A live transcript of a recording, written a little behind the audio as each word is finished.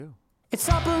It's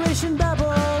Operation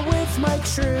Babble with Mike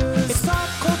Shrews. It's pop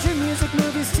culture, music,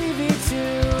 movies, TV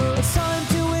too. It's time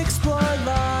to explore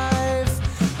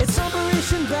life. It's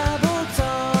Operation Babble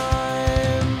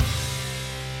time.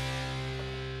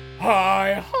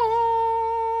 Hi ho,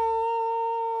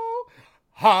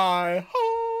 hi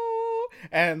ho,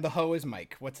 and the ho is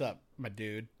Mike. What's up, my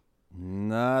dude?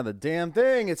 Nah, the damn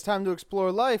thing. It's time to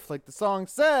explore life, like the song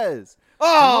says.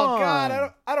 Oh Come God,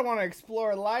 on. I don't want to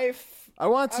explore life. I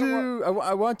want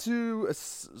to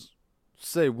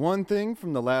say one thing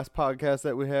from the last podcast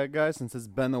that we had, guys, since it's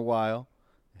been a while.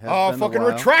 It has Oh, been a fucking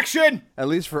while. retraction! At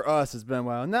least for us, it's been a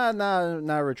while.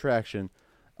 Not retraction.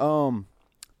 We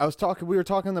were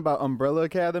talking about Umbrella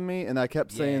Academy, and I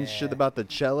kept saying shit about the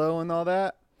cello and all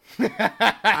that.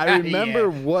 I remember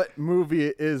what movie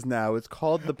it is now. It's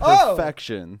called The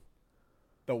Perfection.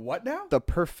 The what now? The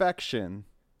Perfection.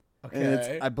 Okay.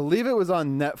 And I believe it was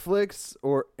on Netflix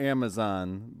or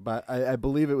Amazon, but I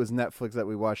believe it was Netflix that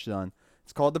we watched it on.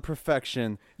 It's called The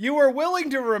Perfection. You were willing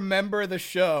to remember the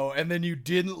show, and then you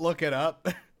didn't look it up.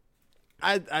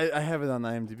 I have it on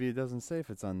IMDb. It doesn't say if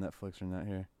it's on Netflix or not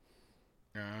here.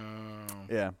 Oh.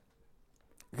 Yeah.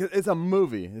 It's a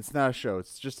movie. It's not a show.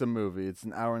 It's just a movie. It's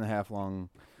an hour and a half long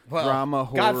drama,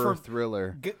 horror,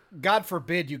 thriller. God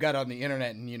forbid you got on the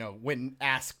internet and, went and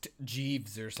asked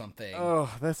Jeeves or something. Oh,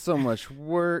 that's so much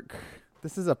work.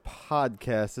 This is a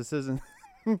podcast. This isn't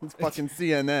it's fucking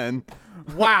CNN.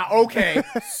 Wow, okay.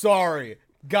 Sorry.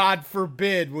 God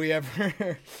forbid we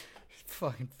ever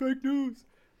fucking fake news.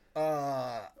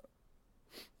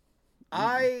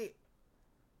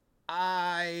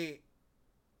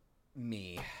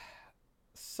 Me.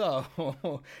 So,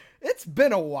 it's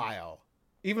been a while.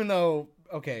 Even though,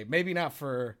 okay, maybe not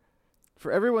for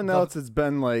everyone else, it's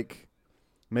been like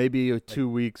maybe 2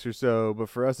 weeks or so, but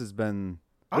for us, it's been.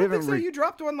 I don't think so. You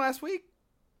dropped one last week.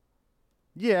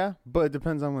 Yeah, but it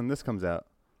depends on when this comes out.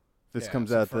 This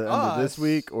comes so out at the for end of this us-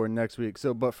 week or next week.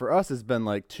 So, but for us, it's been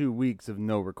like 2 weeks of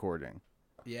no recording.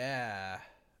 Yeah.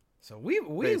 So we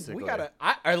Basically. got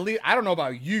I don't know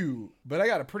about you, but I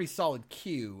got a pretty solid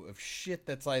queue of shit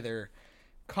that's either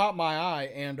caught my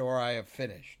eye and or I have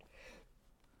finished.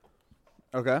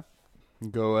 Okay,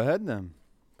 go ahead then.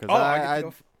 Oh, I get to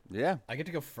go yeah. I get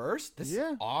to go first? This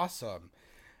Yeah. is awesome.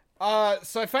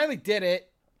 So I finally did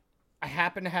it. I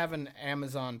happen to have an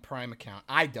Amazon Prime account.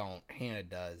 I don't. Hannah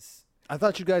does. I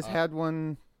thought you guys had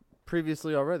one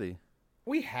previously already.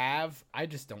 We have. I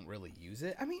just don't really use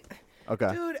it. I mean,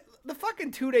 Okay. dude, the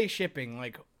fucking 2-day shipping,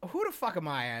 like, who the fuck am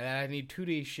I that I need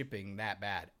 2-day shipping that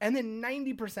bad? And then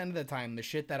 90% of the time, the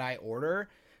shit that I order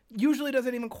usually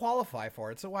doesn't even qualify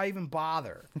for it, so why even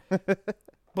bother?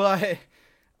 But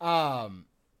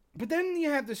then you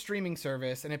have the streaming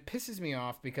service, and it pisses me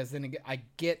off because then I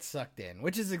get sucked in,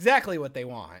 which is exactly what they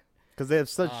want. Because they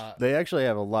have they actually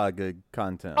have a lot of good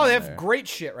content. Oh, on they have there. great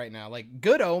shit right now. Like,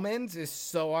 Good Omens is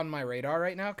so on my radar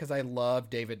right now because I love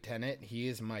David Tennant. He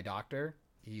is my doctor.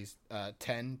 He's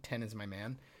 10. 10 is my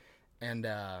man. And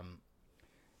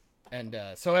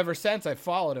so ever since I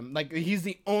followed him, like, he's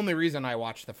the only reason I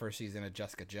watched the first season of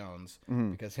Jessica Jones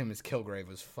because him as Kilgrave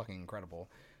was fucking incredible.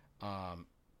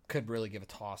 Could really give a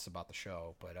toss about the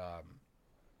show, but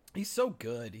he's so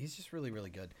good. He's just really, really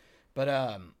good. But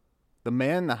The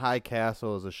Man in the High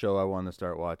Castle is a show I want to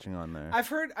start watching on there. I've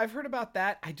heard about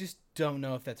that. I just don't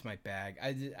know if that's my bag.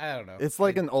 I don't know. It's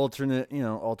like an alternate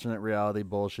reality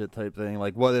bullshit type thing.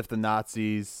 Like, what if the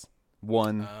Nazis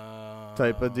won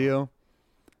type of deal?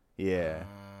 Yeah.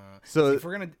 So if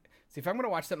I'm gonna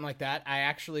watch something like that, I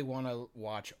actually want to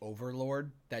watch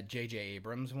Overlord, that J.J.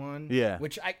 Abrams one. Yeah.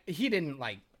 Which he didn't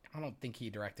like. I don't think he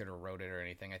directed or wrote it or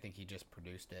anything. I think he just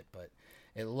produced it, but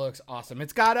it looks awesome.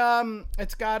 It's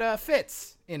got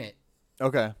Fitz in it.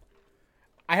 Okay.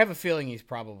 I have a feeling he's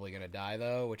probably gonna die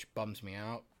though, which bums me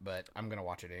out. But I'm gonna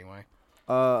watch it anyway.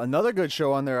 Another good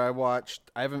show on there I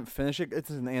watched. I haven't finished it.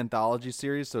 It's an anthology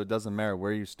series, so it doesn't matter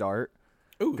where you start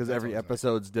Ooh, because that's every always nice.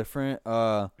 episode's different.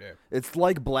 Yeah. It's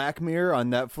like Black Mirror on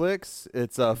Netflix.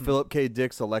 It's Philip K.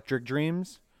 Dick's Electric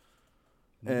Dreams.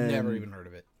 And Never even heard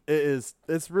of it.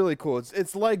 It's really cool.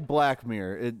 It's like Black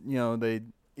Mirror.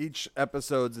 Each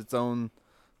episode's its own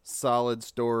solid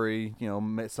story.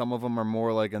 Some of them are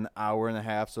more like an hour and a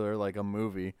half, so they're like a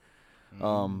movie.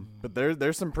 But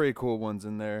there's some pretty cool ones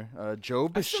in there. Joe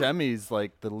Buscemi's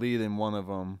like the lead in one of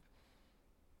them.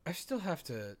 I still have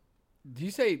to. Do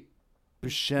you say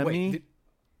Buscemi? Wait,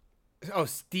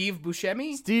 Steve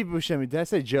Buscemi? Steve Buscemi. Did I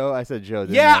say Joe? I said Joe.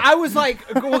 Didn't Yeah, I? I was like,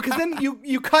 well, because then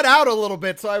you cut out a little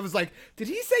bit, so I was like, did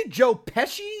he say Joe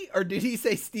Pesci or did he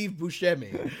say Steve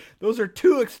Buscemi? Those are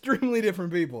two extremely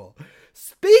different people.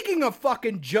 Speaking of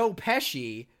fucking Joe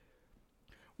Pesci,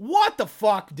 What the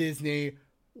fuck, Disney?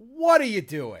 What are you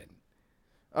doing?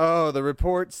 Oh, the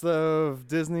reports of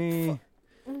Disney.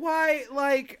 Why,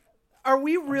 like, are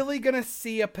we really gonna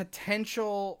see a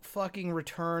potential fucking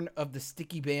return of the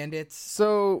Sticky Bandits?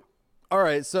 So, all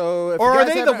right. So, if Or you are guys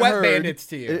they the haven't Wet heard, Bandits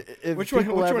to you? If Which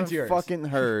people one's haven't yours? Fucking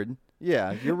heard.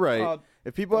 Yeah, you're right.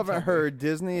 If people don't haven't tell me. heard,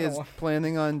 Disney is Oh.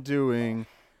 planning on doing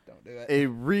Don't do it. a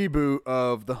reboot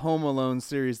of the Home Alone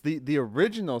series. The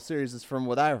original series is from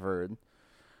what I've heard.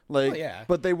 Like, yeah.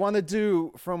 But they want to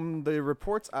do, from the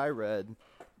reports I read,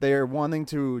 they're wanting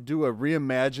to do a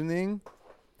reimagining.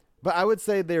 But I would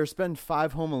say they're spend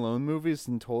 5 Home Alone movies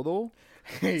in total.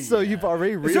 So you've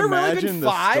already Has there really been reimagined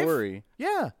 5? the story.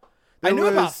 Yeah. I There knew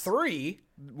about was 3.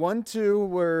 1, 2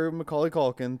 were Macaulay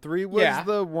Culkin. 3 was Yeah.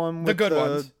 the one The with good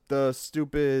ones. the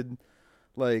stupid,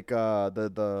 like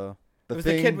the It was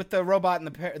thing. the kid with the robot and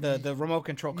the remote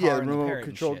control car. Yeah, the and the remote parrot and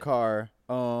control shit. car.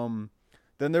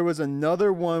 Then there was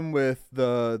another one with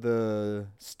the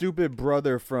stupid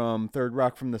brother from Third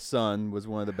Rock from the Sun was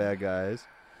one of the bad guys,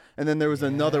 and then there was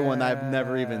another one I've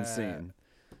never even seen.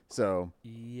 So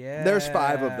Yeah. There's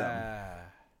 5 of them.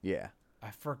 yeah,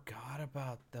 I forgot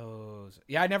about those.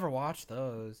 Yeah, I never watched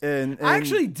those. and I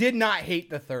actually did not hate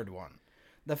the third one.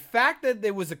 The fact that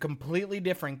there was a completely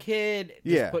different kid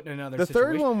just put in another the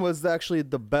situation. third one was actually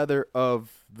the better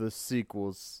of the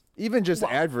sequels, even just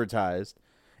advertised,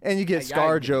 and you get Yeah, I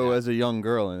agree with ScarJo that. as a young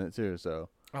girl in it too. So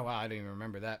Oh wow, I didn't even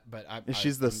remember that. But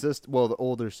she's the sister, well, the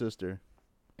older sister.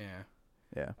 Yeah.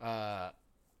 Yeah.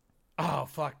 Oh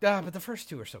fuck. But the first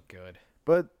 2 are so good.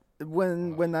 But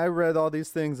when I read all these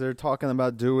things, they're talking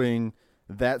about doing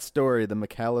that story, the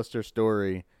McAllister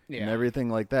story, and Yeah. everything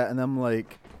like that. And I'm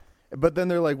like, but then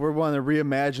they're like, we want to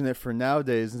reimagine it for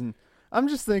nowadays. And I'm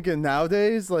just thinking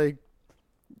nowadays, like,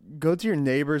 go to your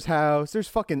neighbor's house. There's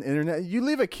fucking internet. You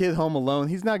leave a kid home alone,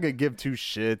 he's not going to give 2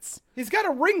 shits. He's got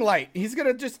a ring light. He's got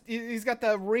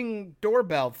the Ring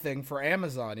doorbell thing for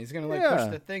Amazon. He's gonna like push Yeah.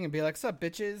 the thing and be like, "Sup,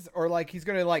 bitches?" Or like he's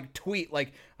gonna like tweet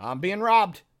like, "I'm being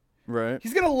robbed." Right.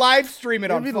 He's gonna live stream it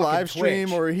on Maybe fucking live stream,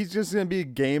 Twitch. or he's just going to be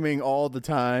gaming all the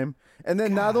time. And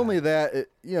then not only that,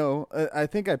 I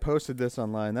think I posted this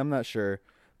online. I'm not sure.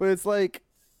 But it's like,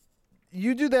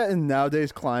 you do that in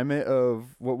nowadays climate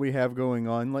of what we have going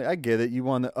on. Like, I get it. You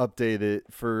want to update it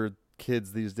for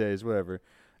kids these days, whatever.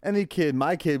 Any kid,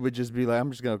 my kid would just be like, I'm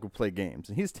just going to go play games.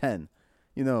 And he's 10.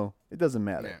 It doesn't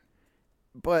matter.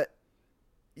 Yeah. But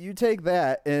you take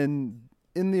that, and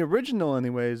in the original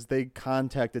anyways, they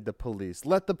contacted the police.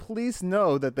 Let the police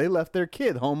know that they left their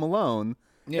kid home alone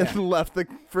Yeah. and left the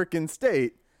freaking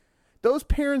state. Those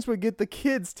parents would get the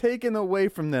kids taken away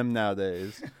from them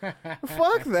nowadays.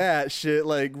 Fuck that shit,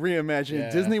 like reimagining.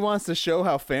 Yeah. Disney wants to show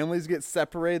how families get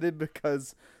separated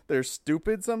because they're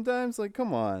stupid sometimes. Like,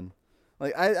 come on.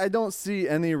 Like, I don't see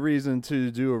any reason to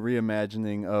do a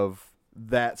reimagining of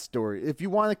that story. If you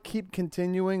want to keep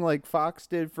continuing like Fox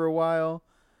did for a while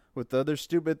with other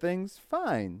stupid things,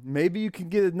 fine. Maybe you can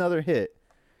get another hit.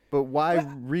 But why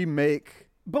remake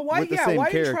But why? with the Yeah. same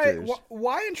Why characters?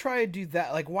 why and try to do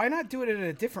that? Like, why not do it in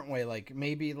a different way? Like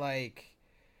maybe like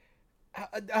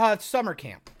summer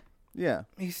camp. Yeah.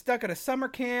 He's stuck at a summer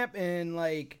camp and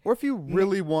like. Or if you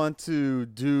really want to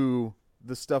do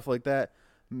the stuff like that,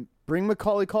 bring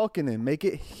Macaulay Culkin in. Make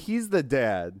it he's the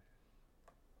dad.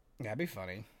 That'd be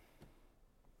funny.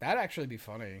 That'd actually be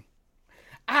funny.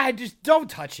 I just don't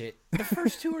touch it. The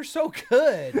first 2 are so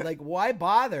good. Like, why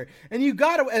bother? And you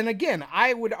got to. And again,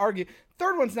 I would argue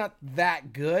third one's not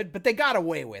that good, but they got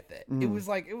away with it. It was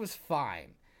like it was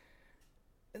fine.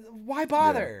 Why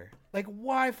bother? Like,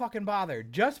 why fucking bother?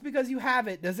 Just because you have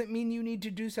it doesn't mean you need to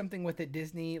do something with it,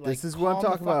 Disney. Like, This is what I'm calm the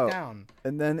talking fuck about. down.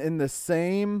 And then in the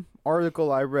same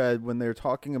article I read, when they're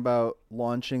talking about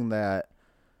launching that,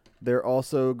 they're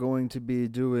also going to be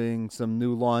doing some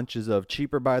new launches of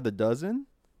Cheaper by the Dozen,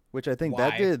 which I think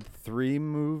that Why? did 3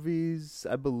 movies.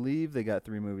 I believe they got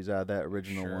 3 movies out of that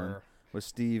original one Sure. with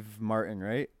Steve Martin,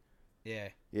 right? Yeah.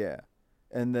 Yeah.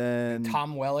 And then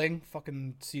Tom Welling,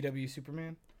 fucking CW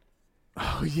Superman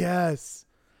oh yes.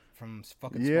 from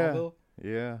fucking Yeah. Smallville.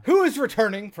 Yeah. Who is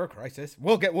returning for Crisis?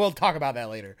 We'll talk about that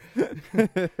later.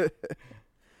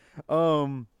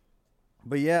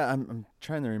 But yeah, I'm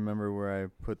trying to remember where I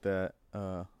put that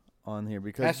on here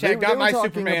because Hashtag they got were my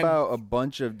talking Superman. about a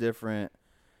bunch of different.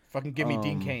 Fucking give me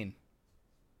Dean Cain.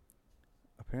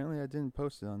 Apparently, I didn't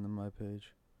post it on my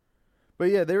page. But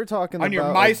yeah, they were talking On about your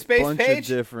a MySpace bunch page?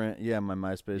 of different. Yeah, my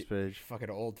MySpace page. Fucking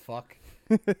old fuck.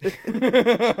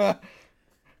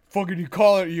 Fucking you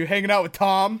call it? You hanging out with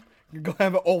Tom? You go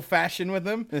have an old fashioned with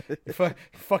him? You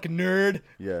fucking nerd.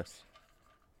 Yes.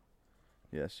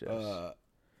 Yes. Yes.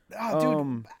 Oh,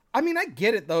 dude, I mean, I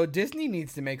get it though. Disney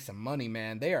needs to make some money,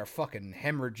 man. They are fucking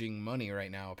hemorrhaging money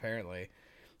right now, apparently.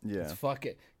 Yeah.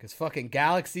 Because fucking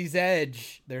Galaxy's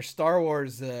Edge, their Star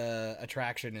Wars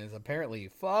attraction, is apparently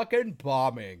fucking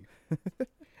bombing.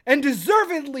 And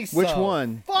deservedly so. Which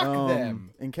one? Fuck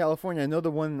them. In California, I know the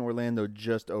one in Orlando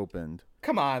just opened.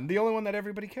 Come on, the only one that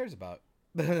everybody cares about.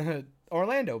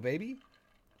 Orlando, baby.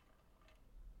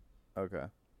 Okay.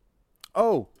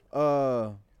 Oh,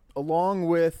 along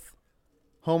with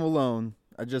Home Alone,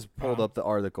 I just pulled up the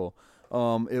article.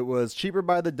 It was cheaper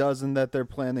by the dozen that they're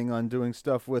planning on doing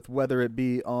stuff with, whether it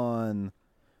be on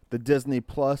the Disney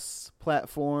Plus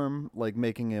platform, like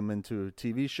making him into a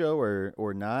TV show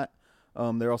or not.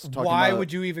 They're also talking Why about...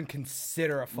 would you even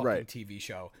consider a fucking Right. TV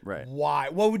show? Right. Why?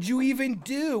 What would you even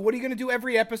do? What are you going to do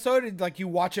every episode? Like, you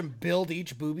watch him build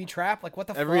each booby trap? Like, what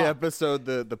the Every fuck? episode,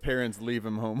 the parents leave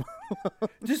him home.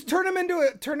 Just turn him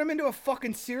into a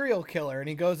fucking serial killer, and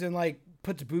he goes and, like,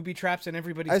 puts booby traps in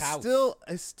everybody's house.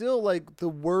 I still like the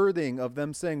wording of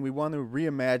them saying we want to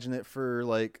reimagine it for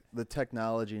like the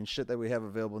technology and shit that we have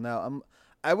available now.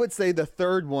 I would say the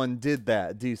third one did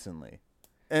that decently.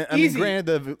 And I mean, Easy. granted,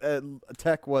 the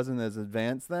tech wasn't as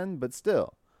advanced then, but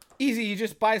still. Easy, he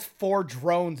just buys 4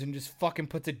 drones and just fucking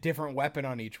puts a different weapon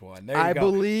on each one. There you I go.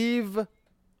 believe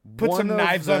Put one some of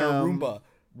knives on a them- Roomba.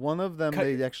 One of them, Cut-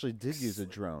 they actually did use a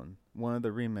drone. One of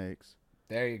the remakes.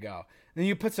 There you go. Then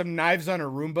you put some knives on a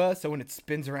Roomba, so when it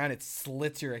spins around, it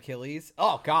slits your Achilles.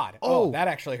 Oh, God. Oh, that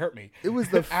actually hurt me. It was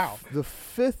the Ow. the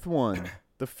fifth one.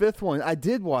 The fifth one. I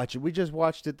did watch it. We just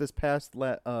watched it this past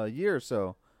year or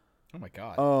so. Oh, my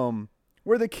God.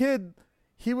 Where the kid,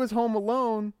 he was home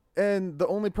alone, and the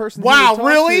only person Wow, he would talk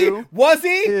really? to Was he?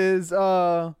 is he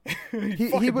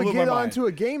fucking would blew get my mind. onto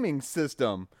a gaming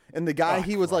system, and the guy Oh,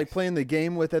 he was like playing the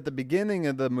game with at the beginning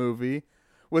of the movie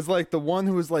was like the one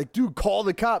who was like, dude, call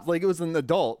the cops, like it was an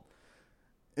adult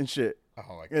and shit. Oh,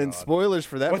 my God. And spoilers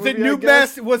for that Was movie, it Noob I guess.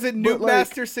 Master? Was it But, Noob like,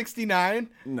 Master 69?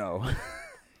 No.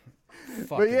 But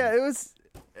Fucking yeah, it was.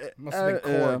 must have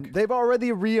been Korg. They've already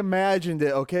reimagined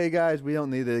it. Okay, guys, we don't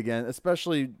need it again.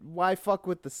 Especially, why fuck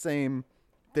with the same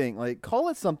thing? Like, call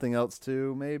it something else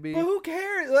too, maybe. But who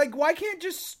cares? Like, why can't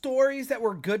just stories that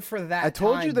were good for that I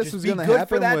told you time this just was be gonna good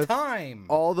happen for that with time?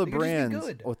 all the They could just be brands,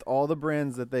 good. with all the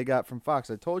brands that they got from Fox.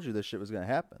 I told you this shit was gonna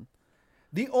happen.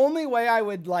 The only way I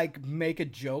would like make a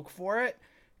joke for it,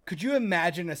 could you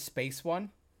imagine a space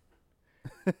one?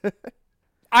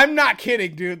 I'm not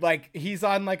kidding, dude. Like, he's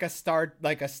on like a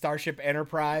Starship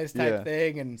Enterprise type Yeah.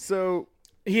 thing, and So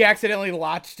he accidentally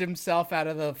launched himself out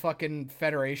of the fucking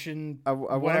Federation, I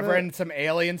whatever, wanna- and some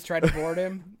aliens tried to board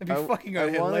him. It'd be fucking I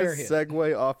want to hilarious.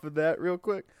 segue off of that real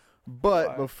quick.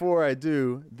 But before I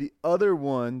do, the other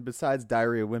one besides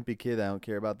Diary of a Wimpy Kid, I don't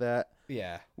care about that,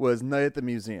 Yeah. was Night at the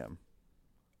Museum.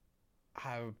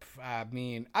 I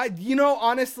mean,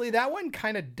 honestly, that one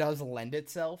kind of does lend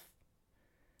itself.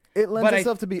 It lends But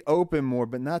itself to be open more,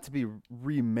 but not to be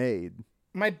remade.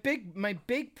 My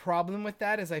big problem with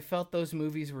that is I felt those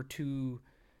movies were too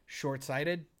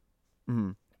short-sighted.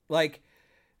 Mhm. Like,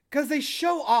 because they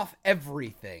show off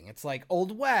everything. It's like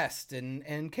Old West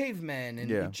and cavemen and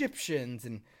Yeah. Egyptians,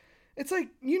 and it's like,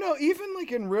 even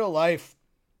like in real life,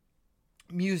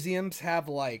 museums have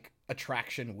like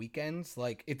attraction weekends.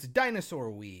 Like, it's Dinosaur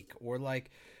Week, or like,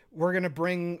 we're gonna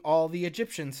bring all the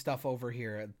Egyptian stuff over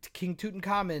here. King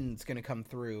Tutankhamun's gonna come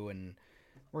through, and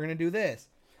we're gonna do this.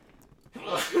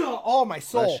 Oh, my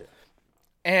soul. Bless you.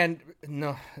 And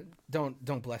no,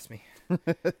 don't bless me.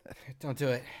 Don't do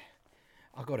it.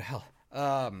 I'll go to hell.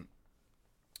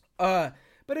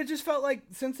 But it just felt like,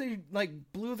 since they like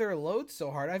blew their load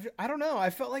so hard, I don't know. I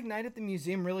felt like Night at the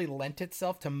Museum really lent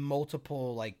itself to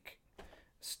multiple like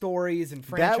stories and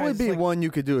franchises. That would be like, one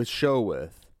you could do a show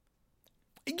with.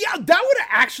 Yeah, that would have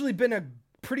actually been a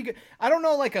pretty good. I don't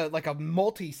know, like a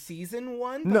multi-season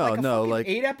one. But No, like a no, fucking like-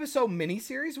 8-episode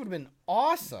miniseries would have been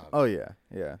awesome. Oh yeah,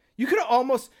 yeah. You could have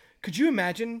almost. Could you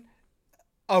imagine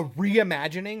a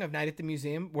reimagining of Night at the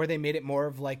Museum where they made it more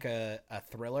of like a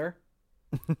thriller?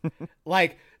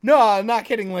 Like, no, I'm not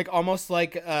kidding. Like, almost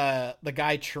like the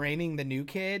guy training the new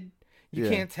kid. You Yeah.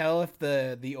 can't tell if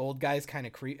the old guy's kind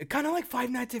of kind of like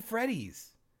Five Nights at Freddy's.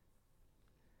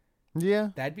 Yeah.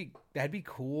 That'd be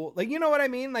cool. Like, you know what I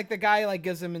mean? Like, the guy like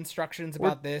gives them instructions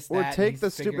about this, Or that, and take he's the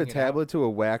figuring stupid it out. tablet to a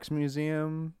wax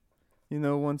museum,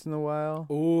 once in a while.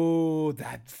 Ooh,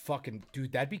 that fucking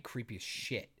dude, that'd be creepy as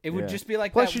shit. It would Yeah. just be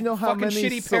like Plus, that you know how fucking many shitty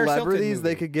Paris Hilton celebrities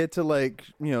they movie. could get to, like,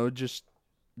 just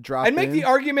drop I'd make in. the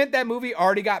argument that movie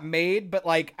already got made, but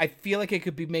like I feel like it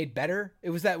could be made better. It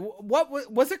was that what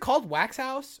was it called? Wax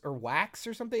House or Wax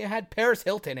or something? It had Paris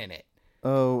Hilton in it.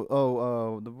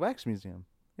 Oh, the wax museum.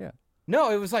 Yeah. No,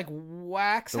 it was like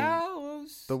Wax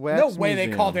House. the Wax No way they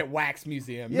Museum. called it Wax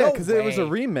Museum. Yeah, No because it was a way.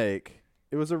 remake.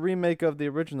 It was a remake of the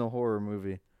original horror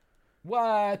movie.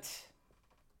 What?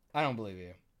 I don't believe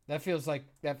you. That feels like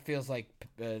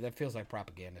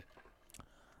propaganda.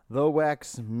 The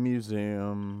Wax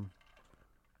Museum.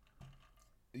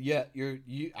 Yeah,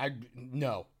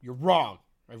 no, you're wrong.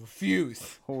 I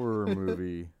refuse. Horror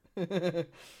movie.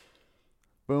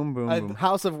 Boom, boom, I- boom.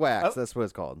 House of Wax. That's what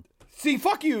it's called. See,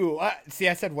 fuck you. See,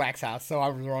 I said Wax House, so I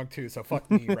was wrong too. So fuck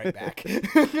me right back.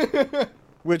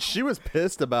 Which she was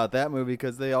pissed about that movie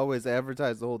because they always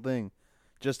advertised the whole thing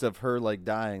just of her like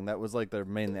dying. That was like their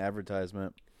main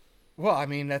advertisement Well, I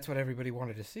mean, that's what everybody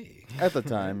wanted to see, at the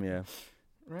time. Yeah.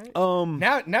 right?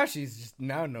 Now she's just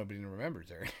nobody remembers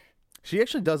her. She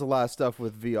actually does a lot of stuff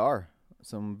with VR,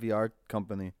 some VR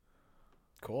company.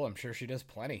 Cool. I'm sure she does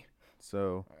plenty.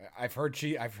 So I've heard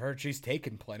she's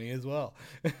taken plenty as well.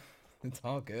 It's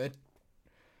all good.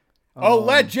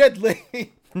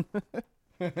 Allegedly.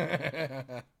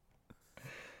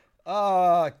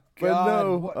 Oh God. but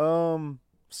no, What-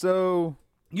 so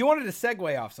you wanted to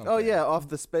segue off something. oh yeah, off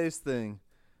the space thing.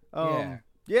 Yeah.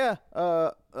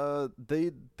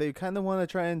 They kind of want to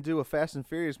try and do a Fast and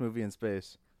Furious movie in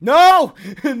space. No,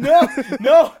 no,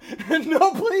 no,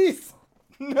 no, please,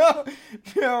 no,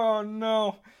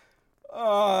 no.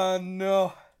 Oh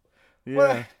no.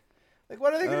 Yeah.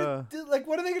 What are they gonna do? Like,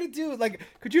 what are they gonna do? Like,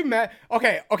 could you imagine?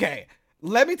 Okay.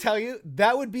 Let me tell you,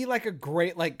 that would be like a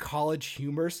great like college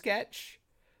humor sketch,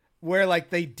 where like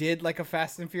they did like a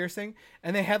Fast and Furious thing,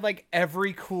 and they had like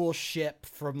every cool ship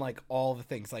from like all the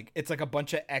things. Like it's like a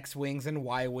bunch of X wings and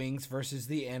Y wings versus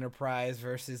the Enterprise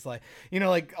versus like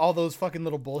like all those fucking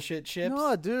little bullshit ships.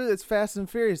 No, dude, it's Fast and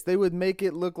Furious. They would make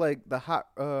it look like the hot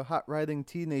riding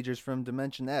teenagers from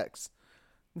Dimension X.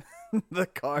 The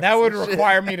cars. That would and shit.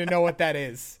 require me to know what that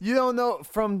is. You don't know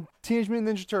from Teenage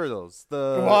Mutant Ninja Turtles.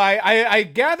 The Well, I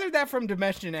gathered that from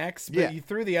Dimension X, but Yeah. you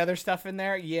threw the other stuff in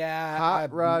there. Yeah.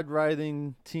 hot rod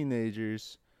riding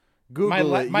teenagers.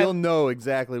 Google it. my- You'll know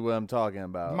exactly what I'm talking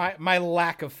about. My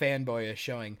lack of fanboy is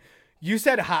showing. You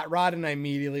said Hot Rod, and I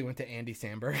immediately went to Andy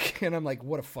Samberg, and I'm like,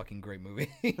 what a fucking great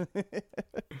movie.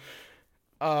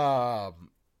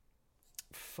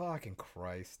 Fucking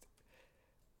Christ.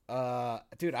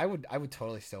 Dude, I would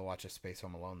totally still watch a Space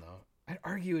Home Alone though. I'd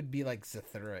argue it'd be like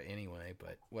Zathura anyway,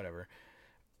 but whatever.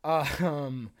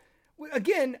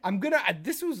 Again,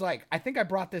 this was like, I think I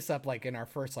brought this up like in our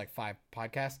first like 5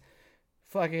 podcasts.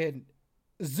 Fucking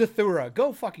Zathura,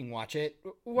 go fucking watch it.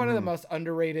 One of the most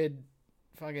underrated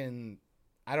fucking,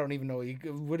 I don't even know,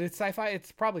 would it sci-fi?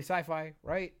 It's probably sci-fi,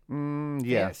 right?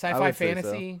 Yeah, I Sci-fi would say so.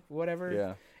 fantasy, whatever.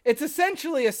 Yeah. It's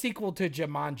essentially a sequel to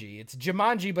Jumanji. It's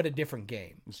Jumanji, but a different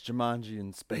game. It's Jumanji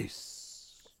in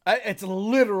space. It's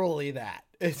literally that.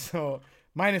 So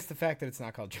minus the fact that it's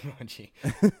not called Jumanji.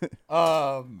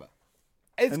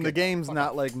 It's And good. the game's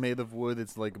not like made of wood.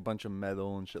 It's like a bunch of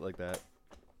metal and shit like that.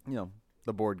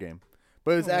 The board game.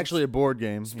 But it's actually a board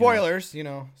game. Spoilers,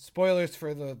 spoilers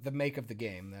for the make of the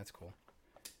game. That's cool.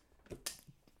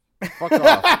 Fuck off.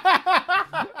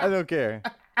 I don't care.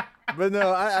 But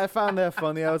no, I found that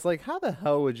funny. I was like, how the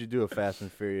hell would you do a Fast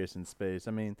and Furious in space?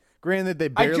 I mean, granted, they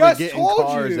barely just get in told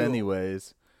cars you.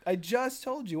 anyways. I just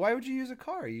told you. Why would you use a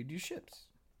car? You'd use ships.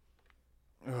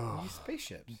 Use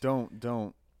spaceships. Don't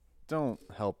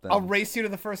help them. I'll race you to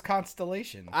the first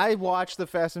constellation. I watch the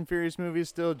Fast and Furious movies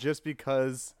still just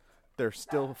because they're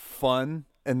still fun,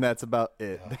 and that's about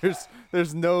it.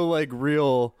 There's no like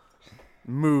real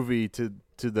movie to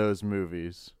those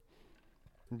movies.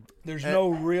 There's no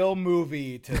real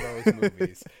movie to those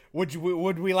movies.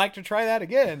 Would we like to try that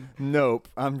again? Nope.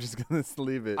 I'm just gonna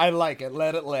leave it. I like it.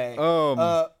 Let it lay.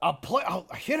 I'll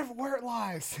hit it where it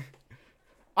lies.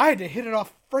 I had to hit it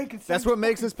off Frankenstein. That's what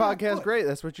makes this podcast great.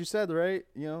 That's what you said, right?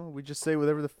 We just say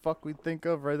whatever the fuck we think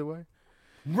of right away.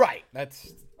 Right.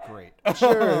 That's great.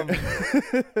 Sure.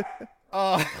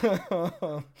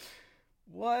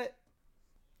 What?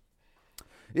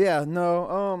 Yeah,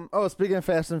 no. Speaking of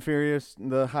Fast and Furious,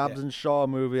 the Hobbs and Shaw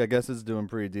movie, I guess is doing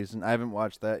pretty decent. I haven't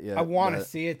watched that yet. I want to but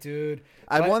see it, dude.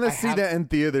 I But want to see have- that in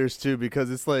theaters too because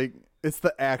it's like it's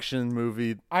the action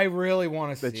movie I really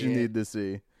want to see that you it. need to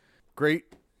see. Great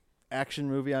action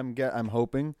movie. I'm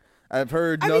hoping. I've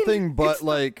heard I mean, nothing but it's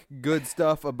like good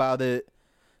stuff about it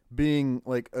being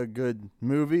like a good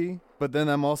movie, but then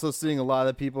I'm also seeing a lot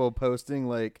of people posting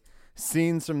like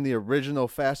scenes from the original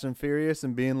Fast and Furious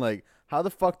and being like, how the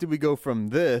fuck did we go from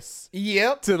this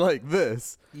Yep. to like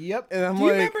this? Yep. And I'm Do you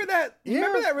like, remember that? You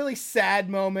remember yeah. that really sad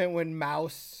moment when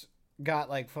Mouse got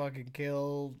like fucking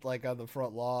killed, like on the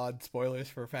front lawn? Spoilers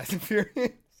for Fast and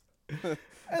Furious.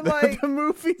 And like, The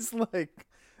movie's like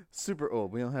super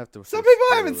old. We don't have to. Some people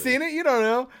haven't seen it. You don't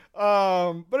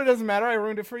know. But it doesn't matter. I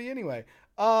ruined it for you anyway.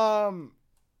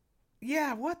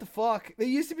 Yeah, what the fuck? They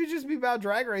used to just be about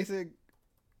drag racing.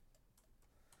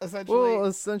 Essentially. Well,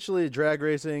 essentially drag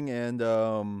racing and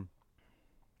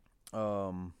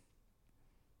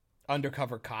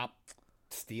undercover cop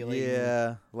stealing.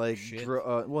 Yeah, like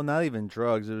well, not even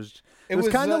drugs. It was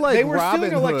kind of they like were Robin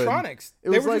stealing Hood. electronics. It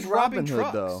They was were like just robbing Robin Hood,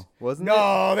 trucks. though, wasn't it?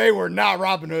 No, they were not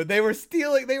Robin Hood. They were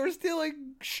stealing. They were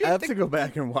stealing shit. I have to go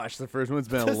back and watch the first one. It's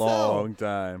been a to sell. long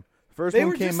time. First They one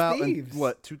were came just out thieves. in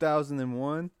what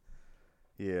 2001.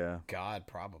 Yeah. God,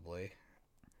 probably.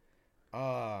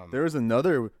 There was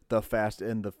another The Fast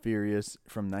and the Furious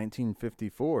from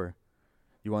 1954.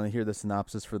 You want to hear the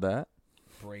synopsis for that?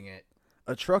 Bring it.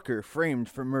 A trucker framed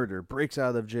for murder breaks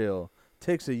out of jail,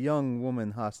 takes a young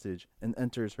woman hostage, and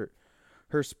enters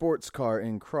her sports car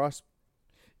in cross.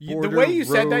 The way you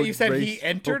said that, road you said race he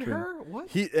entered hoping- her?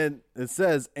 What? And it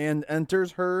says and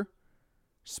enters her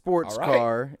sports All right.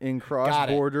 car in cross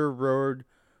border road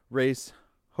race,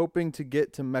 hoping to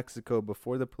get to Mexico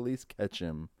before the police catch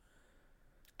him.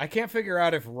 I can't figure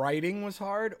out if writing was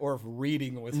hard or if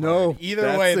reading was No, hard.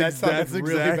 Either way, that sounded that's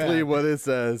really exactly bad. what it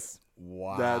says.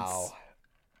 Wow. That's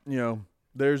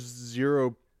there's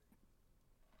zero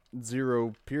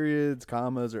periods,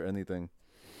 commas, or anything.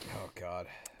 Oh God.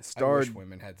 I Starred wish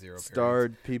women had zero periods.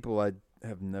 starred people I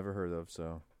have never heard of.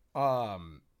 So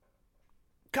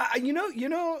God,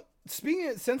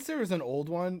 since there was an old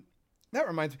one, that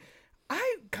reminds me.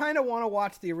 I kind of want to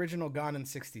watch the original Gone in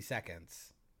 60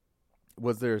 Seconds.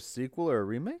 was there a sequel or a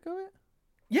remake of it?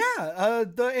 Yeah,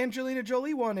 the Angelina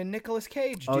Jolie one and Nicolas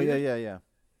Cage. Dude. Oh yeah.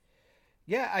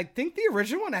 Yeah, I think the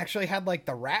original one actually had like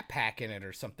the Rat Pack in it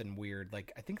or something weird.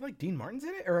 Like I think like Dean Martin's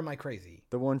in it, or am I crazy?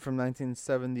 The one from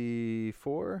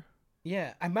 1974.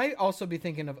 Yeah, I might also be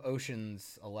thinking of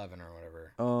Ocean's 11 or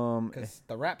whatever. Because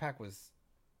the Rat Pack was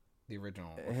the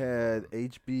original. It had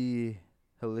H.B.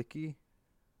 Halicki.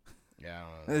 Yeah,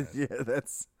 I don't know. Yeah,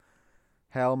 that's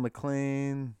Hal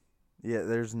McClane. Yeah,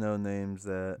 there's no names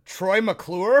that. Troy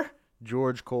McClure.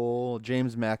 George Cole,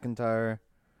 James McIntyre.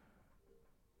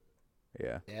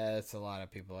 Yeah. Yeah, it's a lot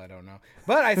of people I don't know,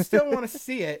 but I still want to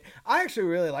see it. I actually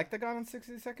really like the Gone in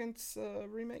 60 Seconds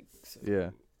remake. So Yeah.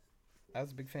 I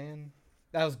was a big fan.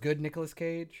 That was good, Nicolas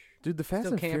Cage. Dude, the Fast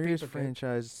Still and can't beat Furious the good.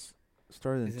 franchise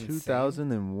started Is in insane.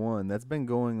 2001. That's been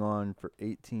going on for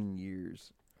 18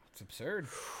 years. It's absurd.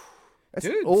 That's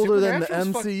Dude, older than the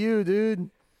Supernatural's MCU, dude.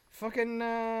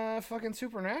 Fucking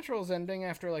Supernatural's ending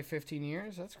after like 15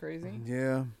 years. That's crazy.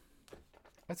 Yeah.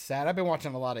 That's sad. I've been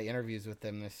watching a lot of interviews with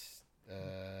them this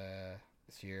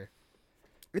year.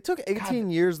 It took 18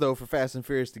 years, though, for Fast and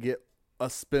Furious to get a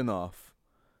spin-off.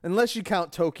 Unless you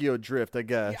count Tokyo Drift, I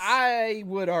guess. I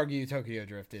would argue Tokyo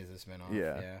Drift is a spinoff.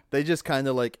 Yeah. Yeah. They just kind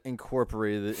of like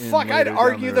incorporated it in. Fuck, I'd later down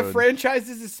argue the road. franchise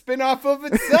is a spinoff of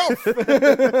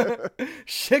itself.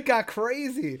 Shit got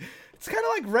crazy. It's kind of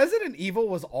like Resident Evil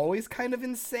was always kind of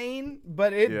insane,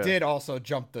 but it Yeah. did also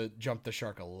jump the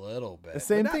shark a little bit. The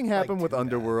same But thing not, like, happened with too bad.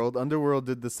 Underworld. Underworld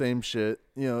did the same shit.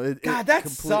 You know, it God, that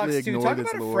completely sucks, dude. ignored Talk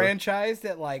its about a lore. franchise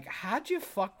that, like, how'd you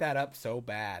fuck that up so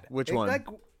bad? Which one? Like,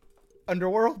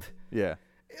 Underworld? Yeah.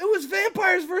 It was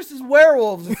vampires versus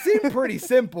werewolves. It seemed pretty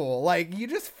simple. Like, you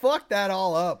just fucked that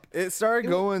all up. It started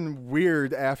going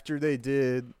weird after they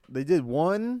did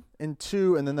 1 and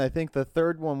 2, and then I think the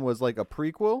third one was like a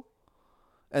prequel.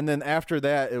 And then after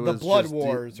that, it The was Blood just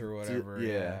Wars or whatever.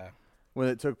 yeah. Yeah. when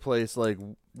it took place like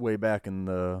way back in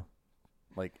the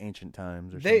like ancient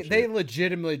times or They something.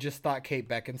 legitimately just thought Kate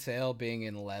Beckinsale being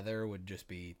in leather would just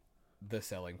be the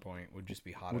selling point. Would just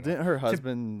be hot Well, enough. didn't her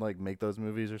husband like make those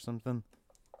movies or something?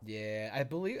 Yeah, I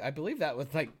believe that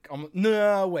was like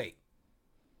no wait.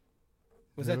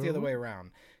 Was that the other No? way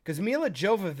around? Because Mila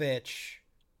Jovovich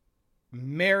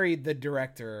married the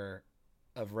director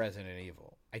of Resident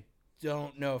Evil. I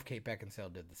don't know if Kate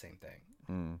Beckinsale did the same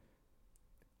thing.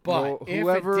 But Well, if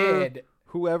whoever- it did,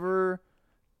 Whoever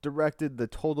directed the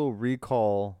Total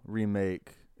Recall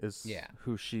remake is Yeah.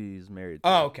 who she's married to.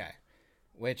 oh okay.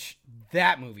 Which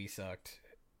that movie sucked.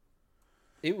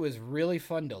 It was really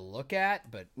fun to look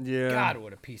at, but Yeah. God,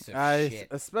 what a piece of shit.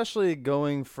 Especially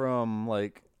going from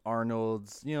like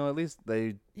Arnold's, you know, at least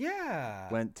they Yeah.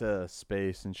 went to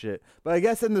space and shit. But I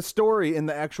guess in the story, in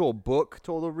the actual book,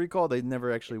 Total Recall, they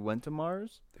never actually went to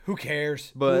Mars. Who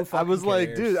cares? Who But I fucking was like,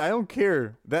 cares? dude, I don't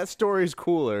care. That story's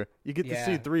cooler. You get to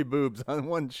see Yeah. 3 boobs on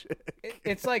one chick.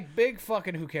 It's like big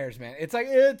fucking who cares, man.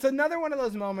 It's another one of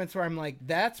those moments where I'm like,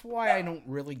 that's why I don't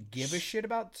really give a shit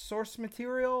about source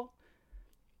material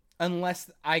unless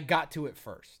I got to it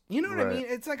first. You know what I Right. mean?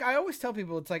 It's like I always tell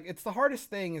people, it's like it's the hardest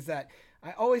thing is that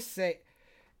I always say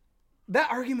that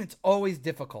argument's always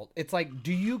difficult. It's like,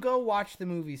 do you go watch the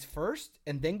movies first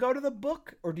and then go to the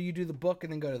book, or do you do the book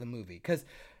and then go to the movie? Because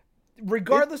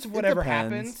regardless of whatever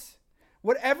happens,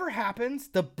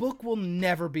 the book will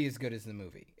never be as good as the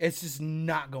movie. It's just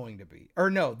not going to be. Or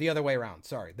no, the other way around.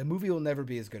 Sorry. The movie will never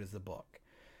be as good as the book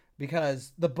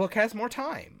because the book has more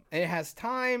time. It has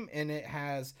time, and it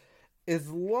has as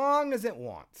long as it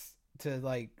wants to,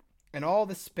 like, and all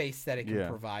the space that it can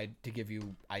provide to give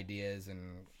you ideas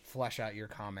and flesh out your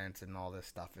comments and all this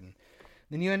stuff. And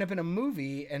then you end up in a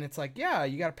movie and it's like, yeah,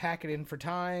 you got to pack it in for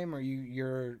time, or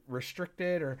you're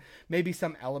restricted, or maybe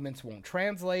some elements won't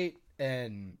translate.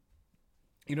 And,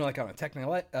 you know, like on a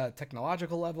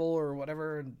technological level or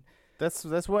whatever. And that's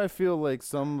why I feel like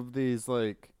some of these,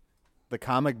 like the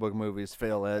comic book movies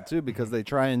fail at too, because they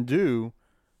try and do,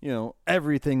 you know,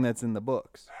 everything that's in the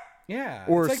books. Yeah.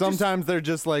 Or like sometimes they're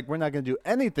just like, we're not going to do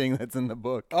anything that's in the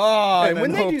book. Oh, and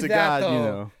when they do that, God, though, you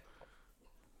know.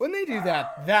 When they do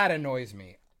that, that annoys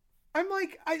me. I'm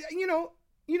like, at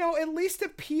least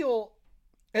appeal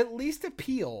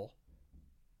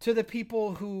to the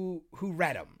people who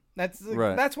read them.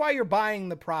 That's why you're buying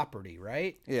the property,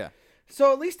 right? Yeah.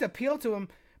 So at least appeal to them,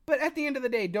 but at the end of the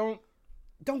day, don't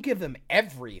give them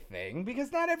everything,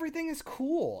 because not everything is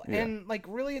cool. Yeah. And like,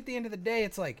 really, at the end of the day,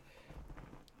 it's like,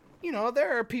 you know,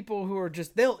 there are people who are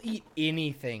just, they'll eat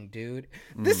anything, dude.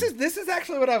 This is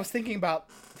actually what I was thinking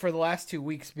about for the last 2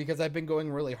 weeks, because I've been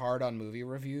going really hard on movie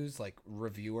reviews, like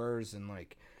reviewers, and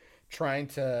like trying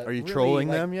to. Are you really, trolling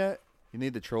like, them yet? You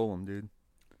need to troll them, dude.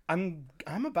 I'm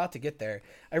about to get there.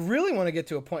 I really want to get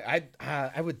to a point.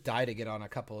 I would die to get on a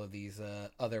couple of these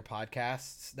other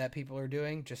podcasts that people are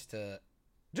doing, just to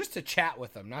chat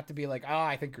with them, not to be like,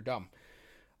 I think you're dumb.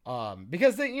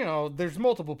 Because they, you know, there's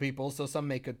multiple people, so some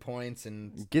make good points,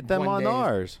 and get them on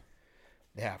ours.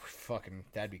 Yeah, fucking,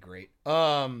 that'd be great.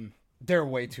 They're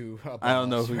way too. I don't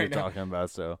know who you're talking about.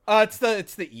 So it's the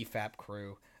EFAP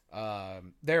crew.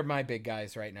 They're my big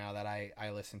guys right now that I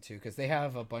listen to, because they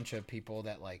have a bunch of people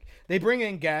that, like, they bring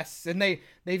in guests, and they've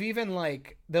even,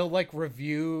 like, they'll like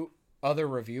review other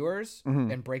reviewers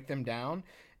and break them down.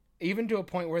 Even to a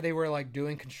point where they were like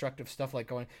doing constructive stuff, like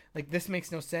going like, this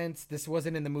makes no sense, this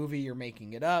wasn't in the movie, you're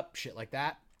making it up, shit like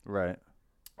that. Right.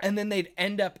 And then they'd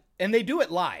end up, and they do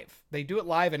it live,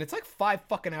 and it's like 5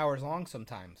 fucking hours long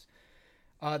sometimes.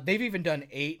 They've even done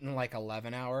 8 and like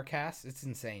 11-hour casts. It's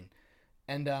insane.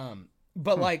 And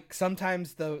but like,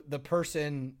 sometimes the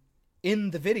person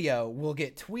in the video will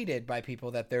get tweeted by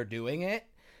people that they're doing it,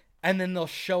 and then they'll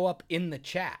show up in the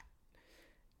chat.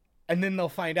 And then they'll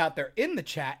find out they're in the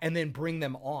chat and then bring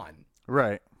them on.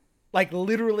 Right. Like,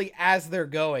 literally as they're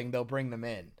going, they'll bring them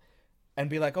in and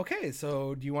be like, okay,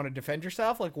 so do you want to defend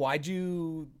yourself? Like, why'd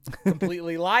you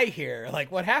completely lie here?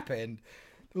 Like, what happened?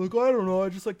 They're like, I don't know, I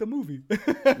just like the movie.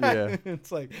 Yeah.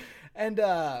 It's like, and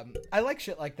I like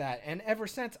shit like that. And ever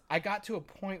since, I got to a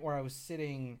point where I was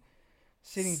sitting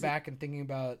back and thinking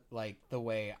about, like, the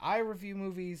way I review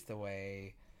movies, the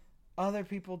way other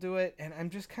people do it. And I'm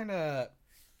just kind of...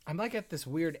 I'm like at this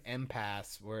weird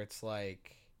impasse where it's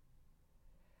like,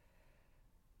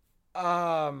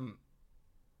 a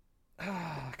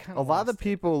lot of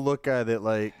people look at it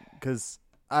like, because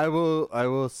I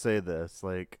will say this,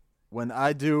 like, when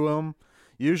I do them,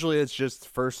 usually it's just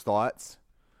first thoughts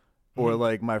or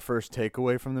like my first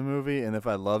takeaway from the movie, and if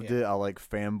I loved it, I'll like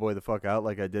fanboy the fuck out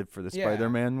like I did for the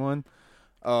Spider-Man one.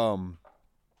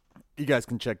 You guys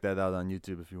can check that out on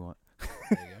YouTube if you want.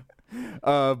 There you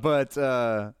go. But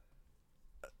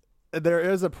there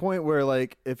is a point where,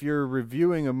 like, if you're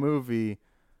reviewing a movie,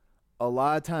 a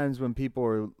lot of times when people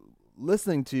are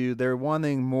listening to you, they're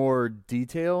wanting more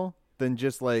detail than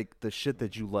just like the shit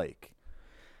that you like.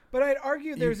 But I'd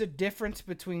argue there's a difference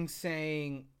between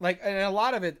saying, like, and a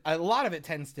lot of it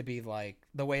tends to be like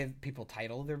the way people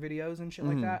title their videos and shit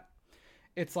like that.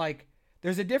 It's like,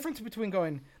 there's a difference between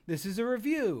going, this is a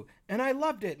review, and I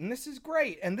loved it, and this is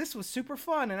great, and this was super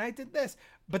fun, and I did this.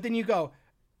 But then you go,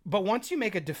 but once you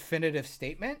make a definitive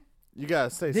statement, you gotta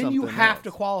say then something you have else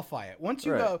to qualify it. Once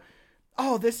you go,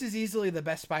 oh, this is easily the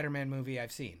best Spider-Man movie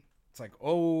I've seen. It's like,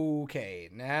 okay,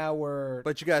 now we're...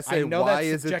 But you gotta say, why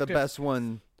is it the best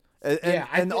one? And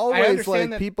I always, like,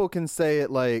 that people can say it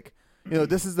like, you know,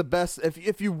 this is the best...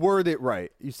 If you word it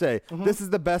right, you say, this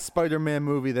is the best Spider-Man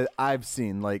movie that I've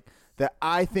seen. Like, that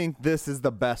I think this is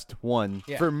the best one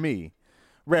for me.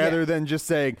 Rather than just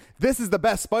saying, this is the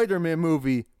best Spider-Man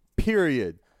movie,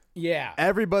 period. Yeah.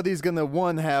 Everybody's going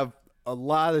to, have a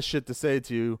lot of shit to say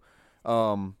to you,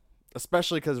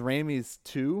 especially because Raimi's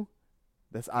 2.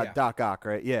 That's Doc Ock,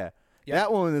 right? Yeah. Yep.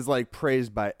 That one is like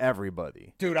praised by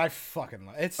everybody. Dude, I fucking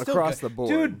love it. It's still Across good. the board.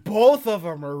 Dude, both of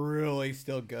them are really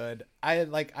still good. I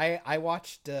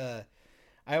watched a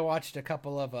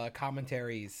couple of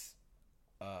commentaries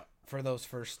for those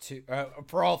first two,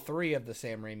 for all three of the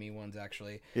Sam Raimi ones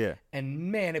actually. Yeah.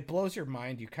 And man, it blows your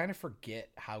mind. You kind of forget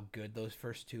how good those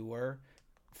first two were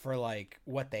for like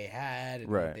what they had and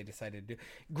Right. what they decided to do.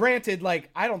 Granted, like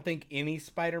I don't think any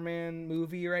Spider-Man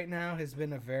movie right now has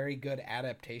been a very good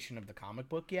adaptation of the comic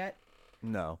book yet.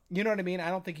 No. You know what I mean? I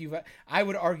don't think I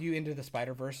would argue Into the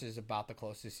Spider-Verse is about the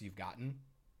closest you've gotten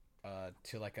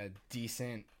to like a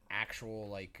decent actual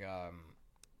like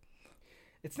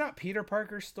it's not Peter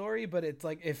Parker's story, but it's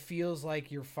like it feels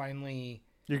like you're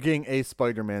getting a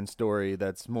Spider-Man story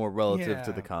that's more relative to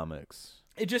Yeah. the comics.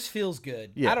 It just feels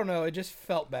good. Yeah. I don't know. It just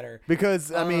felt better.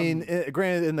 Because, I mean,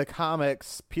 granted, in the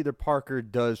comics, Peter Parker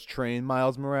does train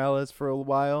Miles Morales for a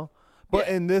while. But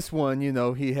Yeah. in this one, you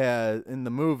know, he had, in the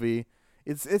movie,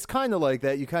 it's kind of like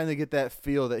that. You kind of get that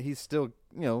feel that he's still,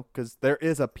 you know, because there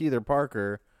is a Peter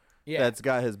Parker Yeah. that's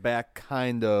got his back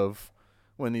kind of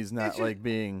when he's not, It's just- like,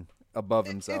 being above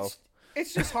himself.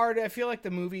 It's just hard. I feel like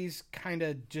the movies kind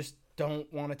of just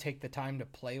don't want to take the time to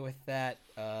play with that.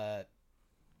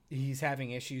 He's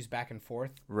having issues back and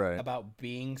forth Right. about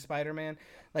being Spider-Man.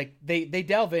 Like they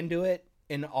delve into it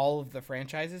in all of the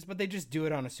franchises, but they just do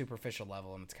it on a superficial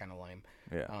level, and it's kind of lame.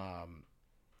 Yeah.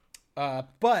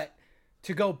 But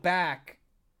to go back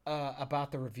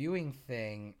about the reviewing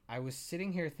thing, I was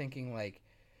sitting here thinking like,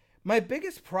 my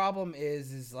biggest problem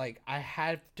is like I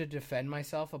had to defend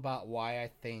myself about why I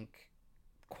think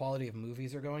quality of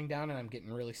movies are going down, and I'm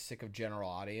getting really sick of general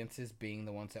audiences being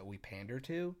the ones that we pander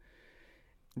to.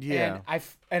 Yeah.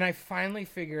 And I finally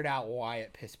figured out why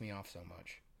it pissed me off so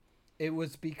much. It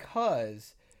was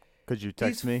because Could you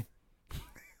text me?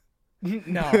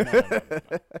 no.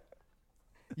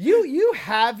 You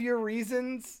have your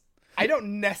reasons. I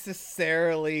don't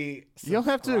necessarily. You don't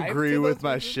have to subscribe agree those with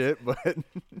my reasons, shit,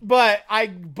 but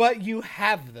but you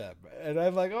have them, and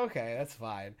I'm like, okay, that's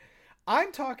fine.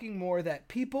 I'm talking more that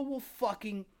people will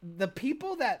the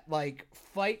people that like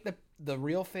fight the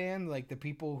real fan, like the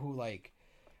people who like,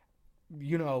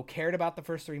 you know, cared about the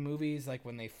first three movies, like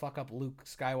when they fuck up Luke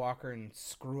Skywalker and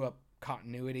screw up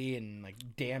continuity and like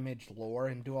damage lore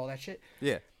and do all that shit.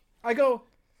 yeah. I go,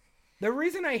 the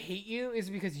reason I hate you is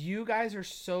because you guys are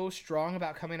so strong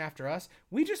about coming after us.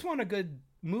 We just want a good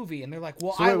movie. And they're like,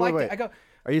 well, So I wait, like wait. it. I go,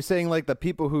 Are you saying like the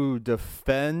people who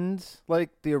defend like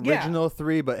the original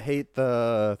three but hate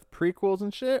the prequels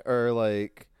and shit, or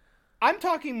like I'm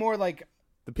talking more like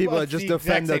the people Well, that it's just the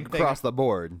exact defend same thing. across the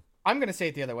board? I'm going to say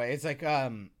it the other way. It's like,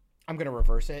 I'm going to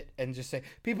reverse it and just say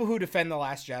people who defend The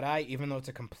Last Jedi, even though it's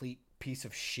a complete piece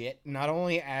of shit, not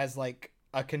only as like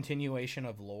a continuation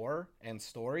of lore and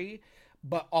story,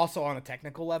 but also on a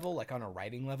technical level, like on a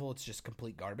writing level, it's just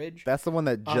complete garbage. That's the one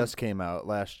that just came out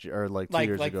last year, or like 2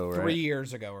 years like ago, 3 right?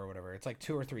 years ago or whatever. It's like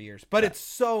 2 or 3 years, but it's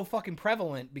so fucking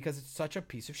prevalent because it's such a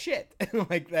piece of shit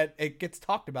like that. It gets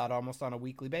talked about almost on a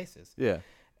weekly basis. Yeah.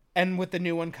 And with the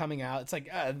new one coming out, it's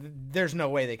like there's no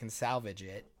way they can salvage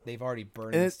it. They've already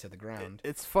burned And this to the ground.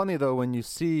 It's funny though when you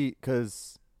see,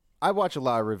 because I watch a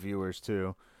lot of reviewers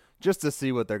too, just to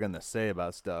see what they're gonna say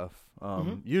about stuff.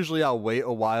 Usually I'll wait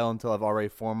a while until I've already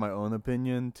formed my own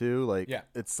opinion too. Like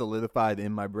it's solidified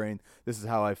in my brain. This is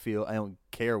how I feel. I don't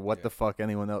care what the fuck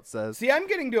anyone else says. See, I'm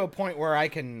getting to a point where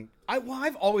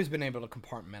I've always been able to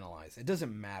compartmentalize. It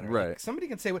doesn't matter. Right. Like, somebody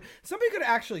could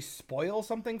actually spoil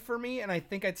something for me, and I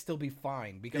think I'd still be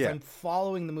fine because I'm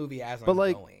following the movie as I'm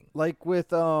going. like with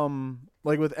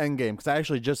Endgame, because I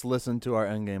actually just listened to our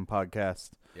Endgame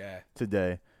podcast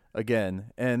today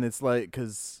again, and it's like,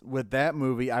 because with that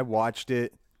movie I watched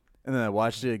it and then I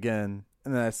watched it again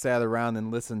and then I sat around and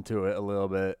listened to it a little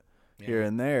bit here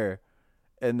and there,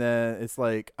 and then it's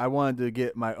like I wanted to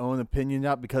get my own opinion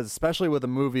out, because especially with a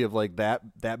movie of like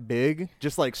that big,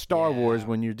 just like Star Wars,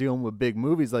 when you're dealing with big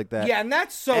movies like that, Yeah, and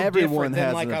that's so everyone different than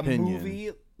has like an a opinion.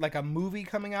 movie, like a movie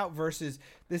coming out versus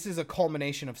this is a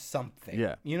culmination of something.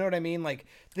 Yeah. You know what I mean? Like,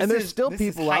 and there's still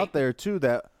people out there too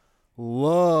that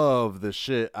love the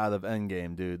shit out of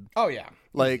Endgame, dude. Oh yeah.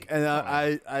 Like, and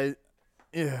I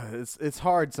yeah, it's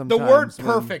hard The sometimes. word when-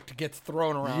 perfect gets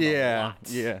thrown around. Yeah,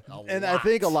 a lot. And I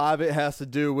think a lot of it has to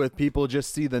do with people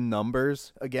just see the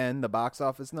numbers again, the box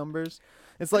office numbers.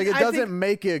 It's like it I doesn't think-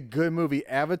 make it a good movie.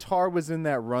 Avatar was in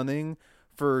that running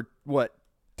for what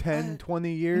 10,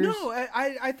 20 years. No,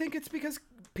 I think it's because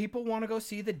people want to go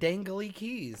see the dangly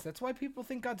keys. That's why people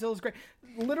think Godzilla's great.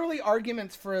 Literally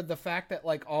arguments for the fact that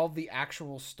like all the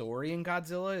actual story in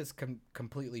Godzilla is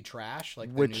completely trash.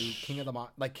 Like the new King of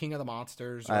the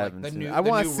Monsters. Or I like haven't the seen new, it. I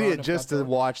want to see run it of just to Godzilla.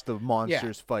 watch the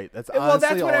monsters fight. That's honestly well,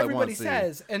 that's all what I everybody want to see.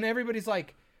 says, and everybody's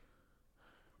like,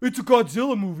 "It's a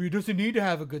Godzilla movie. It doesn't need to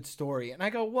have a good story." And I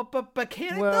go, "Well, but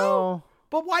can't it though?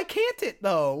 But why can't it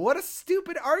though? What a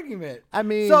stupid argument." I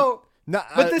mean, so no,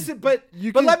 let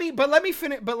me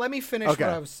finish Okay.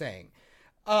 what I was saying,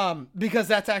 because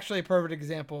that's actually a perfect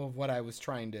example of what I was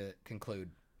trying to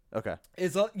conclude. Okay.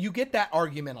 Is you get that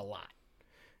argument a lot.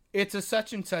 It's a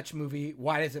such and such movie.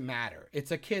 Why does it matter?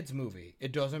 It's a kids movie.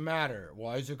 It doesn't matter.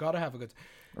 Why is it gotta have a good?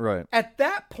 Right. At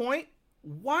that point,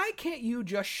 why can't you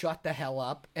just shut the hell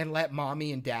up and let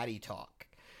mommy and daddy talk?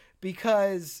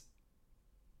 Because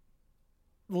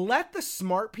let the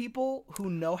smart people who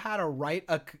know how to write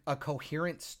a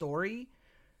coherent story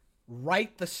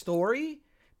write the story,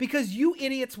 because you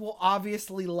idiots will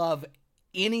obviously love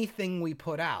anything we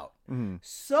put out. Mm-hmm.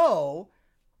 So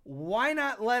why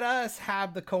not let us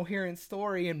have the coherent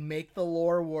story and make the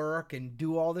lore work and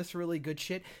do all this really good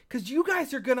shit? Because you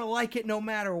guys are going to like it no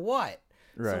matter what.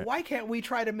 Right. So why can't we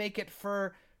try to make it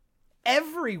for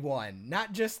everyone,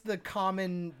 not just the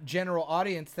common general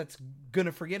audience that's going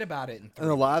to forget about it? And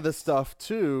a lot of the stuff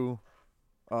too,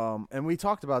 and we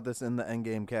talked about this in the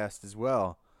Endgame cast as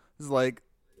well, is like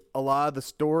a lot of the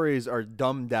stories are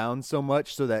dumbed down so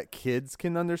much so that kids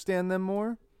can understand them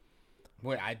more.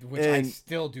 Which I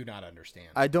still do not understand.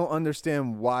 I don't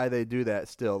understand why they do that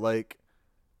still. Like,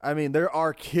 I mean, there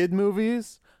are kid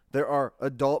movies, there are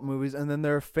adult movies, and then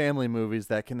there are family movies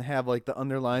that can have like the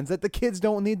underlines that the kids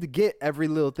don't need to get every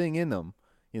little thing in them,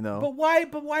 you know? But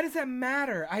why does that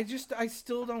matter? I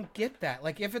still don't get that.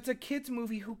 Like, if it's a kids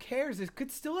movie, who cares? It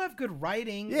could still have good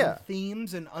writing and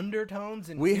themes and undertones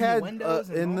and we had innuendos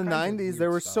and in all the kinds of 90s weird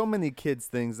there were stuff. so many kids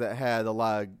things that had a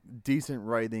lot of decent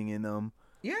writing in them.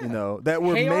 Yeah. You know, that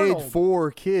were Hey made Arnold.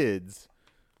 for kids.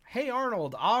 Hey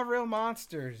Arnold, All Real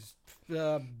Monsters,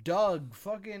 Doug,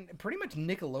 fucking pretty much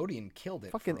Nickelodeon killed it.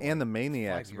 Fucking for, like,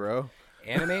 Animaniacs, 5 years. bro.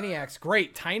 Animaniacs,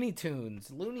 great. Tiny Toons,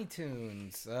 Looney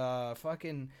Tunes,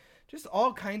 fucking just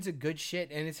all kinds of good shit.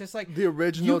 And it's just like The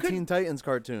original you could- Teen Titans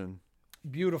cartoon.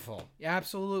 beautiful. Yeah,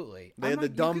 absolutely. They had to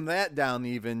dumb that down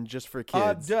even just for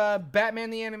kids. Batman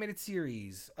the Animated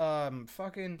Series.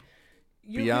 Fucking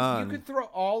you Beyond. could throw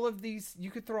all of these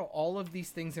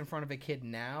things in front of a kid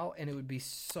now and it would be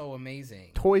so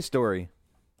amazing. Toy Story.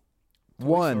 Toy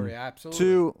 1, Story, absolutely.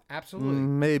 2, absolutely.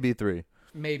 maybe 3.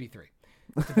 Maybe 3.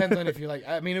 Depends on if you like.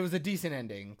 I mean, it was a decent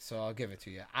ending, so I'll give it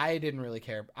to you. I didn't really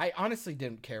care. I honestly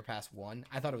didn't care past 1.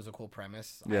 I thought it was a cool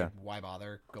premise. Yeah. Why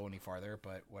bother go any farther?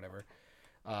 But whatever.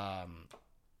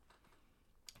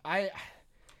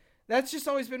 That's just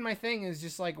always been my thing. Is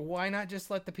just like, why not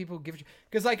just let the people give?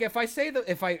 Because like, if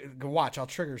I watch, I'll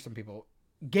trigger some people.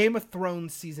 Game of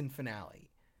Thrones season finale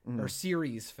or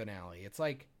series finale. It's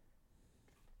like,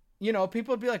 you know,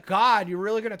 people would be like, God, you're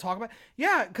really going to talk about?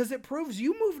 Yeah, because it proves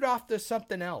you moved off to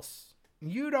something else.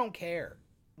 You don't care.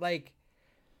 Like,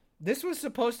 this was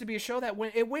supposed to be a show that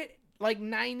went like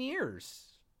 9 years.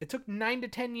 It took 9 to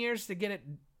 10 years to get it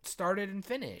started and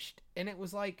finished. And it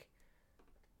was like,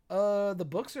 the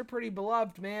books are pretty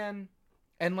beloved, man.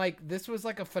 And like, this was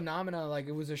like a phenomenon. Like,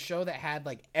 it was a show that had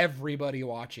like everybody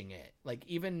watching it. Like,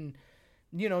 even,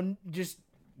 you know, just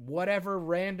whatever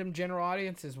random general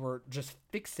audiences were just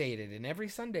fixated, and every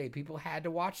Sunday people had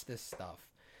to watch this stuff.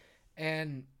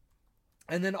 And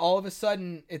then all of a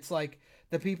sudden it's like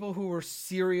the people who were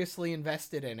seriously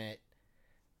invested in it,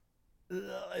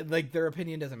 like, their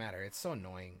opinion doesn't matter. It's so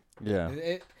annoying. Yeah.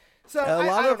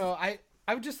 I don't know.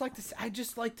 I would just like to see, I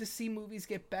just like to see movies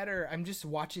get better. I'm just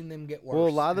watching them get worse. Well, a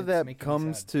lot of and it's that making me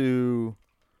comes sad. to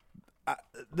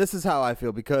this is how I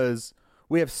feel, because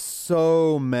we have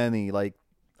so many, like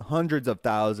hundreds of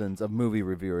thousands of movie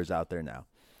reviewers out there now,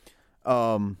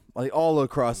 like all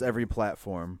across every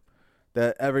platform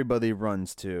that everybody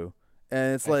runs to,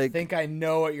 and it's like, I think I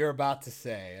know what you're about to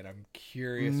say, and I'm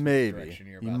curious maybe what direction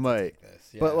you're you about might, to take this.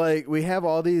 Yeah. but like we have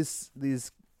all these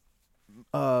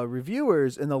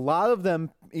reviewers, and a lot of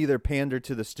them either pander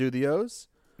to the studios,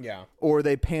 yeah, or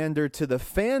they pander to the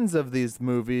fans of these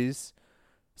movies,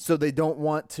 so they don't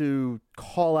want to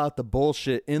call out the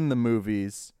bullshit in the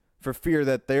movies for fear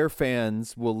that their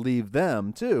fans will leave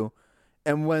them too.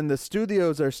 And when the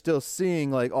studios are still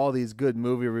seeing like all these good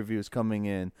movie reviews coming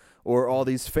in, or all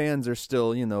these fans are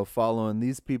still, you know, following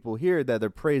these people here that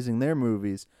are praising their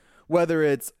movies, whether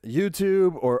it's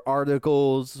YouTube or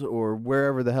articles or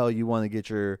wherever the hell you want to get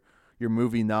your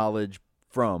movie knowledge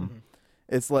from,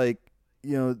 it's like,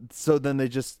 you know, so then they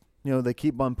just they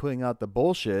keep on putting out the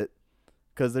bullshit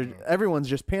because everyone's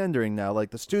just pandering now.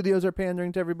 Like the studios are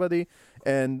pandering to everybody,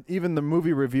 and even the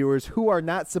movie reviewers who are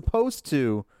not supposed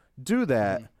to do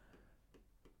that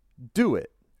do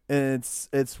it. And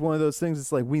it's one of those things.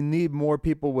 It's like we need more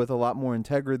people with a lot more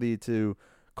integrity to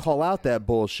call out that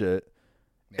bullshit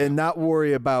and not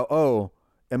worry about, oh,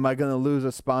 am I going to lose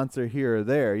a sponsor here or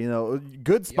there?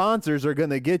 Good sponsors are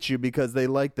going to get you because they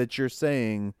like that you're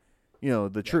saying,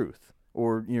 the truth,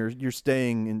 or you're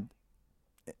staying in.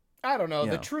 I don't know.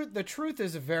 The truth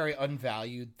is a very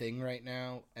unvalued thing right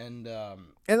now, and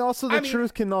also the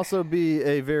truth can also be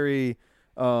a very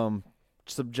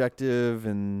subjective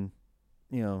and.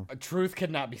 A truth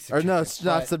cannot be subjective. Or no, it's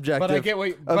not subjective. But I get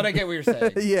what you're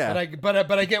saying. Yeah. But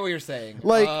I get what you're saying.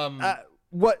 Like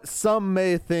what some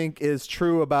may think is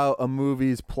true about a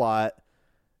movie's plot,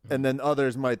 and then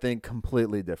others might think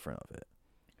completely different of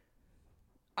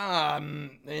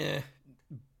it.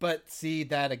 But see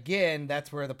that again,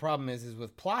 that's where the problem is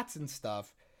with plots and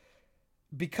stuff.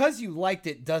 Because you liked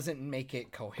it doesn't make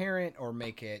it coherent or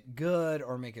make it good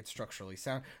or make it structurally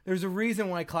sound. There's a reason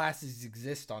why classes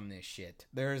exist on this shit.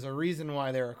 There's a reason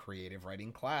why there are creative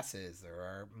writing classes. There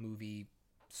are movie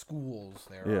schools.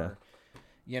 There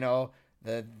are,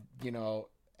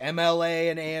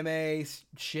 MLA and AMA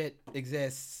shit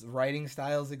exists. Writing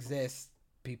styles exist.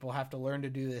 People have to learn to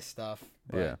do this stuff.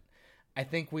 But I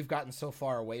think we've gotten so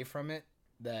far away from it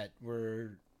that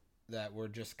we're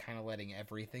just kind of letting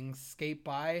everything skate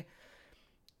by.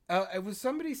 It was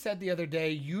somebody said the other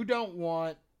day, you don't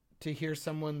want to hear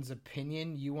someone's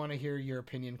opinion. You want to hear your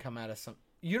opinion come out of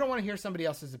you don't want to hear somebody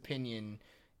else's opinion.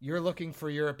 You're looking for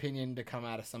your opinion to come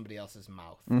out of somebody else's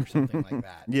mouth or something like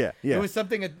that. Yeah. It was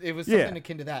something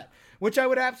akin to that, which I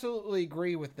would absolutely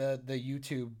agree with the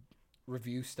YouTube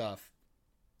review stuff,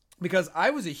 because I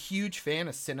was a huge fan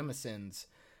of CinemaSins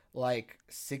like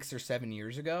 6 or 7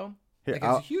 years ago. Here,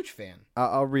 I was a huge fan.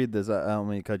 I'll read this. I don't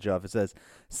mean to cut you off. It says,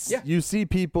 you see,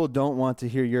 people don't want to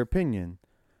hear your opinion.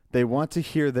 They want to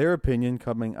hear their opinion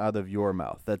coming out of your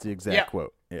mouth. That's the exact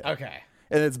quote. Yeah. Okay.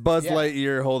 And it's Buzz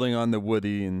Lightyear holding on to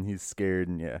Woody, and he's scared,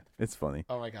 and it's funny.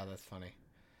 Oh my God, that's funny.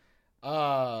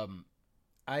 I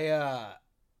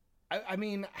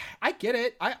mean, I get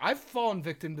it. I've fallen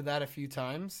victim to that a few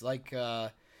times. Like,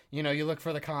 you look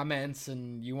for the comments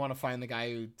and you want to find the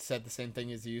guy who said the same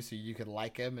thing as you so you could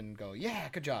like him and go, yeah,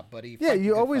 good job, buddy. Yeah,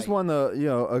 you always want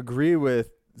to, agree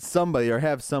with somebody or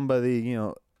have somebody,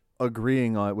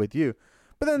 agreeing on it with you.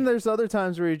 But then there's other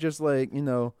times where you're just like, in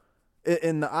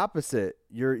the opposite,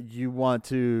 you want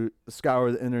to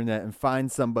scour the internet and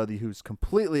find somebody who's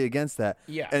completely against that,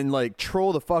 and like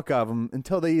troll the fuck out of them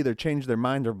until they either change their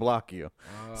mind or block you.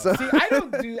 See, I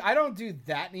don't do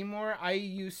that anymore. I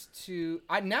used to.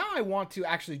 Now I want to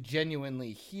actually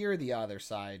genuinely hear the other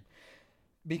side,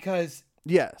 because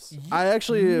I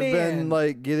actually have been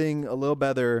like getting a little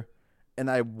better, and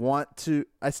I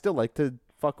still like to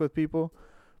fuck with people.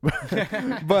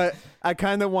 But I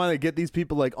kind of want to get these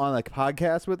people like on a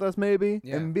podcast with us maybe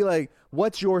and be like,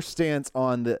 what's your stance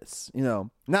on this?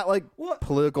 Not like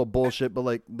political bullshit, but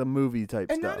like the movie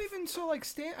type and stuff. And not even so like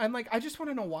I'm like, I just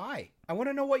want to know why. I want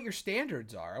to know what your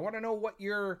standards are. I want to know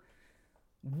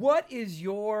what is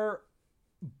your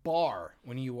bar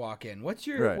when you walk in? What's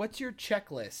your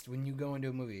checklist when you go into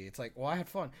a movie? It's like, well, I had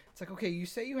fun. It's like, okay, you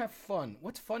say you have fun.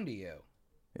 What's fun to you?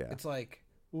 Yeah. It's like,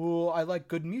 well, I like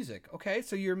good music. Okay,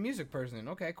 so you're a music person.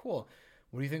 Okay, cool.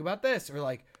 What do you think about this? Or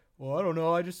like, well, I don't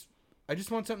know. I just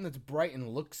want something that's bright and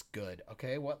looks good.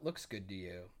 Okay, what looks good to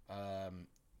you?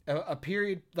 A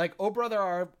period like Oh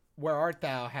Brother, Where Art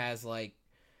Thou has like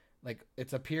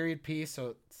it's a period piece,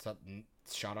 so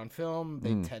it's shot on film.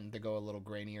 They tend to go a little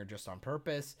grainier just on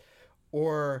purpose.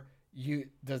 Or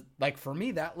like for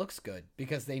me, that looks good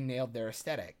because they nailed their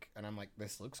aesthetic, and I'm like,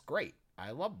 this looks great.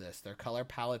 I love this. Their color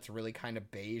palette's really kind of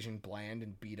beige and bland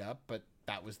and beat up, but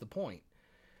that was the point.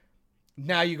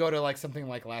 Now you go to like something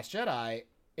like Last Jedi,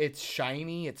 it's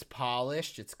shiny, it's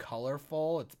polished, it's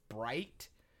colorful, it's bright.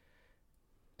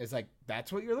 It's like,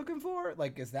 that's what you're looking for?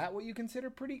 Like, is that what you consider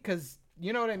pretty? Because,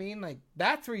 you know what I mean? Like,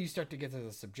 that's where you start to get to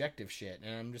the subjective shit.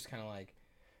 And I'm just kind of like,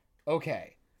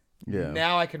 okay,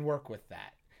 now I can work with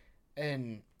that.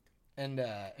 And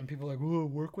people are like, "Whoa,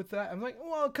 work with that?" I'm like,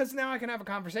 well, because now I can have a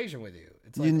conversation with you.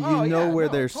 It's like, where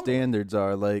their standards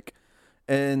are, like,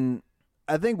 and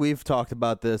I think we've talked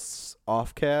about this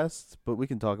off cast, but we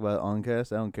can talk about it on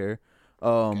cast. I don't care.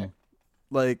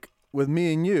 Like with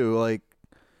me and you, like,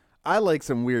 I like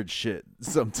some weird shit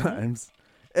sometimes,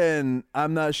 and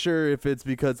I'm not sure if it's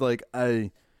because like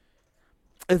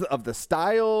of the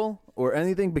style or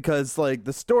anything, because like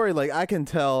the story, like I can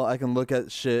look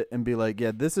at shit and be like,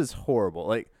 yeah, this is horrible.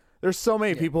 Like There's so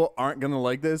many people aren't gonna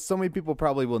like this. So many people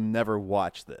probably will never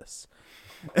watch this,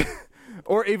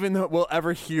 or even will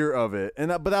ever hear of it.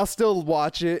 But I'll still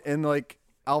watch it, and like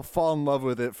I'll fall in love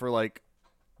with it for like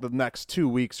the next 2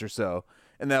 weeks or so,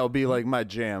 and that'll be like my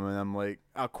jam. And I'm like,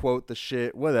 I'll quote the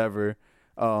shit, whatever.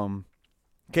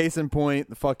 Case in point,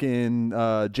 the fucking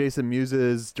Jason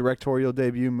Mewes' directorial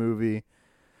debut movie.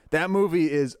 That movie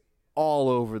is all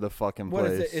over the fucking place.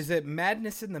 What is it? Is it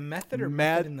Madness in the Method or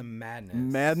Method in the Madness?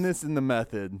 Madness in the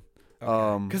Method.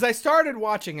 Because I started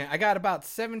watching it. I got about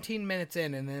 17 minutes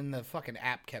in, and then the fucking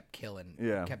app kept killing.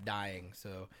 Yeah. It kept dying,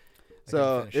 so I So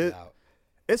couldn't finish it out.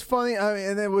 It's funny. I mean,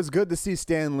 and it was good to see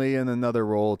Stan Lee in another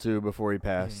role, too, before he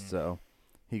passed. So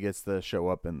he gets to show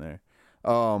up in there.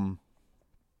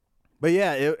 But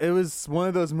yeah, it was one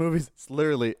of those movies that's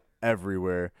literally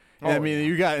everywhere. And I mean,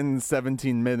 you got in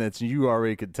 17 minutes, and you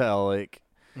already could tell, like...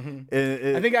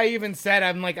 I think I even said,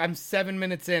 I'm 7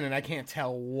 minutes in, and I can't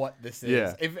tell what this is.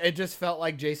 Yeah. It just felt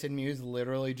like Jason Mewes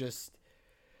literally just...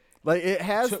 Like, it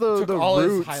has took the all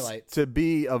his roots highlights. to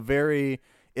be a very...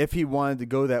 If he wanted to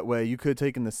go that way, you could have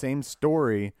taken the same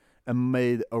story and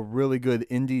made a really good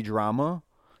indie drama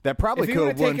that probably could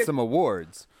have won some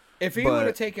awards. If he would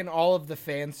have taken all of the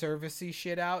fan servicey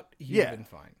shit out, he would have been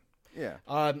fine. Yeah.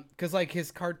 Because like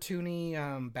his cartoony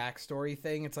backstory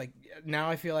thing, it's like now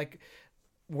I feel like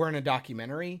we're in a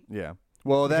documentary. Yeah.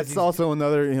 Well, that's also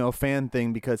another fan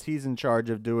thing because he's in charge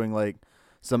of doing like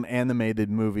some animated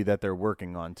movie that they're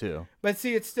working on too. But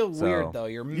see, it's still weird though.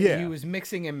 He was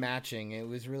mixing and matching. It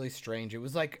was really strange. It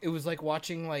was like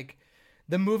watching like.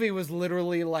 The movie was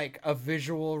literally like a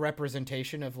visual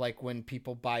representation of like when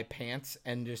people buy pants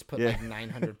and just put like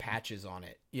 900 patches on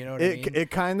it. You know what I mean?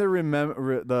 It kind of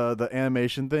the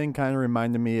animation thing kind of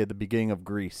reminded me at the beginning of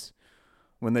Grease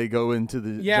when they go into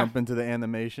the jump into the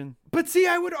animation. But see,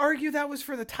 I would argue that was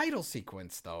for the title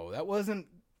sequence though. That wasn't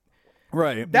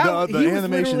right. The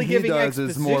animation he does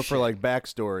is more for like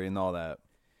backstory and all that.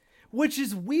 Which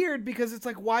is weird because it's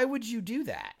like, why would you do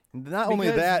that? Not only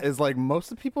that is like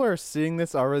most of the people who are seeing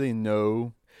this already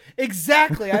know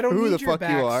exactly. I don't who need the your fuck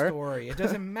you are. backstory. It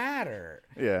doesn't matter.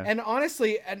 Yeah. And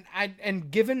honestly,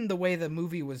 and given the way the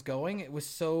movie was going, it was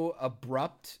so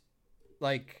abrupt.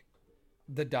 Like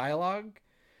the dialogue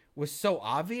was so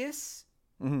obvious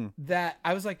that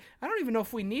I was like, I don't even know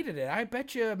if we needed it. I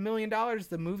bet you $1 million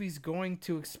the movie's going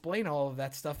to explain all of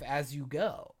that stuff as you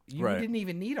go. You didn't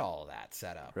even need all of that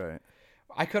setup. Right.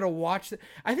 I could have watched it.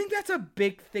 I think that's a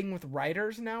big thing with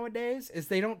writers nowadays is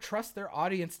they don't trust their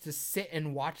audience to sit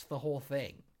and watch the whole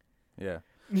thing. Yeah.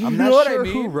 I'm not sure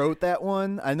who wrote that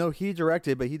one. I know he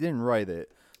directed, but he didn't write it.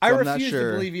 So I refuse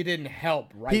to believe he didn't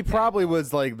help write He probably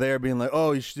was like there being like,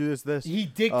 oh, you should do this. He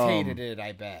dictated it,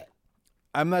 I bet.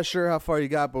 I'm not sure how far you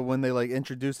got, but when they like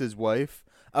introduced his wife,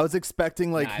 I was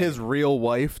expecting like his real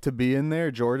wife to be in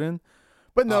there, Jordan.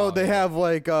 But no, they have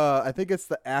like I think it's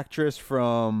the actress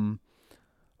from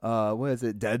what is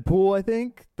it? Deadpool, I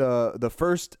think. The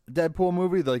first Deadpool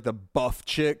movie, like the buff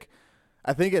chick.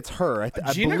 I think it's her.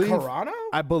 Gina Carano?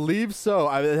 I believe so.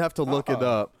 I would have to look it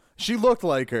up. She looked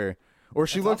like her, or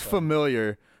she looked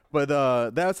familiar.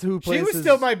 But that's who plays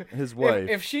his wife.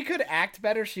 If she could act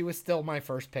better, she was still my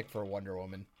first pick for Wonder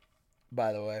Woman.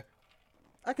 By the way,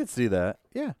 I could see that.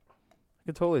 Yeah, I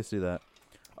could totally see that.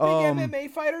 Big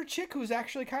MMA fighter chick who's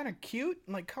actually kind of cute.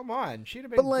 Like, come on, she'd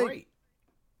have been great.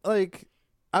 Like,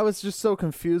 I was just so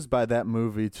confused by that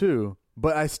movie too.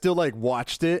 But I still like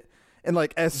watched it, and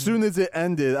like as soon as it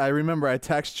ended, I remember I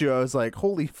texted you. I was like,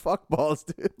 "Holy fuck balls,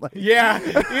 dude!" Like, yeah,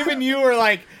 even you were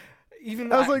like. I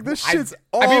was like, this shit's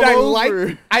all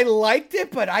over. I liked it,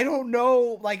 but I don't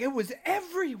know. Like, it was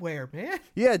everywhere, man.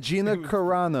 Yeah, Gina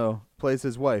Carano plays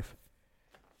his wife.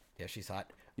 Yeah, she's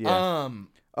hot. Yeah.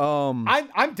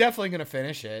 I'm definitely gonna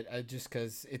finish it just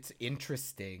because it's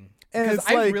interesting. Because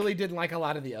I really didn't like a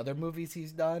lot of the other movies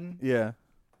he's done. Yeah.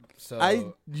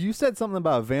 So you said something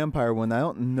about a vampire one. I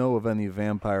don't know of any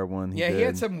vampire one. He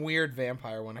had some weird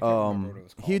vampire one. I can't remember what it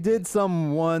was called. He did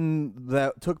some one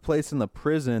that took place in the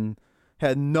prison.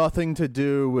 Had nothing to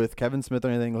do with Kevin Smith or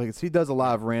anything. Like he does a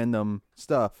lot of random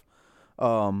stuff.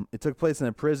 It took place in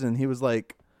a prison. He was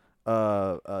like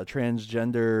a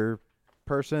transgender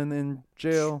person in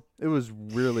jail. It was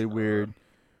really weird.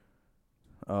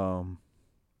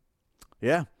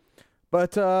 Yeah,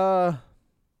 but yeah,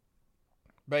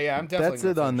 I'm definitely. That's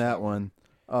it on that one.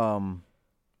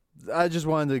 I just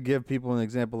wanted to give people an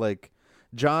example. Like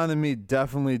John and me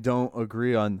definitely don't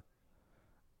agree on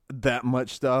that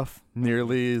much stuff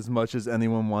nearly as much as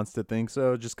anyone wants to think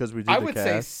so. Just because we do, I would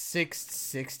say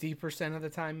 60% of the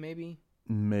time, maybe.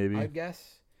 I'd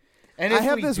guess. And I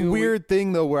have this weird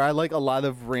thing though where I like a lot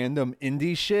of random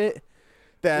indie shit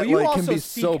that Well, you like also can be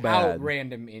seek so out bad.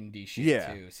 random indie shit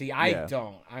Yeah. too. See, I Yeah.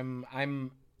 don't.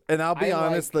 I'm. And I'll be I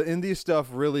honest, the indie stuff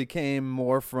really came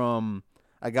more from.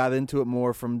 I got into it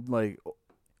more from like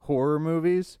horror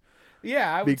movies.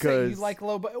 Yeah, I would say you Because- like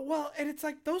low, but well, and it's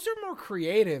like those are more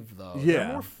creative though. Yeah.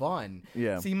 They're more fun.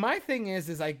 Yeah. See, my thing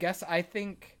is I guess I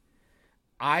think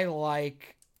I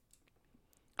like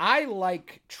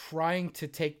trying to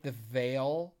take the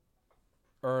veil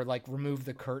or like remove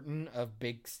the curtain of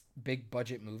big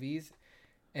budget movies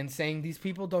and saying these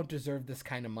people don't deserve this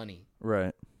kind of money.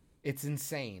 Right. It's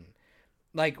insane.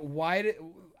 Like, why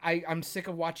I'm sick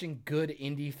of watching good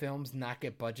indie films not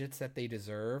get budgets that they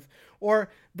deserve. Or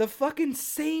the fucking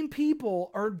same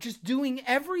people are just doing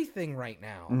everything right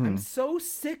now. I'm so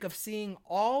sick of seeing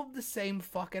all the same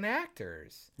fucking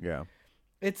actors. Yeah.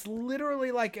 It's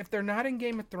literally like if they're not in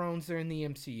Game of Thrones, they're in the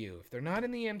MCU. If they're not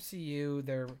in the MCU,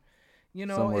 they're,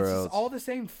 Somewhere it's else. just all the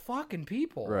same fucking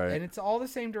people. Right. And it's all the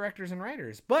same directors and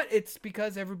writers. But it's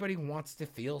because everybody wants to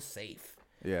feel safe.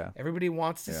 Yeah. Everybody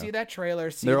wants to Yeah. see that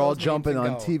trailer. See They're all those names jumping and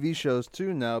on go. TV shows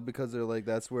too now because they're like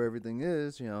that's where everything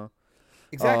is,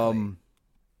 Exactly.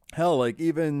 Hell, like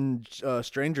even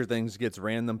Stranger Things gets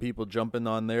random people jumping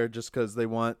on there just because they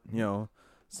want,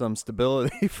 some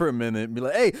stability for a minute and be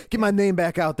like, hey, get my name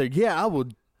back out there. Yeah, I will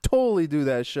totally do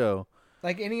that show.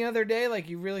 Like any other day, like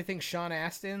you really think Sean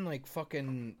Astin, like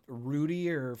fucking Rudy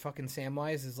or fucking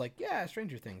Samwise is like, yeah,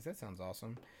 Stranger Things. That sounds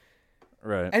awesome.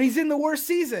 Right. And he's in the worst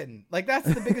season. Like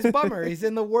that's the biggest bummer. He's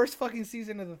in the worst fucking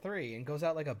season of the 3 and goes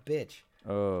out like a bitch.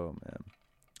 Oh,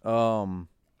 man.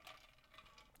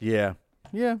 Yeah.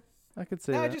 Yeah, I could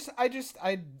say that.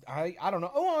 I don't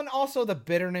know. Oh, and also the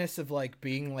bitterness of like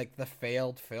being like the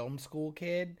failed film school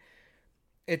kid.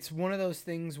 It's one of those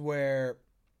things where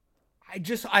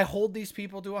I hold these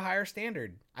people to a higher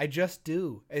standard. I just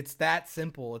do. It's that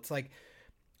simple. It's like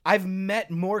I've met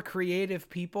more creative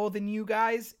people than you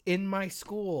guys in my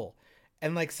school.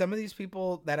 And like some of these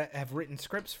people that have written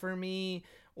scripts for me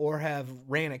or have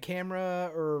ran a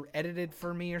camera or edited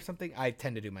for me or something. I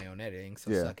tend to do my own editing, so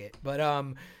Yeah. suck it.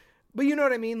 But you know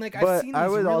what I mean? Like I've But seen these I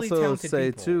would really also talented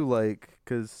say people. too, like,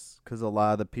 because a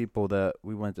lot of the people that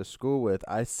we went to school with,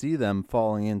 I see them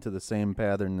falling into the same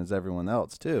pattern as everyone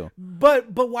else too.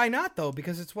 But why not though?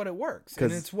 Because it's what it works, and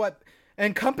 'Cause- it's what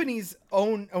and companies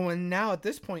own. Oh, and now at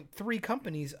this point, 3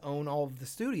 companies own all of the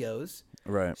studios.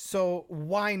 Right. So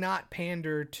why not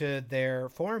pander to their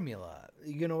formula?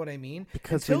 You know what I mean?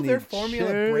 Because until we their need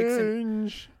formula breaks and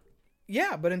change.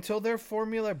 yeah, but until their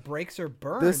formula breaks or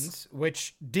burns,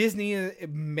 which Disney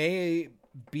may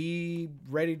be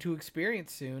ready to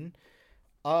experience soon,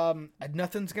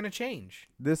 nothing's gonna change.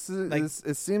 This is Like-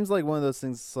 it seems like one of those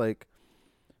things. It's like,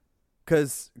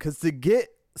 cause to get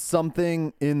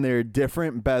something in there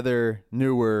different, better,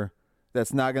 newer,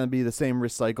 that's not gonna be the same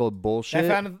recycled bullshit.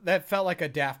 That felt like a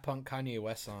Daft Punk Kanye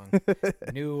West song.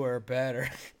 New or better.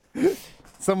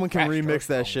 Someone can Crash remix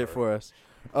that shit Stronger. for us.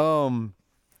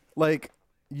 Like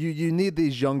you need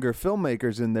these younger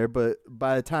filmmakers in there, but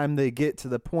by the time they get to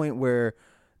the point where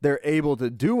they're able to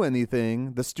do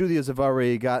anything, the studios have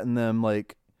already gotten them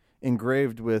like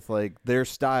engraved with like their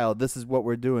style. This is what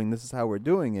we're doing. This is how we're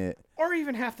doing it. Or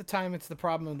even half the time it's the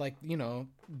problem of like,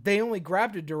 they only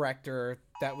grabbed a director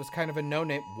that was kind of a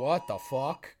no-name. What the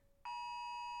fuck?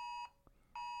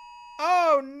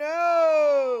 Oh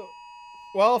no!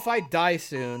 Well, if I die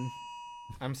soon,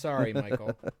 I'm sorry,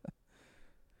 Michael.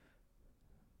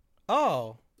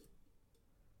 Oh.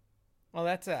 Well,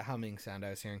 that's a humming sound I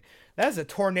was hearing. That's a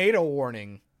tornado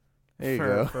warning. There you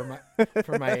go.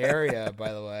 For my area,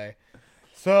 by the way.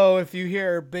 So if you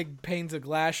hear big panes of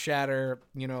glass shatter,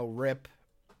 rip.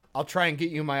 I'll try and get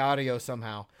you my audio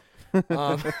somehow.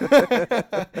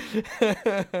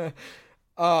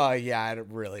 Oh yeah,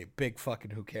 really big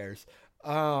fucking who cares.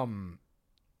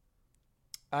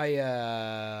 I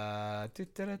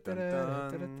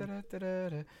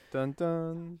Dun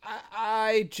dun.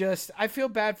 I feel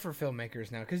bad for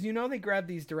filmmakers now because they grab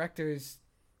these directors,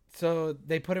 so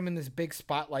they put them in this big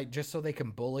spotlight just so they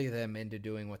can bully them into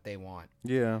doing what they want.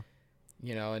 Yeah.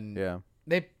 And Yeah.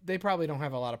 they probably don't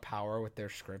have a lot of power with their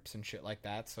scripts and shit like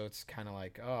that, so it's kind of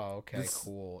like, oh, okay,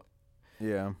 cool.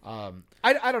 Yeah.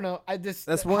 I don't know.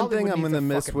 That's one Hollywood thing I'm needs gonna a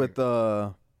miss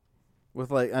fucking with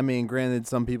like, I mean, granted,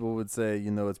 some people would say,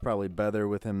 it's probably better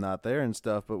with him not there and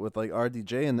stuff, but with like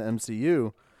RDJ in the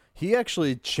MCU, he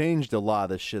actually changed a lot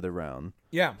of shit around.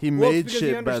 Yeah, He Well, made it's because shit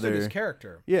he understood better. His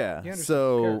character. Yeah. He understood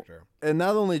So, his character. and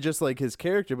not only just like his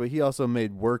character, but he also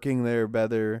made working there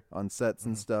better on sets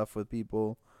and stuff with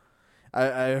people.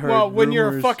 I heard. Well, when you're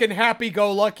a rumors- fucking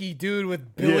happy-go-lucky dude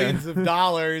with billions of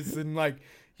dollars and like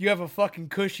you have a fucking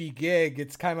cushy gig,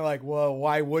 it's kind of like, well,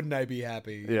 why wouldn't I be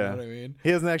happy? You know what I mean?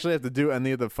 He doesn't actually have to do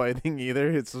any of the fighting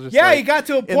either. It's just He got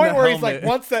to a point where he's like,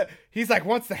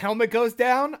 once the helmet goes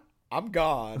down, I'm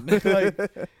gone.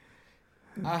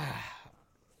 I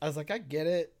was like, I get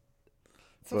it.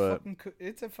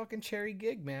 It's a fucking cherry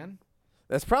gig, man.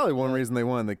 That's probably one reason they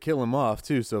wanted to kill him off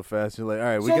too so fast. You're like, all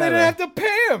right, we so gotta. they didn't have to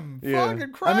pay him. Yeah.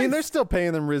 Fucking Christ. I mean, they're still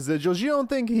paying them residuals. You don't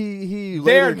think he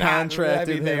later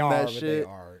contracted him they are, that but shit? They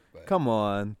are, but. Come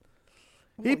on.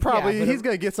 He's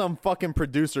gonna get some fucking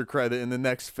producer credit in the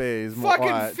next phase. Fucking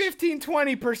Watch.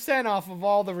 15-20% off of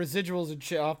all the residuals and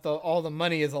shit, off all the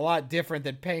money is a lot different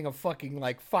than paying a fucking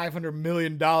like $500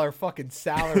 million fucking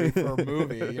salary for a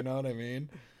movie. You know what I mean?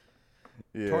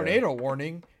 Yeah. Tornado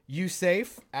warning. You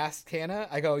safe? Asked Hannah.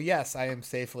 I go, yes, I am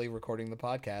safely recording the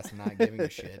podcast and not giving a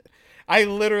shit. I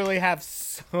literally have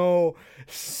so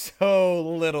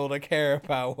little to care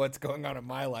about what's going on in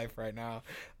my life right now.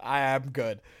 I am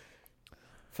good.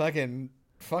 Fucking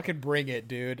bring it,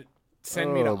 dude.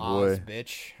 Send me to Oz,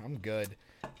 bitch. I'm good.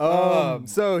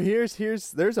 So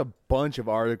there's a bunch of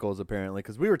articles apparently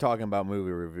because we were talking about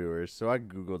movie reviewers, so I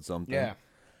googled something. Yeah.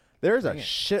 There's a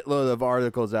shitload of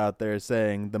articles out there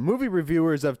saying the movie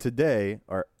reviewers of today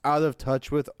are out of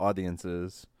touch with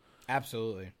audiences.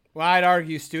 Absolutely. Well, I'd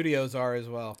argue studios are as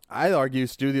well. I'd argue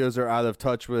studios are out of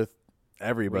touch with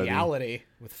everybody.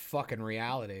 With fucking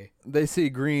reality. They see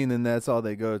green and that's all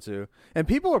they go to. And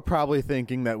people are probably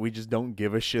thinking that we just don't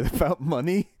give a shit about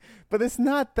money, but it's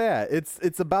not that.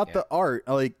 It's about the art.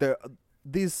 Like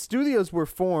these studios were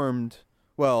formed,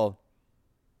 well,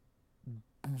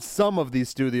 some of these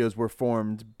studios were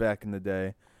formed back in the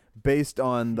day based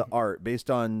on the art, based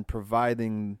on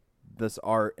providing this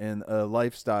art and a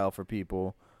lifestyle for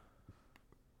people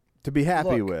to be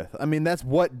happy with. I mean, that's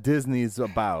what Disney's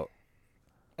about.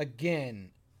 Again,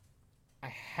 I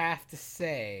have to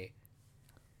say,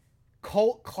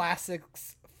 cult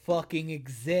classics fucking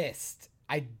exist.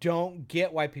 I don't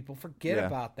get why people forget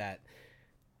about that.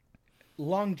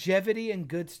 Longevity and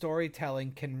good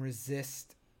storytelling can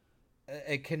resist.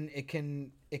 It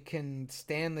can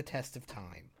stand the test of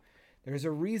time. There's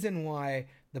a reason why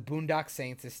the Boondock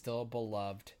Saints is still a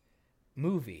beloved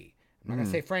movie. I'm not gonna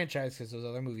say franchise because those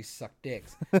other movies suck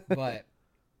dicks, but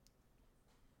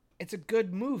it's a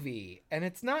good movie, and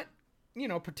it's not,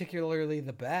 particularly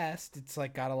the best. It's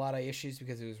like got a lot of issues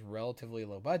because it was relatively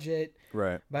low budget,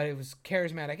 right? But it was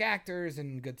charismatic actors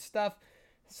and good stuff.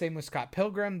 Same with Scott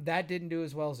Pilgrim. That didn't do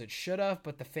as well as it should have,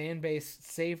 but the fan base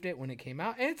saved it when it came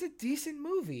out, and it's a decent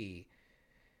movie.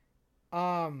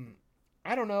 I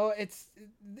don't know. It's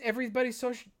everybody's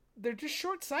they're just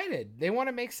short-sighted. They want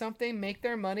to make something, make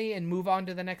their money, and move on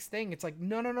to the next thing. It's like,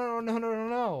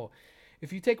 no.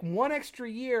 If you take one extra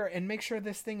year and make sure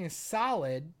this thing is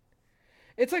solid,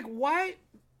 it's like, why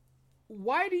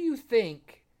do you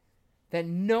think that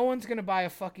no one's going to buy a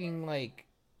fucking,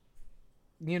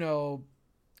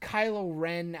 Kylo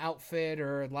Ren outfit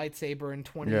or lightsaber in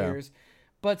 20 years,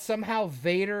 but somehow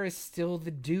Vader is still the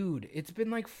dude? It's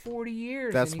been like 40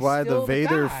 years. That's and why he's still the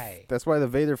Vader. guy. That's why the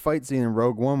Vader fight scene in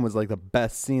Rogue One was like the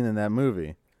best scene in that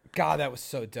movie. God, that was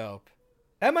so dope.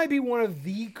 That might be one of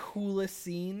the coolest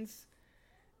scenes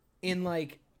in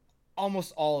like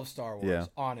almost all of Star Wars. Yeah.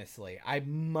 Honestly, I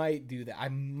might do that. I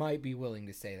might be willing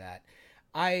to say that.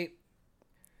 I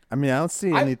mean, I don't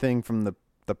see anything from the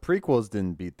prequels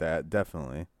didn't beat that.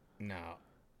 Definitely. No.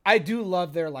 I do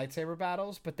love their lightsaber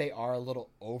battles, but they are a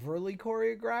little overly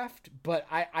choreographed. But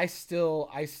I still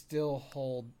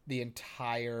hold the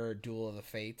entire Duel of the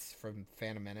Fates from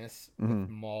Phantom Menace with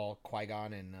Maul,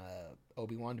 Qui-Gon, and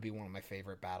Obi-Wan to be one of my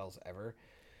favorite battles ever.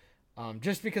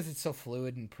 Just because it's so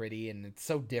fluid and pretty, and it's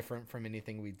so different from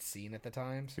anything we'd seen at the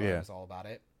time. So I was all about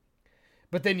it.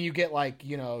 But then you get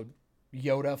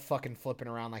Yoda fucking flipping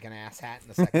around like an asshat in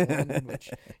the second one,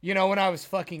 which, when I was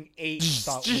fucking 8,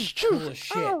 thought was cool as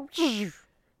shit.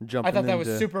 I thought that was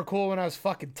super cool when I was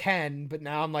fucking 10, but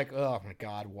now I'm like, oh my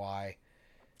God, why?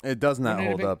 It does not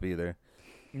hold up either.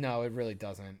 No, it really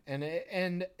doesn't. And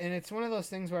it's one of those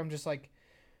things where I'm just like,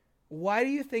 why do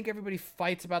you think everybody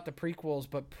fights about the prequels,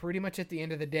 but pretty much at the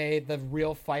end of the day, the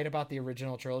real fight about the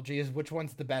original trilogy is which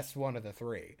one's the best one of the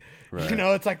three? Right.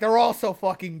 It's like they're all so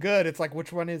fucking good. It's like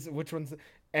which one's,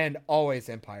 and always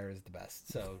Empire is the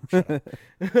best. So shut up.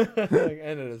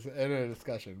 End of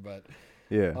discussion. But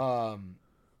yeah,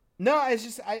 no, it's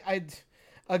just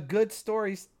a good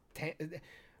story.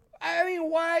 I mean,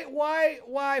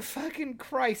 why fucking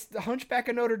Christ, The Hunchback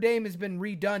of Notre Dame has been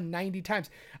redone 90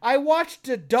 times. I watched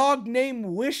a dog named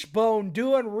Wishbone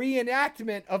do a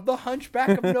reenactment of The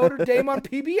Hunchback of Notre Dame on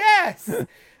PBS.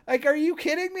 Like, are you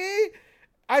kidding me?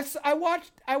 I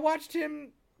watched him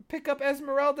pick up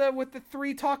Esmeralda with the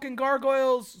 3 talking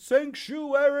gargoyles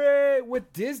sanctuary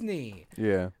with Disney.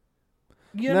 Yeah.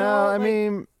 You No, know, I like-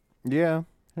 mean, yeah.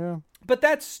 But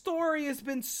that story has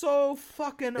been so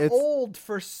fucking It's- old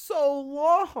for so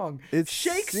long. It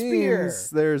Shakespeare. seems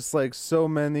there's like so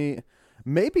many.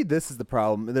 Maybe this is the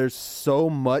problem. There's so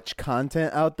much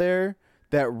content out there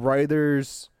that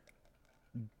writers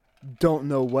don't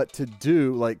know what to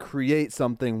do, like create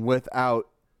something without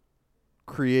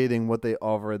creating what they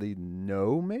already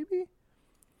know, maybe?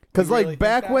 Because You really like think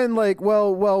back that? when, like,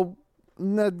 well,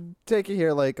 no, take it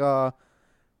here, like,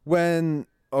 when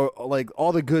like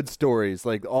all the good stories,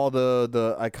 like all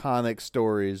the iconic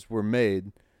stories were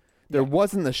made, there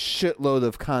wasn't a shitload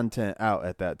of content out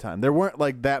at that time. There weren't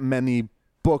like that many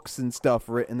books and stuff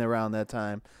written around that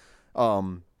time.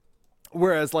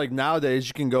 Whereas like nowadays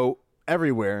you can go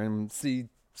everywhere and see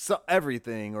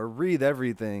everything or read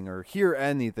everything or hear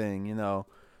anything, you know.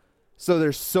 So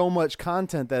there's so much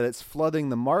content that it's flooding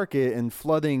the market and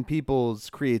flooding people's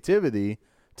creativity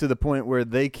to the point where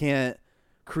they can't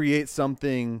create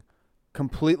something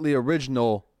completely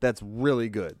original that's really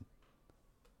good.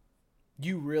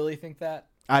 You really think that?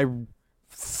 I would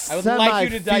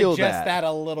like you to feel digest that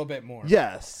a little bit more.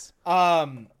 Yes.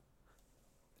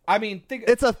 I mean, think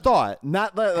It's a thought.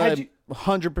 Not that Had I'm you-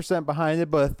 100% behind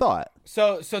it, but a thought.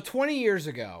 so 20 years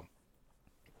ago,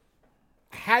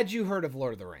 had you heard of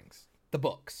Lord of the Rings? The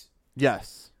books.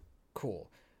 Yes. Cool.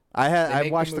 I They make I the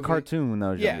watched the movie- cartoon when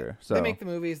I was Yeah, younger. So they make the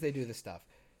movies, they do the stuff.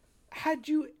 Had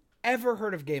you ever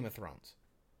heard of Game of Thrones?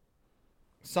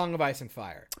 Song of Ice and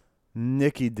Fire.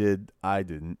 Nikki did, I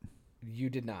didn't. You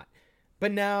did not.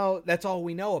 But now that's all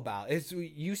we know about. Is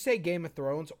you say Game of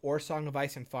Thrones or Song of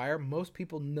Ice and Fire, most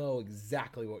people know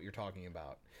exactly what you're talking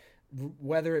about.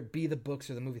 Whether it be the books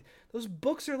or the movies. Those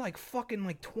books are like fucking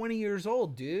like 20 years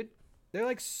old, dude. They're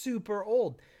like super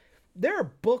old. There are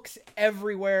books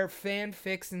everywhere,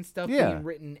 fanfics and stuff Yeah. being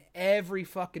written every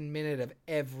fucking minute of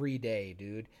every day,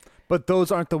 dude. But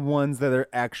those aren't the ones that are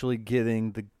actually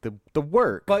getting the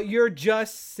work. But you're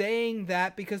just saying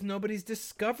that because nobody's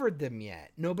discovered them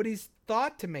yet. Nobody's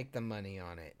thought to make the money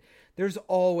on it. There's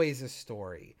always a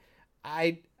story.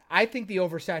 I think the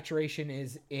oversaturation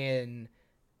is in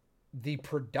the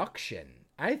production.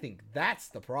 I think that's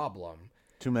the problem.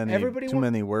 too many everybody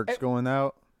many works going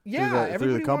out. Yeah, through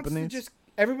everybody the companies. wants to just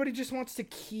everybody just wants to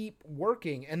keep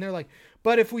working, and they're like,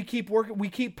 but if we keep working, we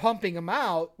keep pumping them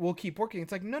out, we'll keep working.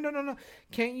 It's like, no.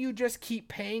 Can't you just keep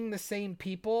paying the same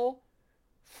people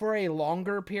for a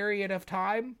longer period of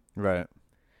time? Right.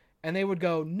 And they would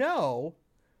go, no,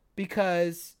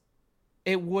 because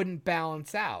it wouldn't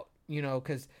balance out, you know,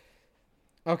 because,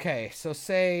 okay, so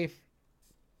say,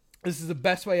 this is the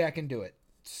best way I can do it.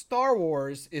 Star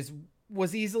Wars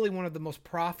was easily one of the most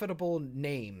profitable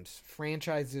names,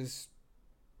 franchises,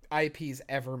 IPs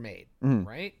ever made,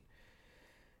 right?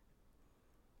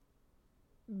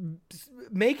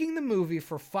 Making the movie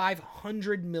for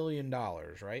 $500 million,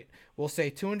 right? We'll say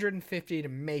 250 to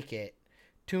make it,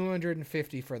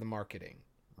 250 for the marketing,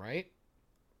 right?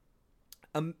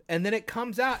 And then it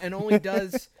comes out and only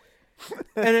does,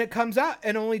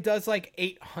 like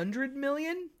 800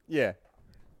 million. Yeah.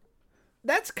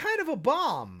 That's kind of a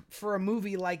bomb for a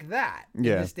movie like that in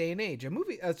Yeah. this day and age.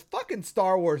 A fucking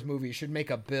Star Wars movie should make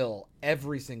a bill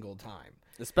every single time.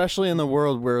 Especially in the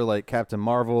world where like Captain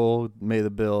Marvel made a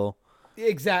bill.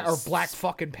 Exactly, or Black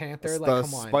fucking Panther. Like,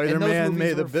 come on, Spider-Man And those movies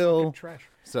made a were bill. fucking trash.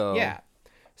 So Yeah.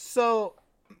 So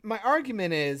my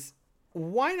argument is,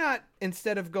 why not,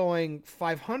 instead of going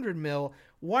 500 mil,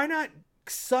 why not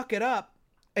suck it up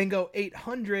and go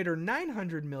 800 or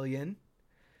 900 million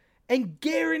and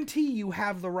guarantee you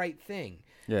have the right thing?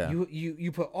 Yeah.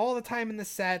 You put all the time in the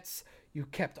sets. You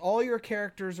kept all your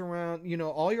characters around. You know,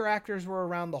 all your actors were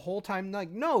around the whole time. Like,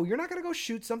 no, you're not going to go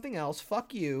shoot something else.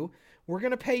 Fuck you. We're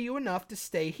going to pay you enough to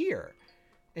stay here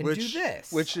and do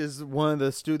this. Which is one of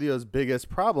the studio's biggest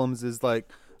problems is like,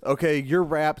 okay, you're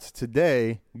wrapped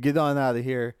today. Get on out of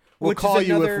here. We'll Which is call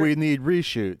you if another- we need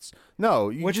reshoots. No,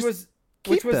 you which just was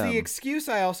keep the them. excuse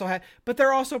I also had. But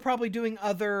they're also probably doing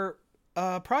other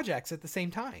projects at the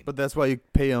same time. But that's why you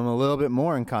pay them a little bit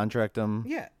more and contract them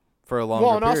yeah. for a longer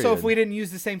Well, and also period. if we didn't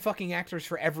use the same fucking actors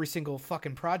for every single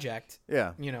fucking project,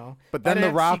 Yeah. you know. But then The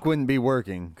I'd Rock see- wouldn't be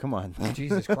working. Come on.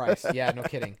 Jesus Christ. Yeah, no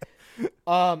kidding.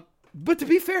 But to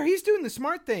be fair, he's doing the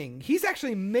smart thing. He's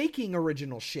actually making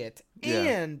original shit Yeah.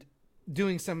 and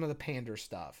doing some of the pander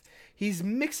stuff. He's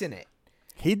mixing it.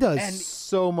 He does And-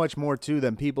 so much more too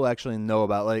than people actually know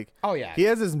about. Like, Oh, yeah. he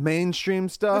has his mainstream The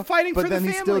stuff, fighting but for the then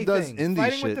family he still does thing. indie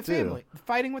Fighting shit with the too. family.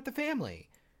 Fighting with the family.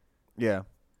 Yeah,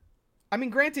 I mean,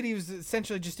 granted, he was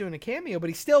essentially just doing a cameo, but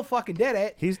he still fucking did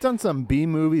it. He's done some B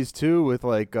movies too with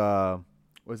like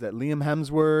was that Liam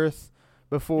Hemsworth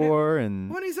before and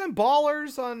When he's on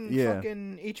Ballers on Yeah.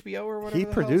 fucking HBO or whatever. he the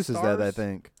hell, produces that, I Stars.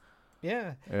 think.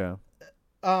 Yeah. Yeah.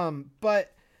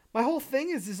 But my whole thing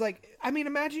is like, I mean,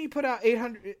 imagine you put out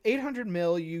 800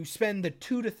 mil, you spend the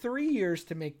 2 to 3 years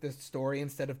to make the story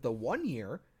instead of the 1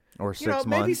 year. Or 6 You know, months.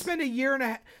 maybe spend a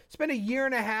year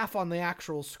and a half on the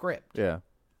actual script. Yeah.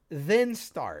 Then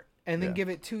start and then Yeah. give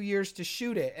it 2 years to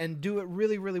shoot it and do it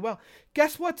really, really well.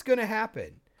 Guess what's going to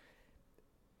happen?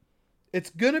 It's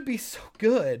going to be so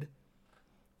good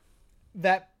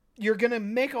that you're going to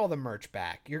make all the merch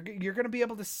back. You're going to be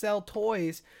able to sell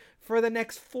toys for the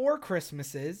next 4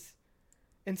 Christmases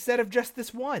instead of just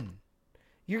this one.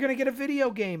 You're going to get a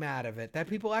video game out of it that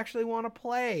people actually want to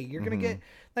play. You're going to get,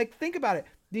 like, think about it.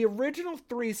 The original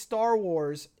 3 Star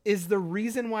Wars is the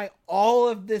reason why all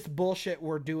of this bullshit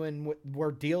we're dealing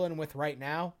with right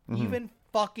now even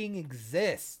fucking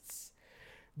exists.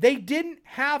 They didn't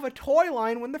have a toy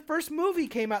line when the first movie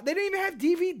came out. They didn't even have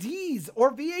DVDs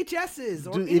or VHSs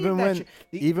or Dude, any even of that when- shit.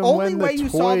 The even only when the way you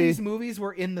saw toy- these movies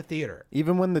were in the theater.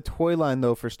 Even when the toy line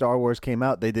though for Star Wars came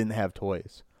out, they didn't have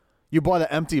toys. You bought an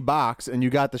empty box and you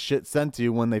got the shit sent to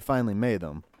you when they finally made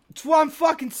them. That's what I'm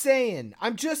fucking saying.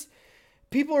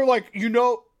 People are like,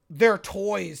 their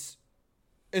toys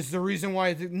is the reason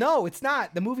why. No, it's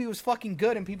not. The movie was fucking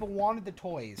good and people wanted the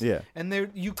toys. Yeah.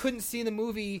 And you couldn't see the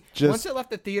movie. Just- Once it left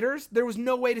the theaters, there was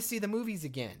no way to see the movies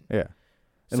again. Yeah.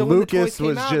 And So when the toys Lucas came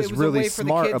was out, it just was a really way for the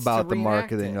smart kids to about the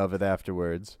reenact marketing it. of it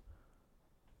afterwards.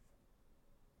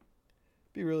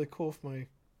 Be really cool if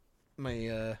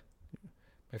my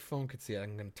phone could see it.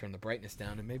 I'm going to turn the brightness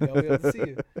down and maybe I'll be able to see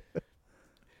you.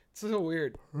 It's so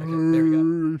weird. Okay, there we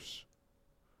go.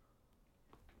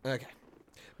 Okay.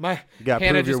 My You got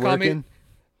Hannah proof you're just called working?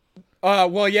 me.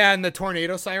 Well, yeah, and the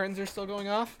tornado sirens are still going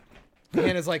off.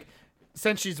 Hannah's like,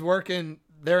 since she's working,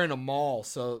 they're in a mall,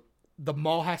 so the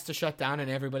mall has to shut down and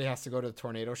everybody has to go to the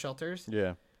tornado shelters.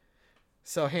 Yeah.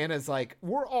 So Hannah's like,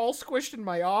 we're all squished in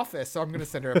my office. So I'm going to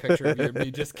send her a picture of you and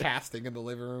me just casting in the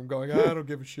living room going, I don't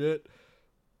give a shit.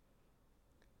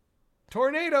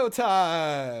 Tornado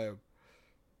time.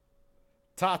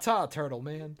 Ta-ta, turtle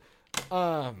man.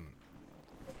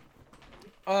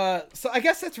 So I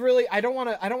guess that's really, I don't want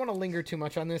to linger too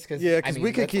much on this because Yeah, because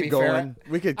we could let's be keep fair, going.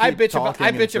 We could keep I bitch talking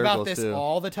about in about circles, this too.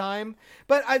 all the time,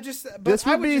 but This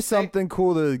I would be just say- something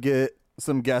cool to get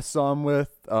some guests on with.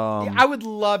 yeah, I would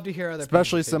love to hear other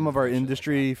Especially people's some of our opinions on shit like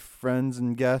industry friends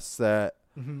and guests that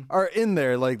Mm-hmm. are in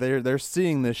there. Like they're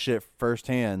seeing this shit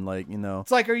firsthand. Like,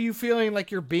 It's like, are you feeling like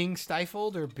you're being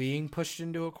stifled or being pushed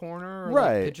into a corner or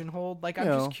Right. like pigeonholed? Like, I'm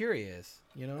You just know. curious,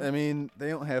 I mean,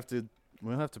 they don't have to.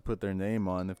 We don't have to put their name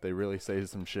on if they really say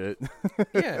some shit.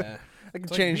 Yeah. I can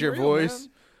It's like, change be your real, voice. man.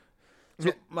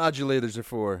 That's what modulators are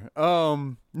for.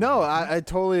 No, I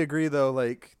totally agree though.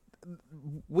 Like,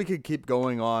 we could keep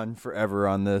going on forever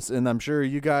on this, and I'm sure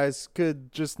you guys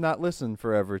could just not listen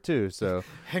forever too. So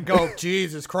And go,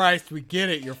 Jesus Christ, we get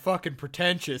it. You're fucking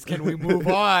pretentious. Can we move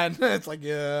on? It's like,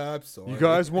 yeah, I'm sorry. you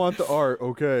guys want the art,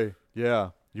 okay? Yeah.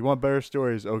 You want better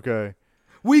stories, okay?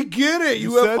 we get it.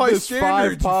 You, have said high this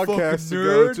standards, 5 you podcasts fucking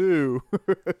ago nerd. too.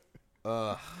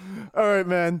 All right,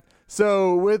 man.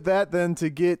 So with that, then to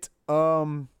get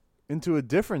into a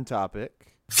different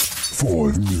topic.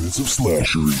 5 minutes of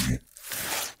slashery.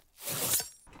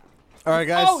 All right,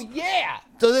 guys. Oh, yeah.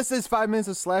 So this is 5 minutes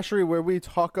of slashery, where we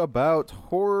talk about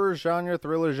horror genre,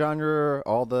 thriller genre,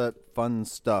 all that fun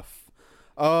stuff.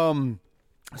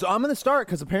 So I'm gonna start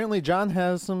because apparently John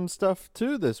has some stuff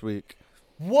too this week.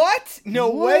 What? No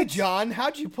What? way, John.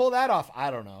 How'd you pull that off?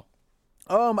 I don't know.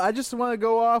 I just want to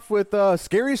go off with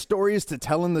Scary Stories to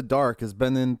Tell in the Dark has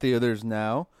been in theaters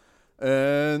now,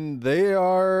 and they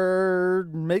are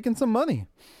making some money.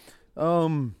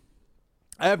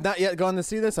 I have not yet gone to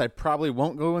see this. I probably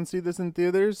won't go and see this in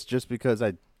theaters just because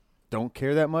I don't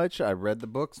care that much. I read the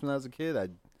books when I was a kid. I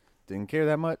didn't care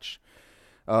that much.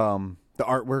 The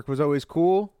artwork was always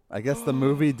cool. I guess the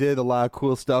movie did a lot of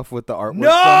cool stuff with the artwork.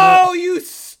 No, you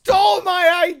stole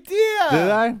my idea.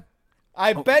 Did I?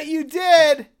 I bet you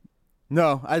did.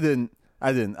 No, I didn't.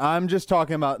 I'm just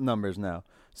talking about numbers now.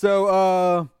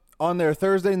 So, on their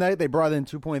Thursday night, they brought in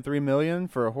 $2.3 million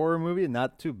for a horror movie.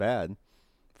 Not too bad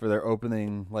for their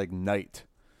opening night.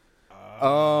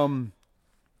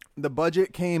 The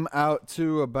budget came out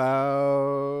to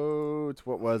about,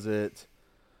 what was it?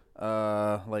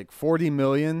 $40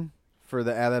 million for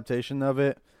the adaptation of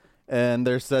it, and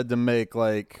they're said to make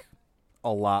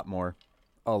a lot more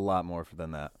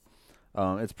than that.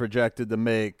 It's projected to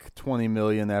make $20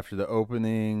 million after the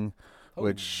opening,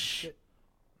 which shit.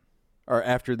 or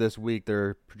after this week,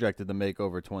 they're projected to make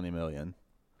over 20 million.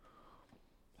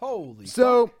 Holy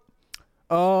So,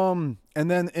 and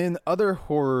then in other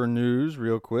horror news,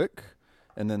 real quick,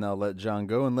 and then I'll let John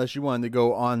go, unless you wanted to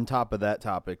go on top of that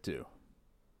topic too.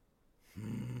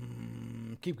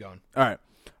 Keep going. All right.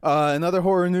 In other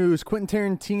horror news,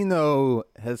 Quentin Tarantino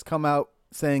has come out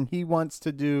saying he wants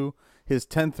to do his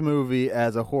 10th movie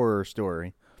as a horror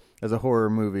story, as a horror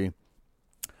movie,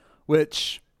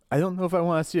 which I don't know if I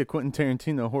want to see a Quentin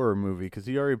Tarantino horror movie because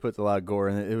he already puts a lot of gore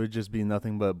in it. It would just be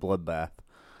nothing but bloodbath.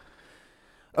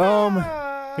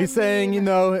 He's saying, you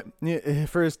know,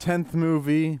 for his 10th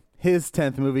movie,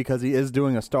 because he is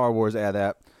doing a Star Wars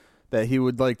adapt, that he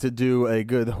would like to do a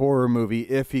good horror movie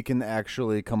if he can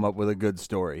actually come up with a good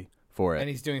story for it. And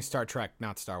he's doing Star Trek,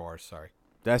 not Star Wars. Sorry.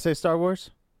 Did I say Star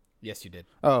Wars? Yes, you did.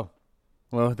 Oh,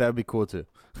 well, that would be cool too.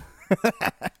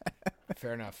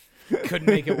 Fair enough. Couldn't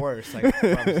make it worse. I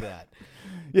promise that.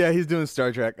 Yeah, he's doing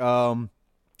Star Trek.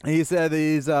 He said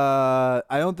he's, I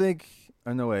don't think,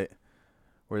 oh, no, wait.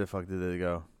 Where the fuck did it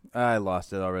go? I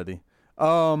lost it already.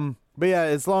 But yeah,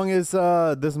 as long as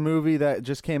this movie that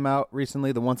just came out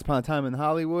recently, the Once Upon a Time in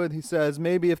Hollywood, he says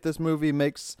maybe if this movie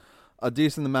makes a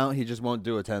decent amount, he just won't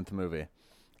do a 10th movie.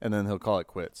 And then he'll call it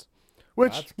quits.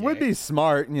 Which would be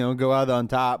smart, you know, go out on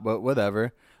top, but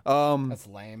whatever. That's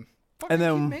lame. Fucking and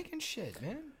then keep making shit,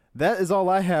 man. That is all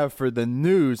I have for the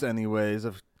news anyways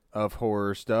of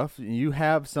horror stuff. You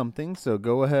have something, so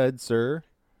go ahead, sir.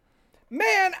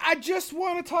 Man, I just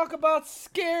want to talk about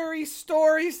scary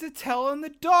stories to tell in the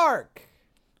dark.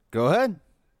 Go ahead.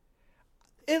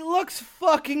 It looks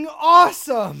fucking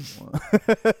awesome.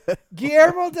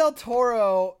 Guillermo del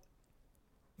Toro,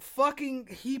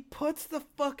 he puts the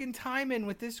fucking time in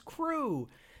with this crew.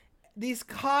 These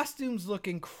costumes look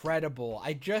incredible.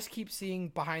 I just keep seeing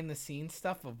behind the scenes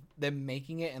stuff of them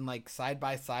making it and like side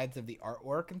by sides of the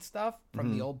artwork and stuff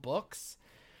from the old books.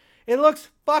 It looks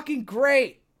fucking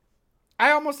great.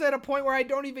 I almost at a point where I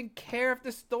don't even care if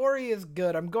the story is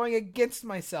good. I'm going against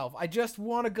myself. I just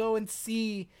want to go and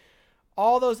see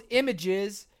all those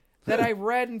images that I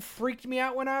read and freaked me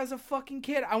out when I was a fucking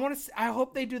kid. I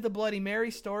hope they do the Bloody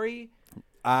Mary story.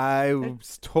 I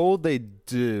was told they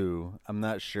do. I'm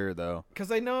not sure though.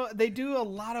 Because I know they do a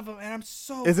lot of them, and I'm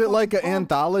so. Is it like an pumped.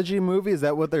 anthology movie? Is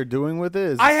that what they're doing with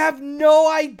it? I have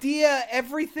no idea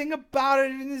everything about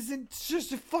it, and it's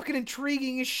just fucking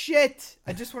intriguing as shit.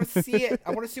 I just want to see it.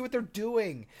 I want to see what they're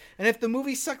doing. And if the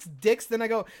movie sucks dicks, then I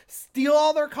go steal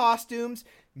all their costumes,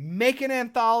 make an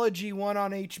anthology one on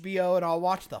HBO, and I'll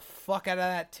watch the fuck out of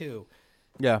that too.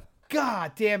 Yeah.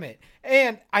 God damn it.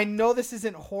 And I know this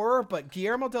isn't horror, but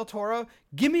Guillermo del Toro,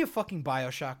 give me a fucking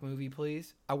BioShock movie,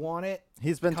 please. I want it.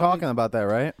 He's been talking about that,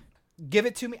 right? Give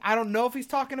it to me. I don't know if he's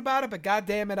talking about it, but god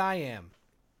damn it, I am.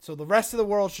 So the rest of the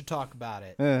world should talk about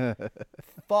it.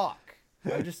 Fuck.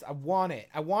 I want it.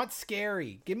 I want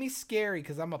scary. Give me scary,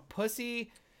 because I'm a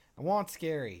pussy. I want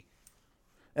scary.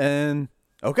 And,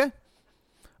 okay.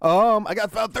 I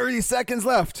got about 30 seconds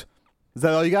left. Is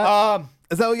that all you got?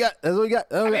 Is that what you got? That's what you got?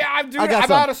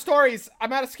 I'm out of stories.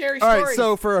 I'm out of scary stories. All right,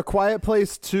 so for A Quiet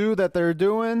Place 2 that they're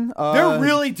doing. They're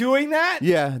really doing that?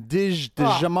 Yeah.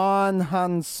 Djimon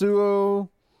Hounsou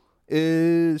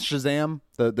is Shazam,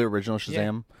 the original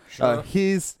Shazam. Yeah,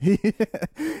 sure.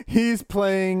 He's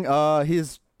playing,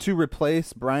 he's to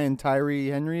replace Brian Tyree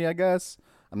Henry, I guess.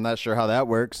 I'm not sure how that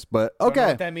works, but okay. I don't know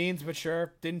what that means, but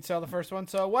sure. Didn't sell the first one,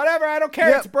 so whatever. I don't care.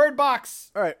 Yep. It's Bird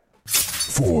Box. All right.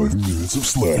 5 minutes of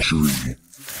slashery.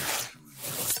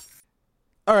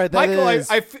 All right, that Michael, is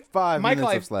 5 Michael,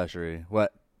 minutes of slashery.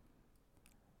 What?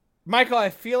 Michael, I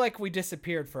feel like we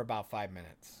disappeared for about 5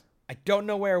 minutes. I don't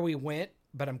know where we went,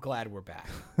 but I'm glad we're back.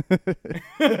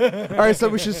 All right,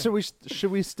 so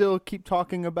should we still keep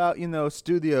talking about, you know,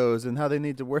 studios and how they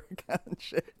need to work on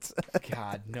shit?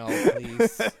 God, no,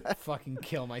 please. Fucking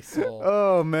kill my soul.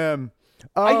 Oh, man.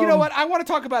 You know what? I want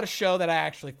to talk about a show that I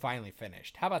actually finally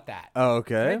finished. How about that?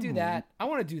 Okay. Can I do that? I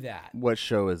want to do that. What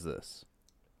show is this?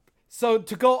 So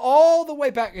to go all the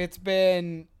way back, it's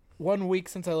been 1 week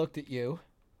since I looked at you.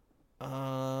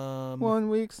 1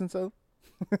 week since I...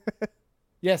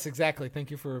 Yes, exactly.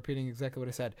 Thank you for repeating exactly what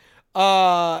I said.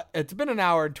 It's been an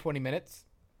hour and 20 minutes.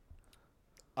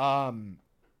 I'm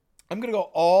going to go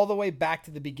all the way back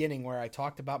to the beginning where I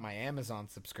talked about my Amazon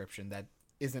subscription that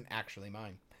isn't actually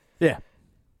mine. Yeah.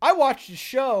 I watched a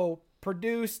show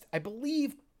produced, I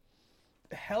believe,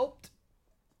 helped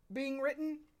being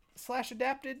written /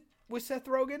 adapted with Seth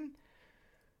Rogen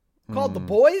called The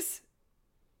Boys.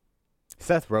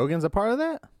 Seth Rogen's a part of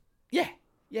that? Yeah.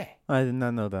 I did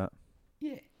not know that.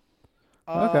 Yeah.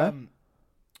 Okay.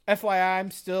 FYI,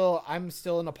 I'm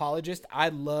still an apologist. I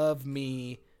love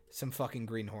me some fucking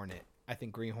Green Hornet. I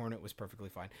think Green Hornet was perfectly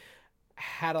fine.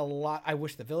 Had a lot. I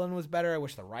wish the villain was better. I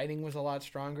wish the writing was a lot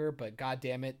stronger. But god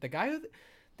damn it, the guy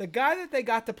that they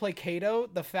got to play Kato,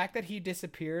 the fact that he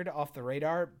disappeared off the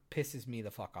radar pisses me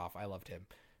the fuck off. I loved him.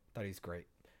 Thought he's great.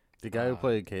 The guy who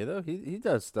played Kato, he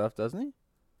does stuff, doesn't he?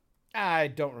 I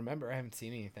don't remember. I haven't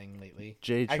seen anything lately.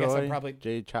 Jay Choi, I guess I'm probably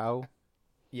Jay Chow.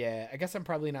 Yeah, I guess I'm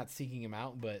probably not seeking him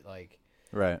out, but like,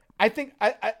 Right. I think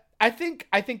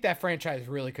that franchise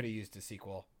really could have used a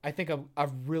sequel. I think a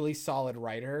really solid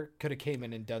writer could have came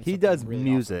in and done. He something does really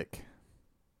music. awesome.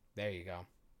 There you go.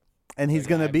 And he's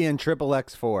going to be in Triple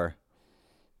X4.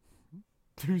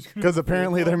 Because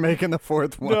apparently they're making the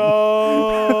fourth one.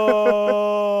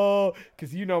 No,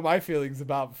 because you know my feelings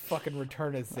about fucking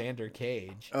Return of Xander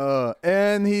Cage.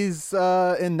 And he's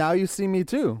in Now You See Me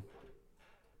Too.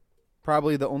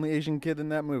 Probably the only Asian kid in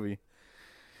that movie.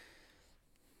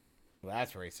 Well,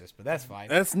 that's racist, but that's fine.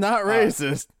 That's not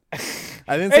racist.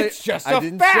 I didn't say. It's just I a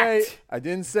didn't fact. Say, I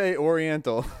didn't say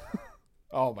Oriental.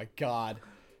 Oh my god.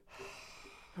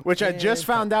 Which I just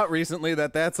found out recently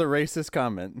that that's a racist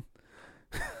comment.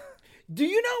 Do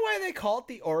you know why they call it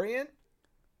the Orient?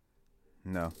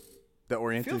 No. The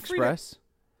Orient Feel free to- Express?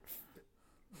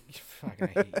 Fucking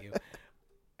I hate you.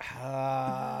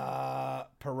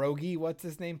 Pierogi, what's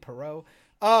his name? Perot?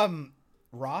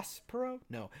 Ross Perot?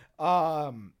 No.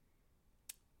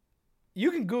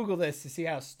 You can Google this to see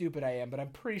how stupid I am, but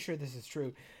I'm pretty sure this is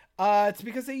true. It's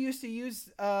because they used to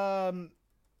use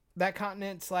that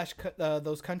continent /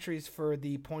 those countries for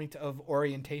the point of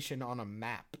orientation on a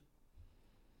map.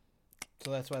 So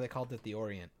that's why they called it the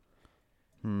Orient.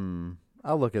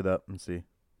 I'll look it up and see.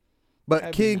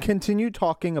 But continue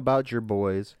talking about your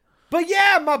boys. But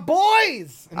yeah, my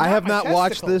boys! I have not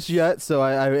watched this yet, so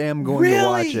I am going to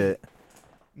watch it.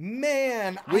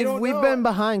 Man, I don't know. We've been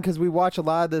behind because we watch a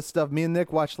lot of this stuff. Me and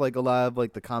Nick watch like a lot of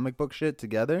like the comic book shit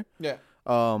together. Yeah.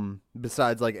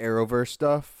 Besides like Arrowverse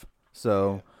stuff.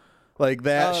 So like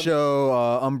that show,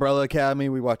 Umbrella Academy,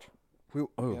 we watch we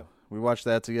watched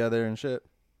that together and shit.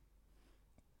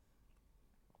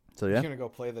 So yeah. He's gonna go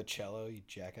play the cello, you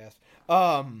jackass.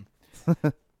 I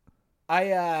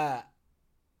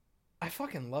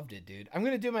fucking loved it, dude. I'm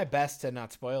gonna do my best to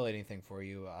not spoil anything for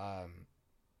you.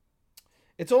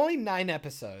 It's only 9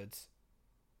 episodes,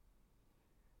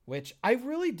 which I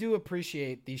really do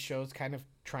appreciate these shows kind of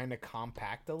trying to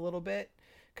compact a little bit,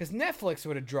 because Netflix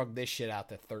would have drugged this shit out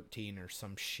to 13 or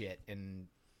some shit and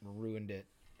ruined it.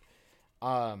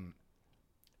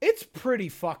 It's pretty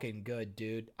fucking good,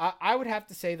 dude. I would have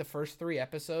to say the first 3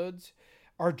 episodes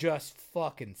are just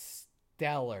fucking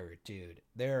stellar, dude.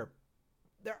 They're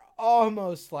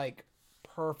almost like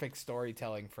perfect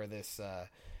storytelling for this,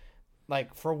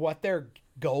 like for what they're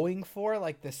going for,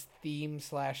 like this theme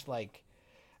 / like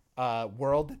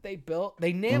world that they built.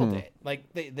 They nailed it.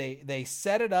 Like they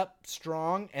set it up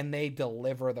strong and they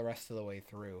deliver the rest of the way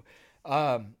through.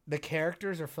 The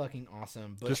characters are fucking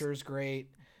awesome. Butcher's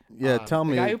great. Yeah, tell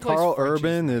me, Carl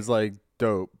Urban is like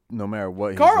dope no matter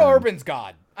what. Carl Urban's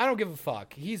God. I don't give a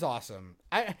fuck. He's awesome.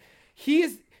 He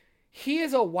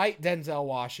is a white Denzel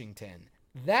Washington.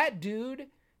 That dude,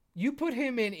 you put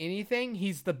him in anything,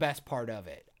 he's the best part of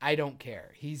it. I don't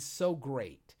care. He's so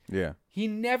great. Yeah. He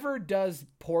never does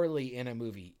poorly in a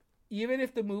movie. Even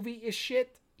if the movie is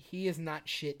shit, he is not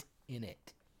shit in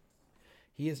it.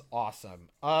 He is awesome.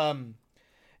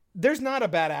 There's not a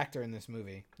bad actor in this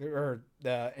movie or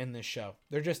in this show.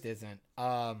 There just isn't.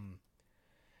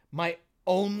 My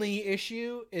only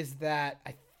issue is that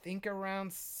I think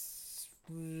around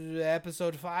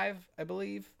episode 5, I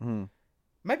believe,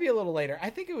 might be a little later.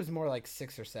 I think it was more like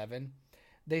 6 or 7.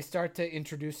 They start to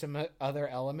introduce some other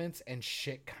elements and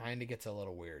shit kind of gets a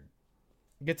little weird.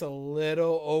 It gets a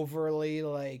little overly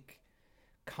like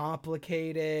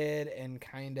complicated and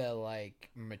kind of like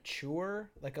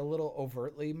mature, like a little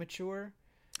overtly mature.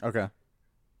 Okay.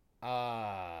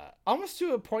 Almost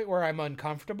to a point where I'm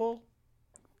uncomfortable.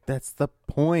 That's the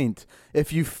point.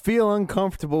 If you feel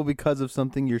uncomfortable because of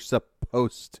something, you're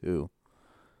supposed to.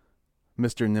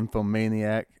 Mr.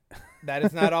 Nymphomaniac. That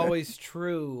is not always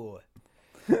true.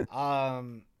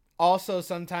 Also,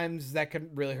 sometimes that can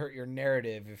really hurt your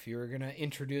narrative. If you're going to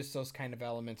introduce those kind of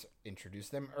elements, introduce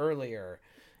them earlier.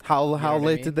 How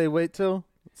late did they wait till?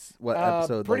 What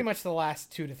episode? Pretty much the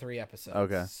last 2 to 3 episodes.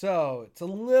 Okay. So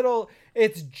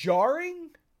it's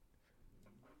jarring,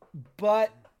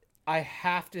 but I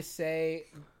have to say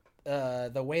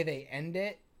the way they end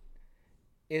it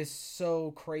is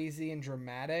so crazy and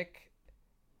dramatic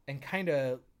and kind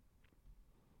of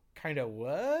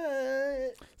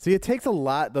what? See, it takes a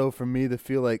lot though for me to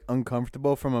feel like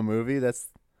uncomfortable from a movie. That's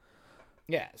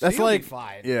like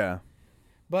fine. Yeah.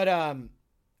 But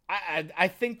I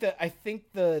think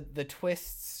the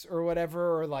twists or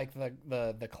whatever, or like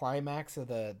the climax of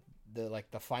the like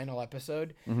the final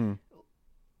episode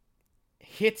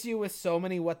hits you with so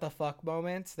many what the fuck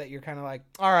moments that you're kind of like,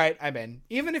 all right, I'm in.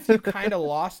 Even if you kind of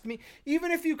lost me,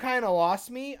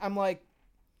 I'm like,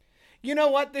 you know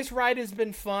what? This ride has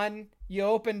been fun. You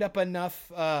opened up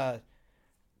enough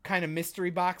kind of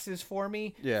mystery boxes for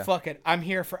me. Yeah. Fuck it. I'm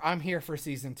here for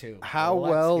season 2. How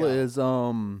Let's well go. is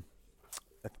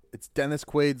it's Dennis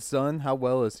Quaid's son? How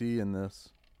well is he in this?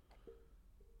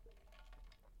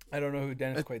 I don't know who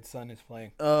Dennis Quaid's son is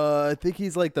playing. I think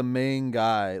he's like the main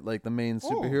guy, like the main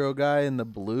superhero guy in the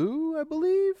blue, I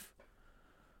believe.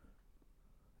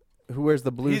 Who wears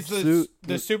the blue He's suit?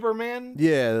 the Superman?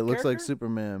 Yeah, it looks like character?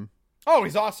 Superman. Oh,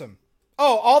 he's awesome.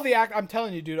 Oh, I'm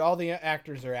telling you, dude, all the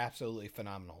actors are absolutely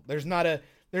phenomenal. There's not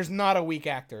a weak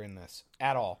actor in this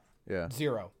at all. Yeah.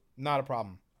 0. Not a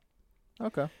problem.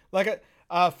 Okay. Like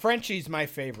Frenchie's my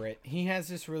favorite. He has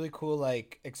this really cool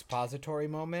like expository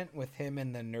moment with him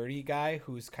and the nerdy guy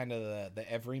who's kind of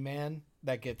the everyman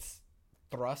that gets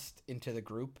thrust into the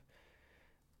group.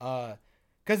 Because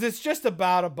it's just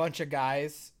about a bunch of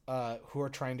guys who are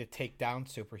trying to take down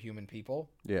superhuman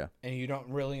people. Yeah. And you don't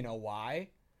really know why.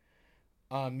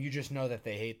 You just know that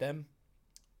they hate them.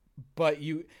 But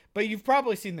you've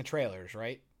probably seen the trailers,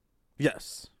 right?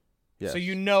 Yes. Yes. So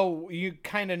you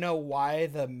kind of know why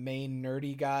the main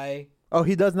nerdy guy. Oh,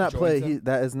 he does not play. joins them?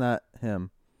 That is not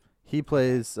him. He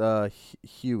plays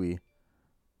Huey.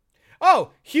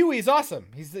 Oh, Huey's awesome.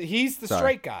 He's the Sorry.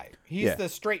 straight guy. He's Yeah. the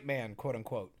straight man, quote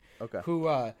unquote. Okay. Who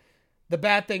the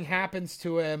bad thing happens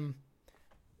to him,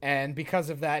 and because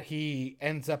of that, he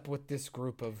ends up with this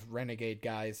group of renegade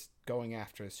guys going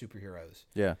after superheroes.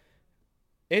 Yeah.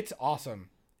 It's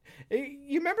awesome.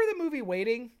 You remember the movie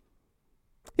Waiting?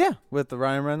 Yeah, with the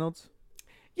Ryan Reynolds.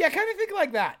 Yeah, kind of think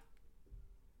like that.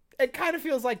 It kind of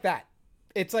feels like that.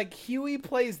 It's like Huey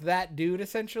plays that dude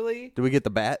essentially. Do we get the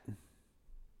bat?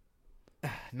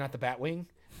 Not the Batwing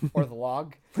or the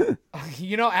log.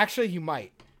 Actually, you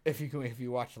might if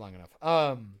you watch long enough.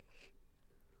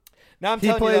 Now I'm He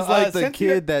telling plays you, like the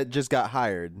Cynthia- kid that just got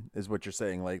hired, is what you're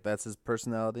saying. Like that's his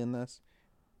personality in this.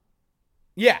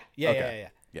 Yeah. Okay.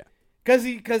 Yeah. Because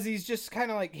he's just kind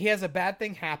of like he has a bad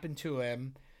thing happen to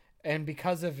him, and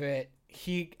because of it,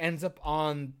 he ends up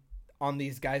on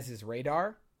these guys'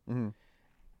 radar. Mm-hmm.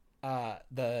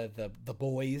 The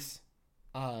boys.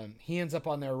 He ends up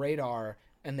on their radar,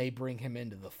 and they bring him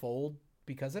into the fold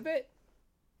because of it.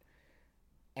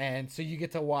 And so you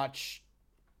get to watch,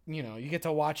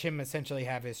 him essentially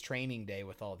have his training day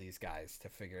with all these guys to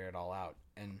figure it all out.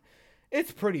 And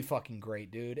it's pretty fucking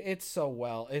great, dude. It's so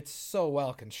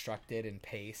well constructed and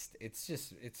paced.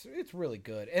 It's really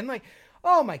good. And like,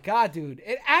 oh my God, dude,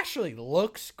 it actually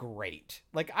looks great.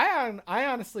 Like I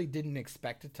honestly didn't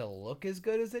expect it to look as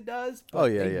good as it does. But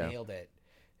they nailed it.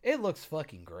 It looks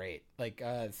fucking great. Like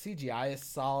CGI is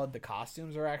solid. The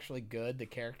costumes are actually good. The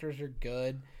characters are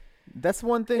good. That's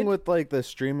one thing with like the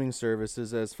streaming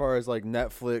services, as far as like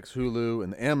Netflix, Hulu,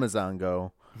 and Amazon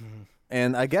go. Mm-hmm.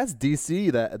 And I guess the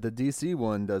DC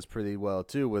one does pretty well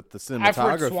too with the cinematography.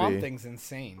 I've heard Swamp Thing's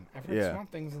insane.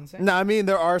 No, I mean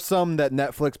there are some that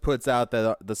Netflix puts out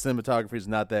that the cinematography is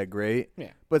not that great.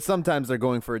 Yeah. But sometimes they're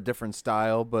going for a different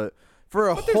style. But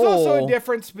for there's also a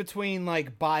difference between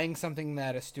like buying something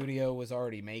that a studio was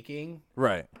already making,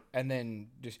 right, and then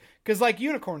just because like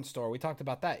Unicorn Store, we talked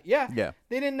about that. Yeah.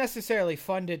 They didn't necessarily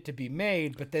fund it to be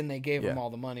made, but then they gave them all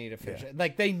the money to finish it.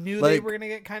 Like they knew they were gonna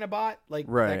get kind of bought,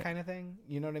 like that kind of thing.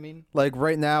 You know what I mean? Like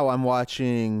right now, I'm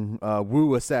watching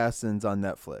Wu Assassins on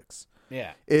Netflix.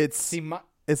 Yeah. It's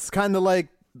kind of like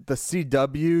the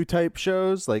CW type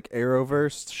shows, like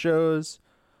Arrowverse shows,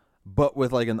 but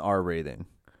with like an R rating.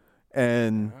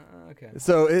 And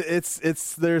so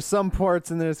it's there's some parts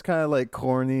and there's kind of like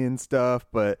corny and stuff,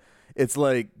 but it's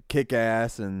like kick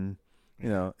ass and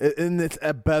and it's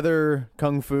a better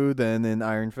kung fu than in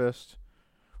Iron Fist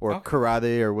or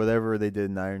karate or whatever they did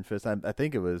in Iron Fist. I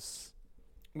think it was.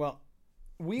 Well,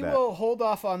 we will hold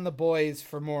off on The Boys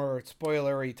for more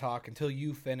spoilery talk until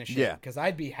you finish it. Yeah, because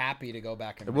I'd be happy to go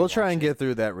back and we'll try and get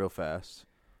through that real fast.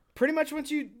 Pretty much once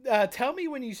you tell me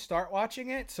when you start watching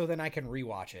it, so then I can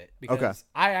rewatch it because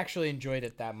I actually enjoyed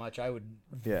it that much. I would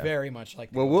very much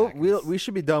like. To we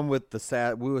should be done with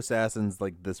the Wu Assassins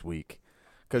like this week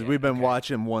because we've been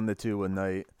watching 1 to 2 a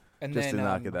night, and just then to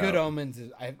knock it Good out. Omens.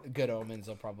 Good Omens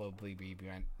will probably be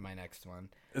my next one.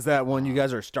 Is that one you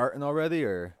guys are starting already,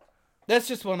 or? That's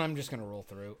just one I'm just gonna roll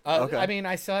through. Okay. I mean,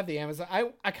 I still have the Amazon.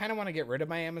 I kind of want to get rid of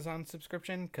my Amazon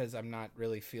subscription because I'm not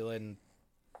really feeling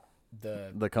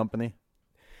the company.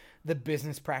 the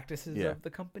business practices Yeah. of the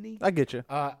company. I get you.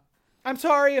 I'm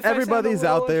sorry if Everybody's I sound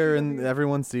a little out there, and SJW.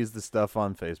 everyone sees the stuff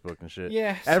on Facebook and shit.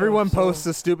 Yeah, everyone posts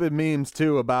the stupid memes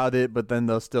too about it, but then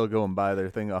they'll still go and buy their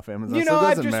thing off Amazon. You so know, it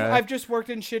I've doesn't matter. I've just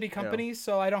worked in shitty companies,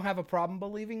 so I don't have a problem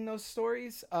believing those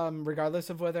stories,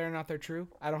 regardless of whether or not they're true.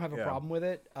 I don't have a Yeah. problem with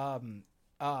it.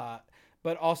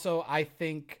 But also, I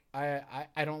think I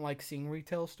don't like seeing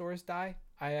retail stores die.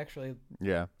 I actually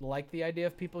Yeah. like the idea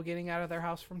of people getting out of their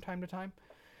house from time to time.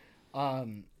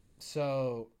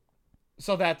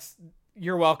 So that's,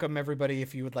 you're welcome, everybody,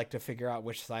 if you would like to figure out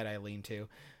which side I lean to.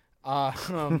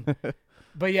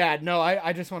 But yeah, no,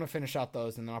 I just want to finish out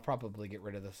those, and then I'll probably get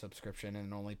rid of the subscription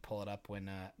and only pull it up when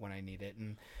I need it.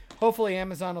 And hopefully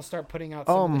Amazon will start putting out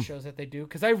some of the shows that they do,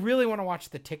 because I really want to watch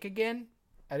The Tick again.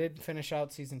 I didn't finish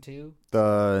out season 2.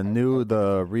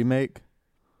 The remake.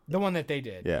 The one that they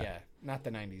did. Yeah. Yeah. Not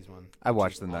the 90s one. I which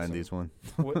watched is the awesome. 90s one.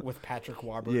 with Patrick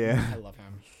Warburton. Yeah. I love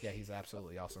him. Yeah, he's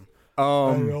absolutely awesome.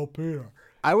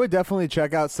 I would definitely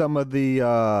check out some of the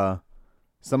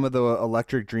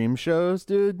Electric Dream shows,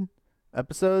 dude.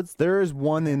 Episodes. There is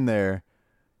one in there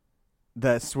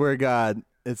that, swear to God,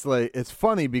 it's like, it's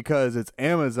funny because it's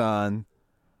Amazon,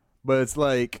 but it's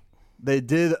like they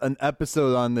did an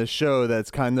episode on this show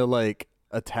that's kind of like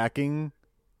attacking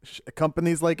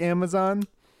companies like Amazon.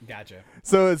 Gotcha.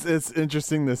 So it's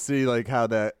interesting to see like how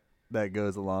that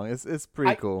goes along. It's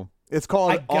pretty cool. It's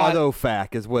called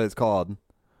AutoFac is what it's called.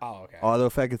 Oh, okay.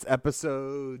 AutoFac. It's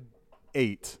episode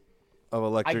 8 of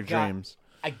Electric Dreams.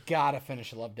 I gotta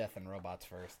finish Love, Death, and Robots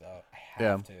first, though. I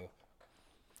have to.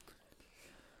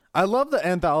 I love the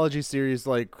anthology series,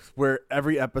 like where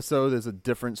every episode is a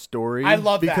different story. I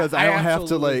love that. because I don't have to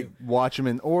absolutely like watch them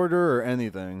in order or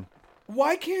anything.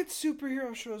 Why can't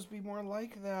superhero shows be more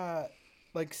like that?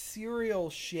 Like serial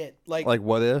shit. Like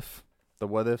What If? The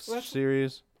What If Well, that's-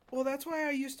 series. well, that's why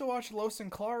I used to watch Lois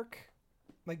and Clark,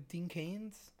 like Dean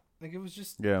Cain's. Like it was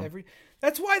just Yeah.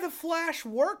 That's why The Flash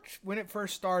worked when it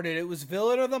first started. It was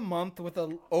villain of the month with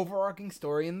an overarching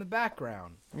story in the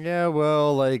background. Yeah,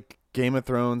 well, like Game of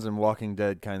Thrones and Walking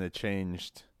Dead kind of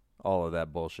changed all of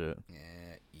that bullshit.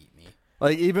 Yeah, eat me.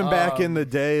 Like even back in the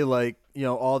day, like, you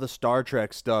know, all the Star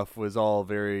Trek stuff was all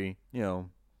very, you know,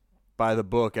 by the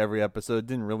book. Every episode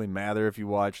didn't really matter if you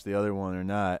watched the other one or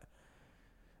not,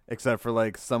 except for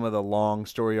like some of the long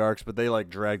story arcs, but they like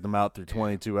dragged them out through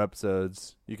 22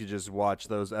 episodes. You could just watch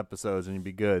those episodes and you'd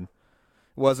be good. It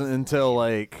wasn't until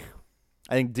like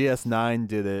I think DS9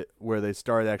 did it where they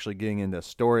started actually getting into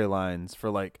storylines for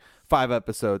like 5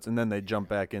 episodes, and then they jump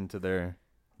back into their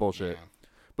bullshit. Yeah.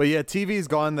 But yeah, TV's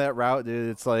gone that route, dude.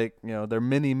 It's like, you know, they're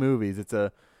mini movies.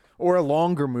 Or a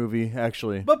longer movie,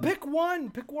 actually. But pick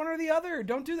one or the other.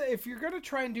 Don't do that. If you're gonna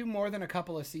try and do more than a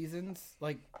couple of seasons,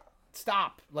 like,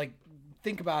 stop. Like,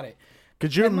 think about it.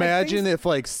 Could you and, like, imagine things- if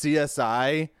like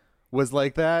CSI was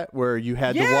like that, where you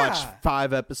had to watch Yeah.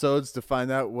 5 episodes to find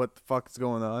out what the fuck's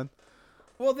going on?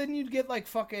 Well, then you'd get like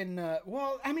fucking.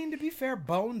 Well, I mean, to be fair,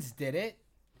 Bones did it.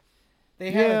 They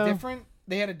had Yeah.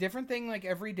 a different thing like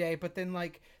every day, but then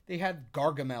like they had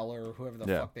Gargamel or whoever the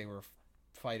Yeah. fuck they were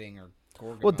fighting, or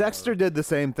Gorgamel. Well, Dexter did the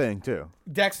same thing too.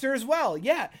 Dexter as well,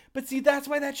 yeah. But see, that's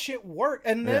why that shit worked,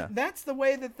 and Yeah. that's the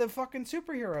way that the fucking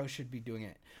superheroes should be doing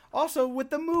it. Also, with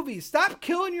the movies, stop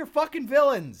killing your fucking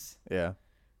villains. Yeah.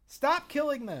 Stop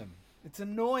killing them. It's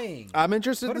annoying. I'm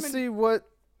interested Put to 'em in- see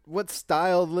what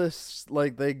style lists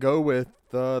like they go with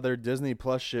their Disney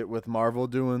Plus shit with Marvel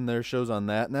doing their shows on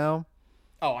that now.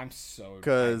 Oh, I'm so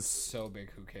 'Cause- so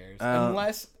big. Who cares?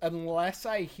 Unless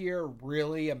I hear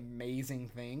really amazing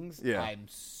things. Yeah. I'm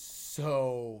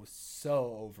so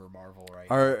over Marvel right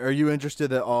now. Are you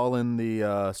interested at all in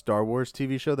the Star Wars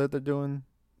TV show that they're doing?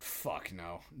 Fuck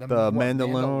no. The what,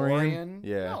 Mandalorian?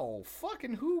 Yeah. No,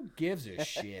 fucking who gives a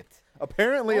shit?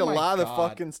 Apparently, Oh a my lot of God.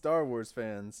 fucking Star Wars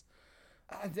fans.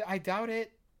 I doubt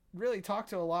it. Really talk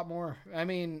to a lot more. I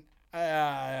mean,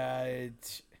 I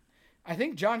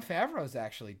think Jon Favreau's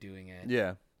actually doing it.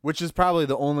 Yeah, which is probably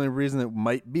the only reason it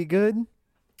might be good.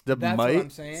 That's what I'm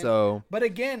saying. So, But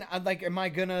again, am I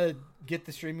gonna get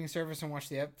the streaming service and watch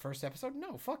the first episode?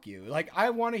 No, fuck you. Like, I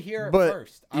want to hear it but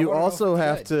first. I you wanna know if also it's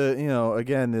have good. to, you know,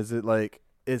 again, is it like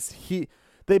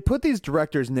they put these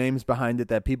directors' names behind it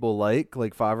that people like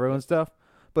Favreau and stuff.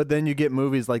 But then you get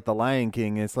movies like The Lion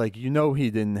King, and it's like, you know,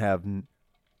 he didn't have.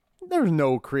 There's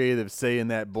no creative say in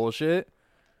that bullshit.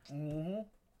 And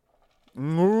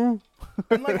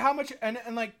Mm-hmm. like how much and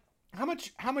like how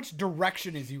much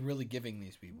direction is he really giving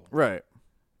these people? Right.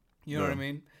 You know what I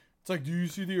mean? It's like, do you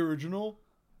see the original?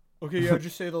 Okay, yeah,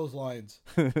 just say those lines.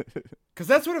 Because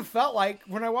that's what it felt like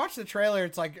when I watched the trailer.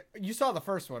 It's like, you saw the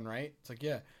first one, right? It's like,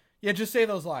 yeah, just say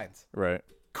those lines. Right.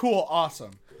 Cool,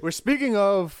 awesome. We're speaking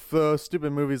of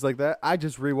stupid movies like that. I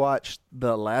just rewatched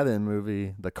the Aladdin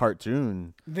movie, the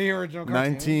cartoon, The original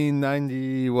cartoon.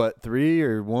 1990, what, 3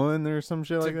 or 1 or some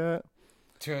shit like that.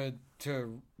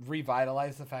 To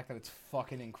revitalize the fact that it's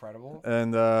fucking incredible.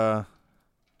 And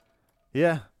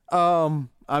yeah.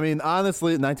 I mean,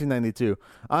 honestly, 1992.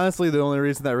 Honestly, the only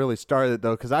reason that really started it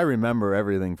though, because I remember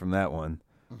everything from that one.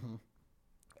 Mm-hmm.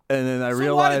 And then I So what?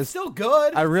 realized It's still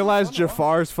good. I It's realized still fun to watch.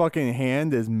 Jafar's fucking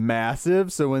hand is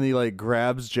massive, so when he like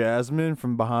grabs Jasmine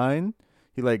from behind,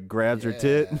 he like grabs her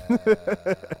tit.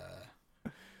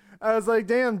 I was like,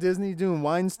 damn, Disney doing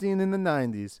Weinstein in the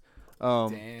 90s.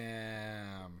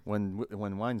 Damn.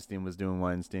 When Weinstein was doing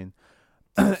Weinstein.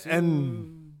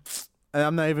 and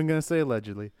I'm not even gonna say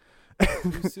allegedly.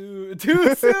 Too soon.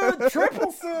 Too soon.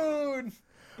 Triple soon.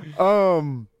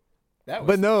 That was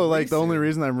But no, like the pretty only soon.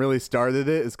 reason I really started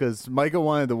it is because Micah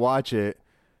wanted to watch it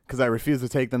because I refused to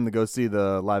take them to go see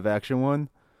the live action one.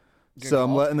 Good So I'm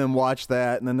call. letting them watch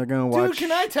that, and then they're gonna watch. Dude,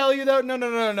 can I tell you though? No.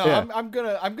 Yeah. I'm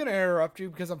gonna interrupt you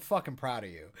because I'm fucking proud of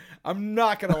you. I'm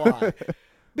not gonna lie,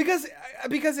 because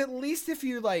at least if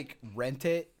you like rent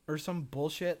it or some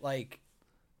bullshit, like,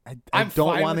 I I'm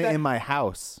don't fine want with it that. in my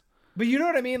house. but you know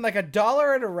what I mean. Like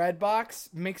 $1 at a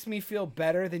Redbox makes me feel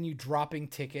better than you dropping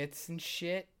tickets and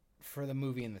shit for the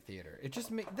movie in the theater. It just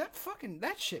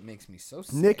that shit makes me so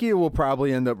sick. Nikki will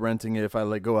probably end up renting it if I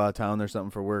like go out of town or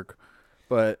something for work.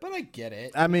 But But I get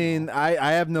it. I mean,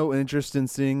 I have no interest in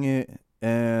seeing it,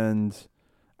 and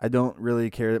I don't really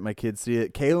care that my kids see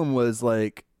it. Caleb was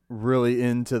like really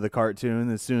into the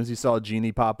cartoon as soon as he saw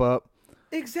Genie pop up.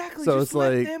 Exactly. So Just it's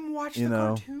let like, them watch you the know.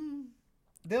 cartoon.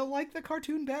 They'll like the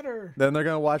cartoon better. Then they're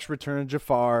gonna watch Return of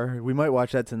Jafar. We might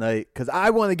watch that tonight because I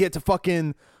want to get to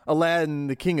fucking Aladdin,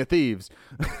 the King of Thieves.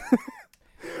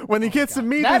 When he gets to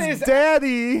meet That his is-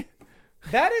 daddy.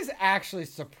 That is actually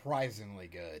surprisingly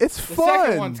good. It's the fun.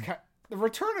 Second one's the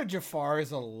Return of Jafar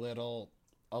is a little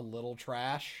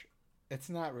trash. It's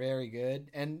not very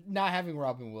good, and not having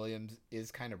Robin Williams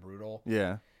is kind of brutal.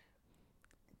 Yeah.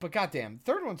 But goddamn,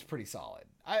 third one's pretty solid.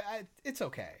 It's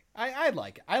okay. I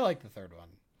like the third one.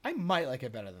 I might like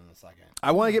it better than the second.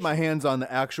 I want to get my hands on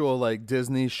the actual like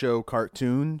Disney show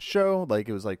cartoon show. Like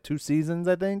it was like 2 seasons,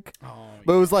 I think. Oh,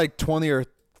 But it was like 20 or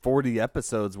 40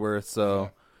 episodes worth. So Yeah.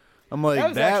 I'm like,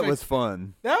 That that was was, actually-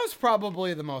 fun. That was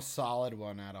probably the most solid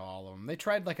one out of all of them. They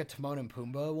tried like a Timon and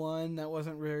Pumbaa one that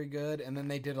wasn't very good, and then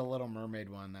they did a Little Mermaid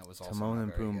one that was also Timon not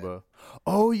and very good. Pumbaa.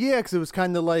 Oh yeah, because it was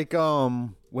kind of like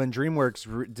when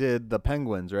DreamWorks did the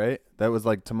Penguins, right? That was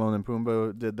like Timon and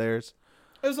Pumbaa did theirs.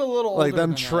 It was a little Like older them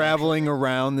than that, traveling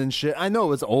around and shit. I know it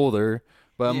was older,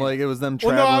 but I'm Yeah. like it was them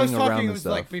Well, traveling no, I was around talking. It and was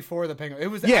stuff. like before the Penguin. It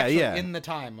was Yeah, actually yeah. in the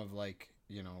time of like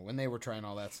when they were trying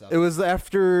all that stuff. It was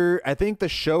after I think the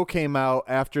show came out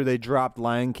after they dropped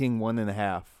Lion King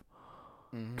 1.5.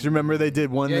 Because remember they did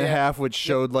 1.5, Yeah, yeah. which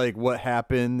showed like what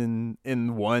happened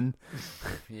in 1.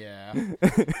 Yeah.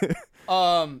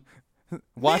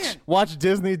 Watch Man.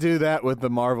 Disney do that with the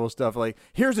Marvel stuff. Like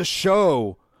here's a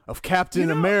show of Captain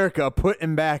America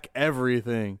putting back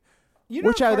everything, You know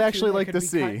which a I'd cartoon actually that like could to be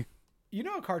see. you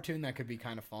know a cartoon that could be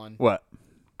kind of fun. What?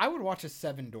 I would watch a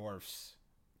Seven Dwarfs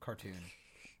cartoon.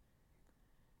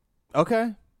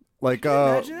 Okay, like Can you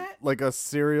imagine that? like a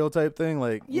serial type thing.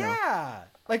 Like you know. Yeah.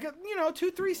 Like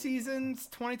 2-3 seasons,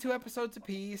 22 episodes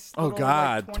apiece. Oh little,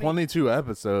 God, like, 22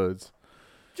 episodes.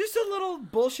 Just a little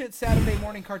bullshit Saturday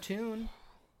morning cartoon.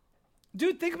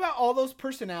 Dude, think about all those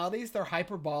personalities. They're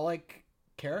hyperbolic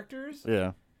characters.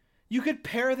 Yeah. You could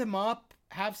pair them up,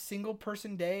 have single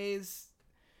person days.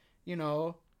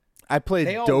 I played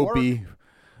They all Dopey.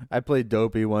 I played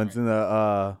Dopey once in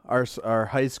the our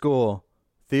high school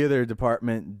theater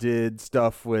department did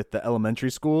stuff with the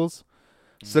elementary schools.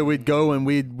 So we'd go and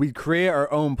we'd create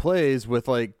our own plays with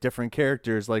like different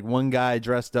characters. Like one guy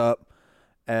dressed up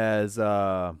as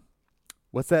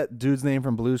what's that dude's name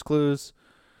from Blue's Clues?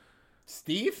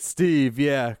 Steve? Steve,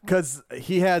 yeah, cuz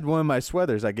he had one of my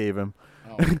sweaters I gave him.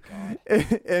 Oh, my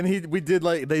God. And we did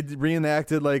like they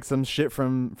reenacted like some shit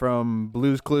from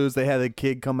Blue's Clues. They had a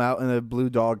kid come out in a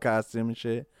blue dog costume and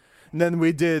shit. And then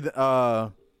we did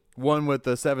one with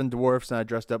the 7 dwarfs, and I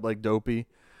dressed up like Dopey.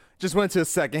 Just went to a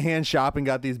secondhand shop and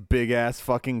got these big ass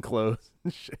fucking clothes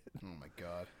and shit. Oh, my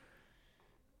God.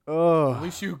 Oh,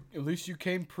 At least you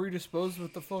came predisposed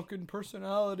with the fucking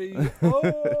personality.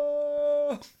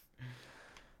 Oh.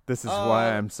 this is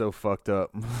why I'm so fucked up.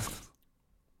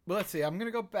 Well, let's see. I'm going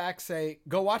to go back,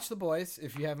 go watch The Boys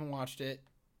if you haven't watched it.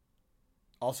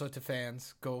 Also to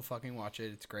fans, go fucking watch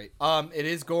it. It's great. It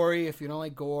is gory. If you don't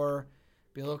like gore,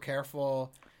 be a little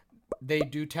careful. they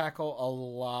do tackle a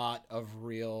lot of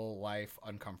real life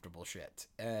uncomfortable shit.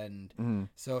 And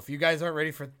so if you guys aren't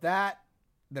ready for that,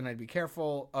 then I'd be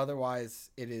careful. Otherwise,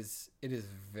 it is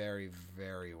very,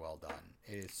 very well done.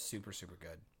 It is super, super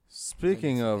good.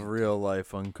 Speaking of real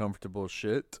life uncomfortable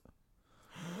shit.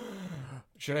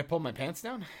 Should I pull my pants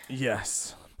down?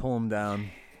 Yes. Pull them down.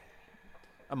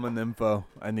 I'm an nympho.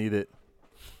 I need it.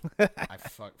 I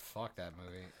fuck that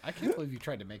movie. I can't believe you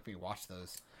tried to make me watch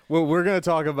those. Well, we're going to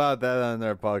talk about that on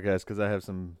our podcast because I have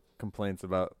some complaints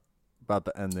about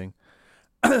the ending.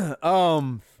 Fair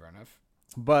enough.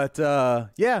 But,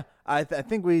 yeah, I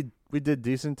think we did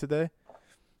decent today.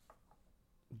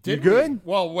 Did you good?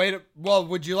 Well,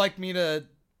 would you like me to,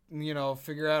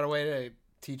 figure out a way to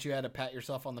teach you how to pat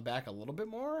yourself on the back a little bit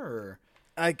more? Or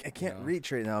I can't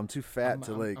reach right now. I'm too fat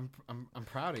to like. I'm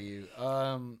proud of you.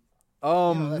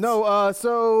 No.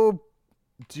 So,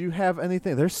 do you have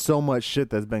anything? There's so much shit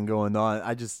that's been going on.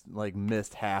 I just like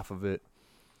missed half of it.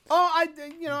 Oh, I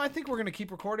think we're gonna keep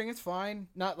recording. It's fine.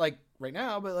 Not like right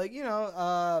now, but like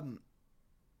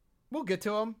we'll get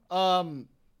to them.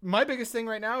 My biggest thing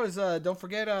right now is don't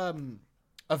forget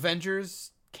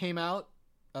Avengers came out.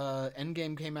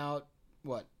 Endgame came out.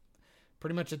 What?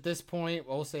 Pretty much at this point,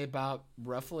 we'll say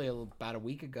roughly about a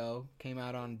week ago, came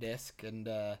out on disc, and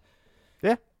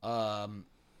yeah.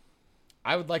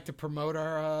 I would like to promote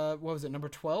our what was it, number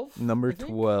 12? Number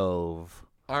 12.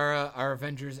 Our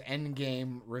Avengers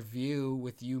Endgame review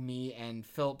with you, me, and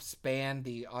Philip Span,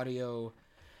 the audio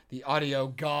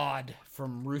god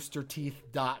from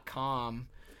RoosterTeeth.com.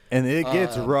 And it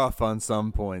gets rough on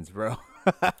some points, bro.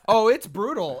 Oh, it's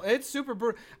brutal. It's super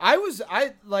brutal.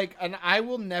 And I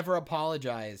will never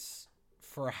apologize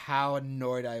for how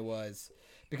annoyed I was,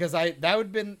 because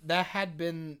that had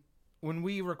been when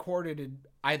we recorded it.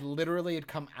 I literally had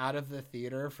come out of the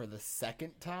theater for the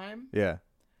second time. Yeah.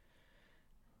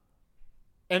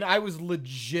 And I was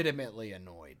legitimately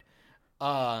annoyed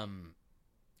at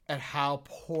how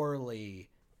poorly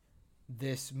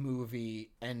this movie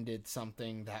ended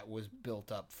something that was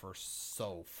built up for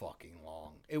so fucking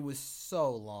long. It was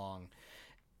so long.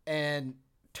 And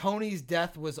Tony's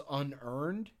death was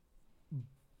unearned,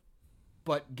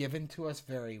 but given to us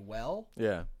very well.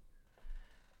 Yeah.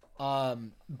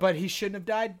 But he shouldn't have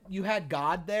died. You had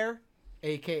God there,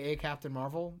 aka Captain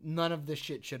Marvel. None of this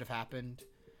shit should have happened.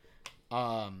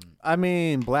 I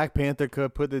mean, Black Panther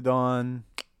could put it on.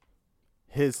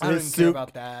 His suit care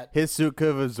about that. His suit could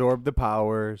have absorbed the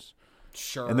powers.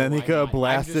 Sure. And then he could have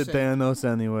blasted saying, Thanos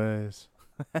anyways.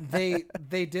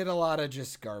 they did a lot of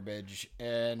just garbage,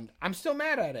 and I'm still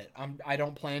mad at it. I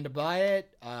don't plan to buy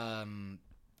it. I'm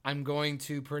going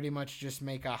to pretty much just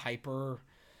make a hyper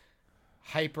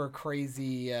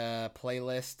crazy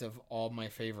playlist of all my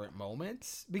favorite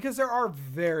moments, because there are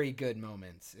very good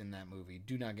moments in that movie.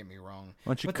 Do not get me wrong.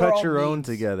 Why don't you cut your own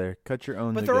together? Cut your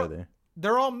own together.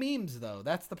 They're all memes, though.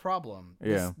 That's the problem.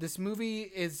 Yeah. This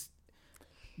movie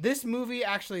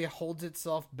actually holds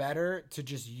itself better to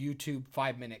just YouTube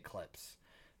 5-minute clips.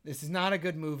 This is not a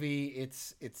good movie.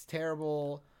 It's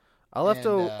terrible. I'll have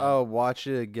to watch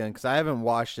it again, because I haven't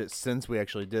watched it since we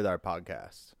actually did our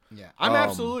podcast. Yeah, I'm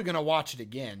absolutely going to watch it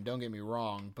again. Don't get me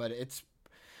wrong. But it's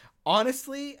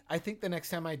honestly, I think the next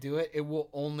time I do it, it will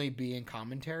only be in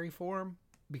commentary form,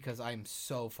 because I'm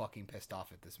so fucking pissed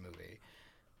off at this movie.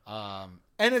 And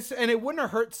it wouldn't have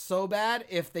hurt so bad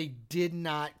if they did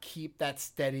not keep that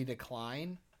steady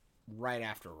decline right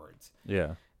afterwards.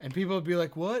 Yeah. And people would be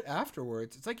like, "What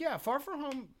afterwards?" It's like, yeah, Far From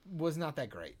Home was not that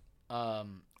great.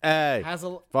 Hey,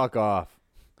 fuck off.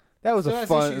 That was a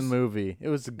fun movie. It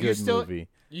was a good movie.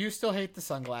 You still hate the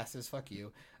sunglasses. Fuck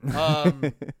you.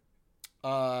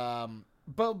 But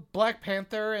Black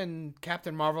Panther and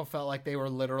Captain Marvel felt like they were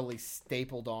literally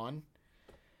stapled on,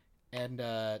 and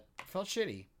felt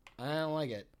shitty. I don't like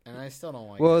it, and I still don't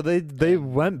like it. Well, they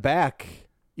went back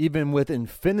even with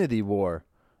Infinity War.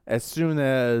 As soon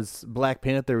as Black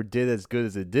Panther did as good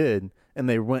as it did, and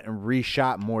they went and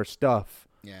reshot more stuff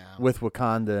with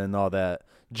Wakanda and all that,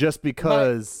 just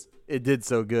because it did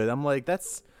so good. I'm like,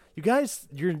 you guys,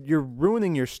 you're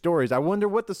ruining your stories. I wonder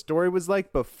what the story was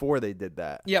like before they did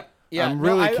that. Yep. Yeah. I'm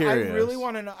really curious. I really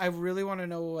want to know. I really want to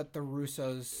know what the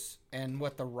Russos and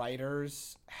what the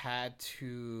writers had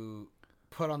to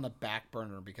put on the back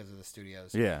burner because of the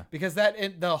studios. Yeah. Because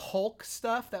the Hulk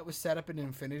stuff that was set up in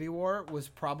Infinity War was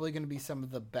probably going to be some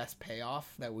of the best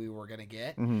payoff that we were going to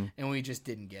get, and we just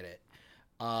didn't get it.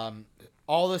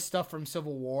 All the stuff from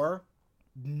Civil War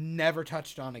never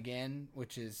touched on again,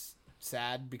 which is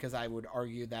sad, because I would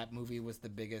argue that movie was the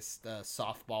biggest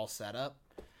softball setup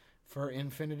for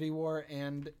Infinity War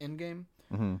and Endgame.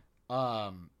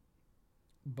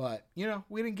 But, you know,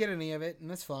 we didn't get any of it, and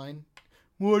that's fine.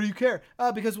 Why do you care?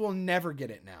 Because we'll never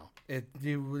get it now.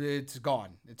 It's gone.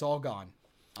 It's all gone.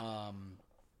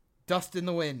 Dust in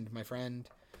the wind, my friend.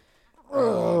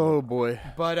 Oh boy.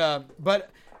 But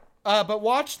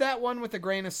watch that one with a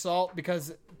grain of salt,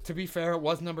 because to be fair, it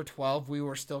was number 12. We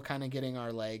were still kind of getting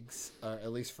our legs,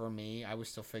 at least for me. I was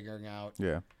still figuring out.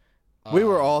 Yeah. We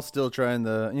were all still trying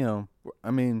to, you know,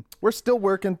 I mean, we're still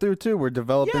working through too. We're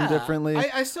developing differently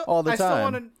all the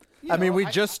time. I mean, we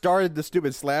just started the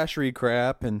stupid slashery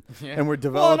crap, and we're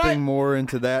developing more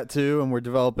into that too, and we're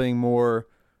developing more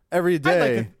every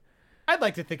day. I'd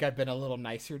like to think I've been a little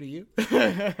nicer to you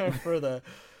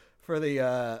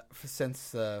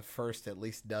since the first at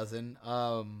least dozen.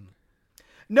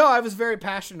 No, I was very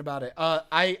passionate about it.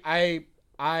 I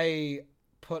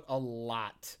put a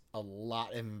lot of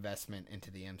investment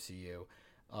into the MCU.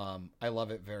 I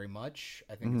love it very much.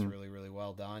 I think it's really, really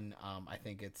well done. I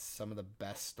think it's some of the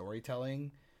best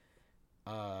storytelling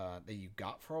that you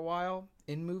got for a while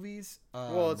in movies,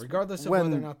 regardless of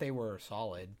whether or not they were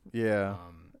solid. Yeah.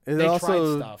 It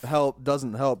also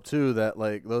doesn't help too that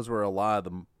like those were a lot of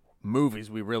the movies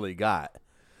we really got.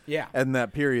 Yeah. In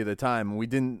that period of time, we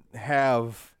didn't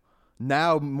have.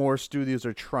 Now more studios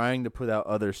are trying to put out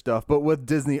other stuff, but with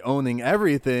Disney owning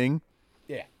everything,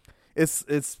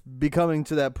 it's becoming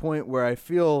to that point where I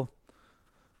feel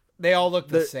they all look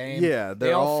the same. Yeah,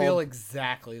 they all feel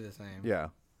exactly the same. Yeah.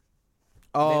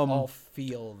 They all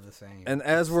feel the same. And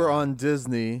as we're on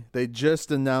Disney, they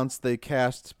just announced they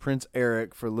cast Prince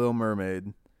Eric for Little Mermaid.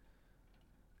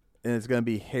 And it's going to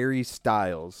be Harry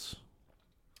Styles.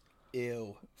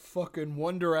 Ew. Fucking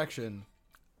One Direction.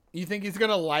 You think he's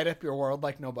going to light up your world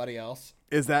like nobody else?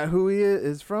 Is that who he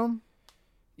is from?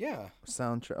 Yeah.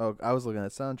 Soundtrack. Oh, I was looking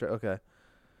at soundtrack. Okay.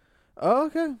 Oh,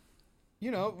 okay.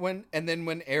 You know, when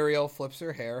Ariel flips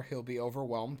her hair, he'll be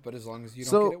overwhelmed, but as long as you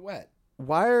don't get it wet.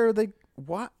 Why are they...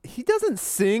 Why he doesn't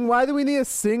sing? Why do we need a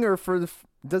singer for the?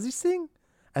 Does he sing?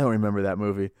 I don't remember that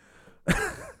movie.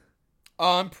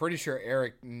 I'm pretty sure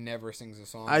Eric never sings a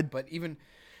song. But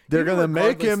they're gonna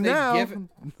make him now.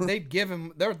 They'd give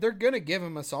him. They're gonna give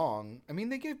him a song. I mean,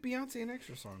 they gave Beyonce an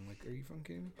extra song. Like, are you fucking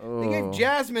kidding me? Oh. They gave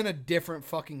Jasmine a different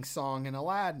fucking song in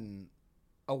Aladdin,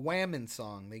 a Whammon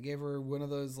song. They gave her one of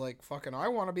those like fucking I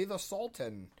want to be the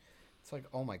Sultan. It's like,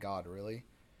 oh my god, really?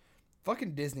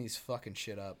 Fucking Disney's fucking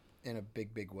shit up in a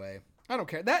big, big way. I don't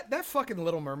care. That fucking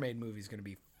Little Mermaid movie is going to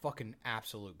be fucking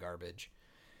absolute garbage.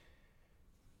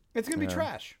 It's going to be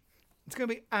trash. It's going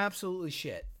to be absolutely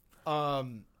shit.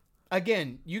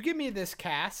 Again, you give me this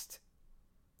cast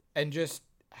and just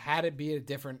had it be a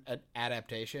different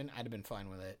adaptation, I'd have been fine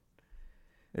with it.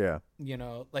 Yeah. You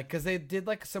know, like, because they did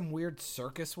like some weird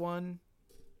circus one.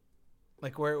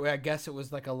 Like where I guess it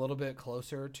was like a little bit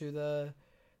closer to the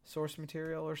source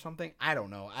material or something. I don't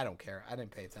know. I don't care. I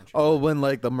didn't pay attention. Oh, when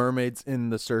like the mermaid's in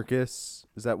the circus?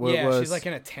 Is that what it was? Yeah, she's like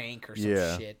in a tank or some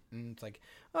shit. And it's like,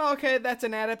 oh, okay, that's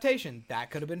an adaptation.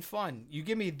 That could have been fun. You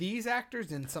give me these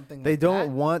actors in something they like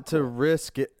don't want to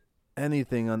risk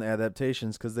anything on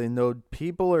adaptations because they know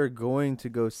people are going to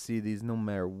go see these no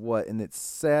matter what, and it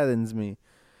saddens me.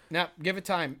 Now, give it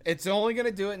time. It's only going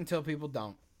to do it until people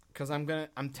don't. Because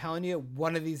I'm telling you,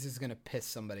 one of these is going to piss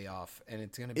somebody off, and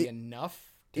it's going to be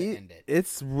enough to end it.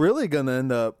 It's really going to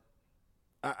end up...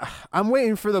 I'm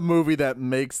waiting for the movie that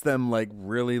makes them like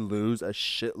really lose a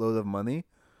shitload of money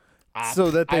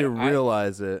so that they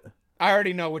realize it. I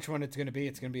already know which one it's going to be.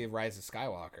 It's going to be Rise of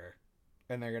Skywalker.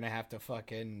 And they're going to have to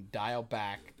fucking dial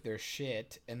back their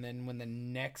shit. And then when the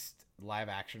next live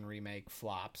action remake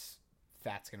flops,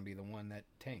 that's going to be the one that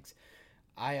tanks.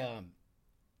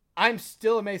 I'm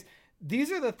still amazed.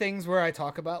 These are the things where I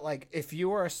talk about, like, if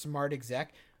you are a smart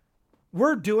exec,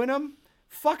 we're doing them.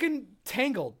 Fucking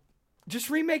Tangled. Just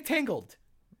remake Tangled.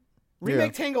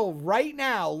 Remake Tangled right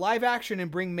now, live action, and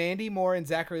bring Mandy Moore and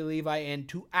Zachary Levi in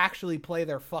to actually play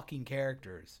their fucking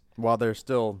characters. While they're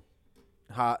still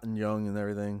hot and young and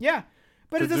everything. Yeah.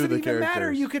 But it doesn't even matter.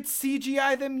 You could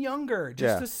CGI them younger,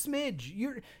 just a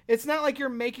smidge. It's not like you're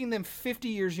making them 50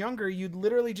 years younger. You'd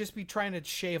literally just be trying to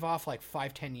shave off like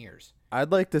 5-10 years.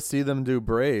 I'd like to see them do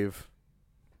Brave.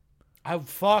 I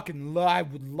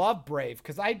would love Brave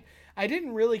because I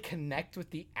didn't really connect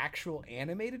with the actual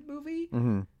animated movie.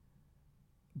 Mm-hmm.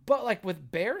 But like with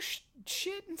bear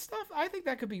shit and stuff, I think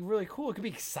that could be really cool. It could be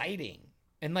exciting.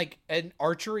 And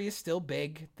archery is still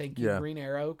big. Thank you, Green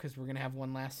Arrow, because we're going to have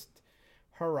one last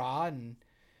hurrah. And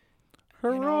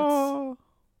hurrah! You know,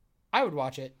 I would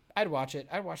watch it. I'd watch it.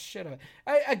 I'd watch shit of it.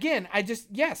 They're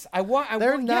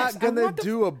not going to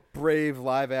do a Brave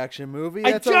live action movie.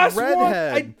 That's a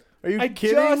redhead. Are you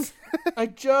kidding? I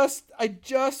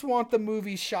just want the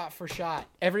movie shot for shot.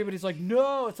 Everybody's like,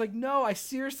 no. It's like, no, I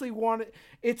seriously want it.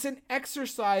 It's an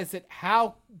exercise at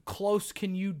how close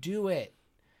can you do it?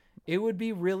 It would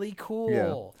be really cool.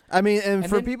 Yeah. I mean, and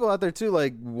for then, people out there too,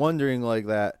 like wondering like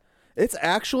that, it's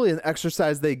actually an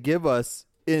exercise they give us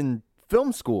in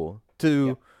film school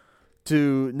to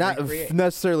not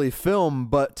necessarily film,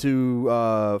 but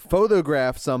to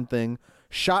photograph something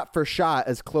shot for shot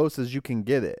as close as you can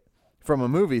get it from a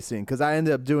movie scene. Because I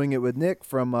ended up doing it with Nick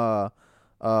from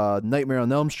Nightmare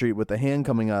on Elm Street with the hand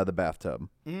coming out of the bathtub.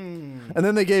 And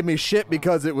then they gave me shit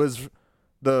because it was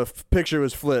the picture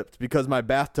was flipped because my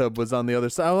bathtub was on the other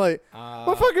side. I'm like,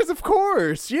 motherfuckers, of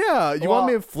course. Yeah. You want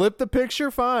me to flip the picture?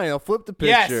 Fine. I'll flip the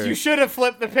picture. Yes, you should have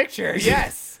flipped the picture.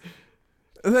 Yes.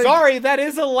 Sorry, that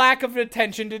is a lack of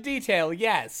attention to detail.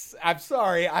 Yes. I'm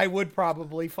sorry. I would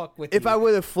probably fuck with you. If I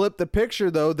would have flipped the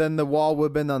picture, though, then the wall would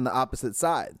have been on the opposite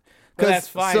side. Well, that's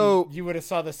fine. So, you would have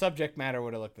saw the subject matter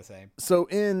would have looked the same. So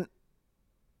in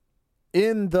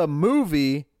the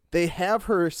movie, they have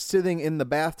her sitting in the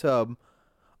bathtub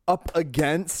up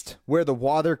against where the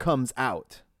water comes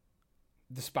out.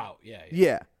 The spout, yeah.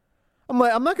 Yeah. I'm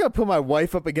like, I'm not going to put my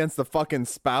wife up against the fucking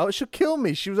spout. She'll kill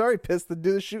me. She was already pissed to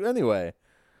do the shoot anyway.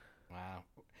 Wow.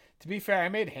 To be fair, I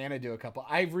made Hannah do a couple.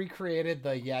 I recreated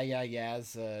the Yeah Yeah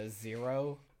Yeah's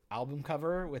Zero album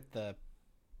cover with the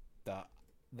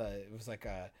it was like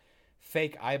a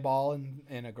fake eyeball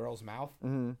in a girl's mouth.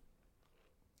 Mm-hmm.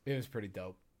 It was pretty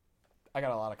dope. I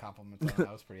got a lot of compliments on it.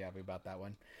 I was pretty happy about that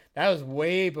one. That was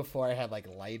way before I had like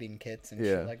lighting kits and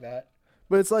shit like that.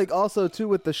 But it's like also too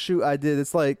with the shoot I did,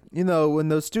 it's like, you know, when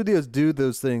those studios do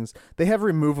those things, they have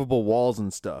removable walls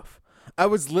and stuff. I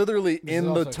was literally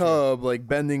in the tub, like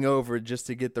bending over just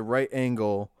to get the right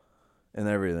angle and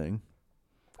everything.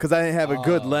 Because I didn't have a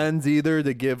good lens either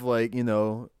to give like, you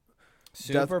know.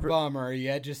 Super bummer.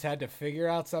 You just had to figure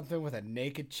out something with a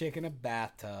naked chick in a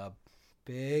bathtub.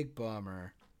 Big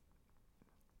bummer.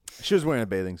 She was wearing a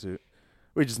bathing suit.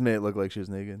 We just made it look like she was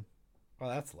naked. Well,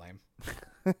 that's lame.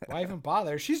 Why even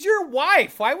bother? She's your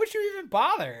wife. Why would you even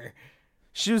bother?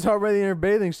 She was already in her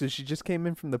bathing suit. She just came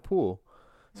in from the pool.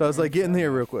 So I was like, get in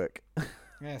here real quick.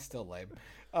 Yeah, still lame.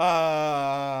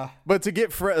 But to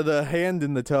get the hand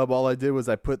in the tub, all I did was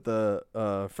I put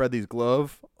the Freddy's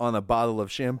glove on a bottle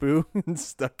of shampoo and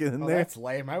stuck it in there. That's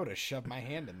lame. I would have shoved my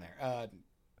hand in there.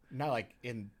 Not like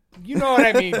in... You know what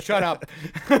I mean. Shut up.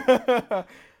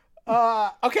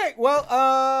 Okay. Well,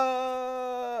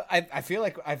 I feel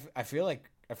like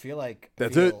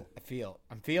that's it.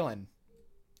 I'm feeling.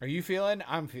 Are you feeling?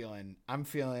 I'm feeling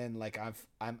like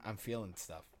I'm feeling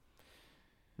stuff.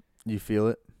 You feel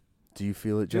it? Do you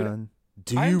feel it, John?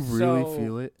 Dude, Do you really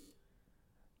feel it?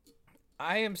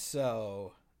 I am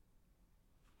so.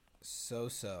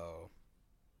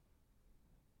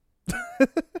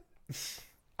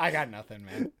 I got nothing,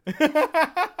 man.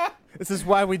 This is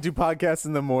why we do podcasts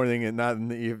in the morning and not in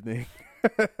the evening.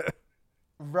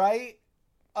 Right?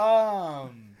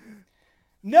 No,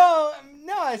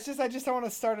 it's just I just don't want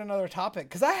to start another topic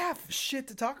because I have shit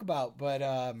to talk about.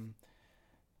 But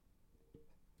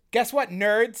guess what,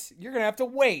 nerds? You're gonna have to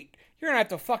wait. You're gonna have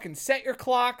to fucking set your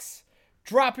clocks,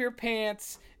 drop your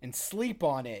pants, and sleep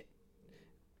on it,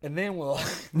 and then we'll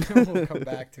come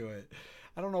back to it.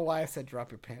 I don't know why I said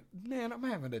drop your pants. Man, I'm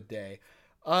having a day.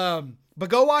 But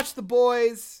go watch The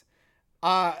Boys.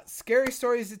 Scary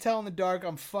Stories to Tell in the Dark.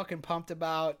 I'm fucking pumped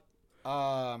about.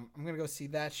 I'm gonna go see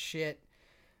that shit.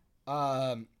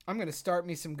 I'm gonna start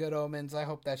me some Good Omens. I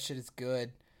hope that shit is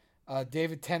good.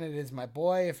 David Tennant is my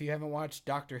boy. If you haven't watched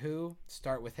Doctor Who,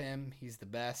 start with him. He's the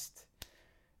best.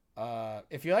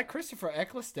 If you like Christopher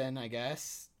Eccleston, I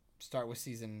guess start with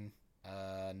season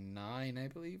 9. I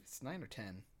believe it's 9 or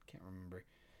 10. Can't remember.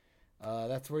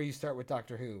 That's where you start with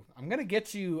Doctor Who. I'm gonna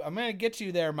get you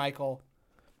there, Michael.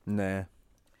 Nah.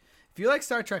 If you like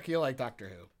Star Trek, you'll like Doctor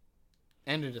Who.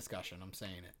 End of discussion. I'm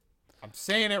saying it. I'm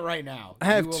saying it right now. I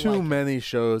have too many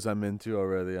shows I'm into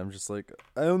already. I'm just like,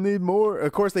 I don't need more.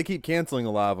 Of course, they keep canceling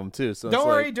a lot of them too. So don't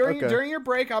worry. During your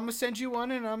break, I'm gonna send you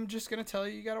one, and I'm just gonna tell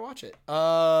you gotta watch it.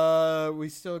 We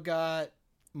still got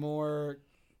more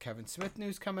Kevin Smith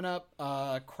news coming up.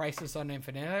 Crisis on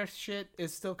Infinite Earths shit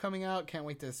is still coming out. Can't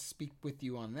wait to speak with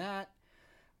you on that.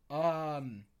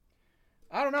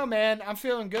 I don't know, man. I'm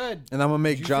feeling good. And I'm gonna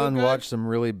make John watch some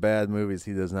really bad movies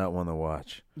he does not want to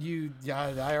watch.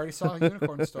 I already saw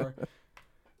Unicorn Store.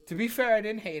 To be fair, I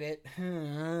didn't hate it.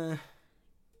 I'm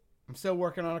still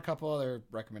working on a couple other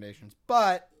recommendations.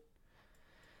 But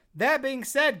that being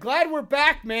said, glad we're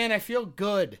back, man. I feel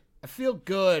good. I feel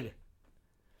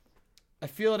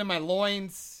it in my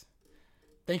loins.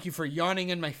 Thank you for yawning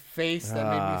in my face. That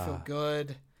made me feel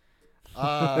good.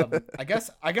 I guess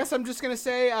I'm just gonna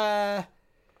say,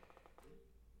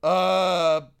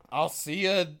 I'll see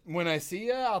you when I see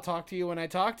you. I'll talk to you when I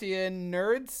talk to you.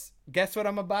 Nerds, guess what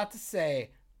I'm about to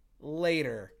say?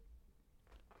 Later.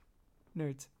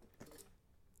 Nerds.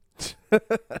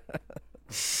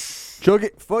 Chug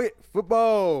it, fuck it,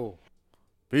 football.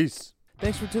 Peace.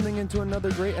 Thanks for tuning in to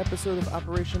another great episode of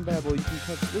Operation Babble. You can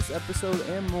catch this episode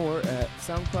and more at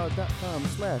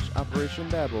soundcloud.com/Operation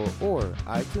Babble or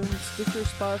iTunes, Stitcher,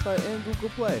 Spotify, and Google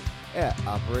Play at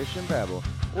Operation Babble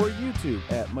or YouTube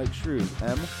at Mike Shrews,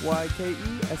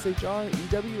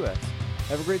 MykeShrews.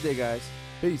 Have a great day, guys.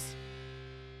 Peace.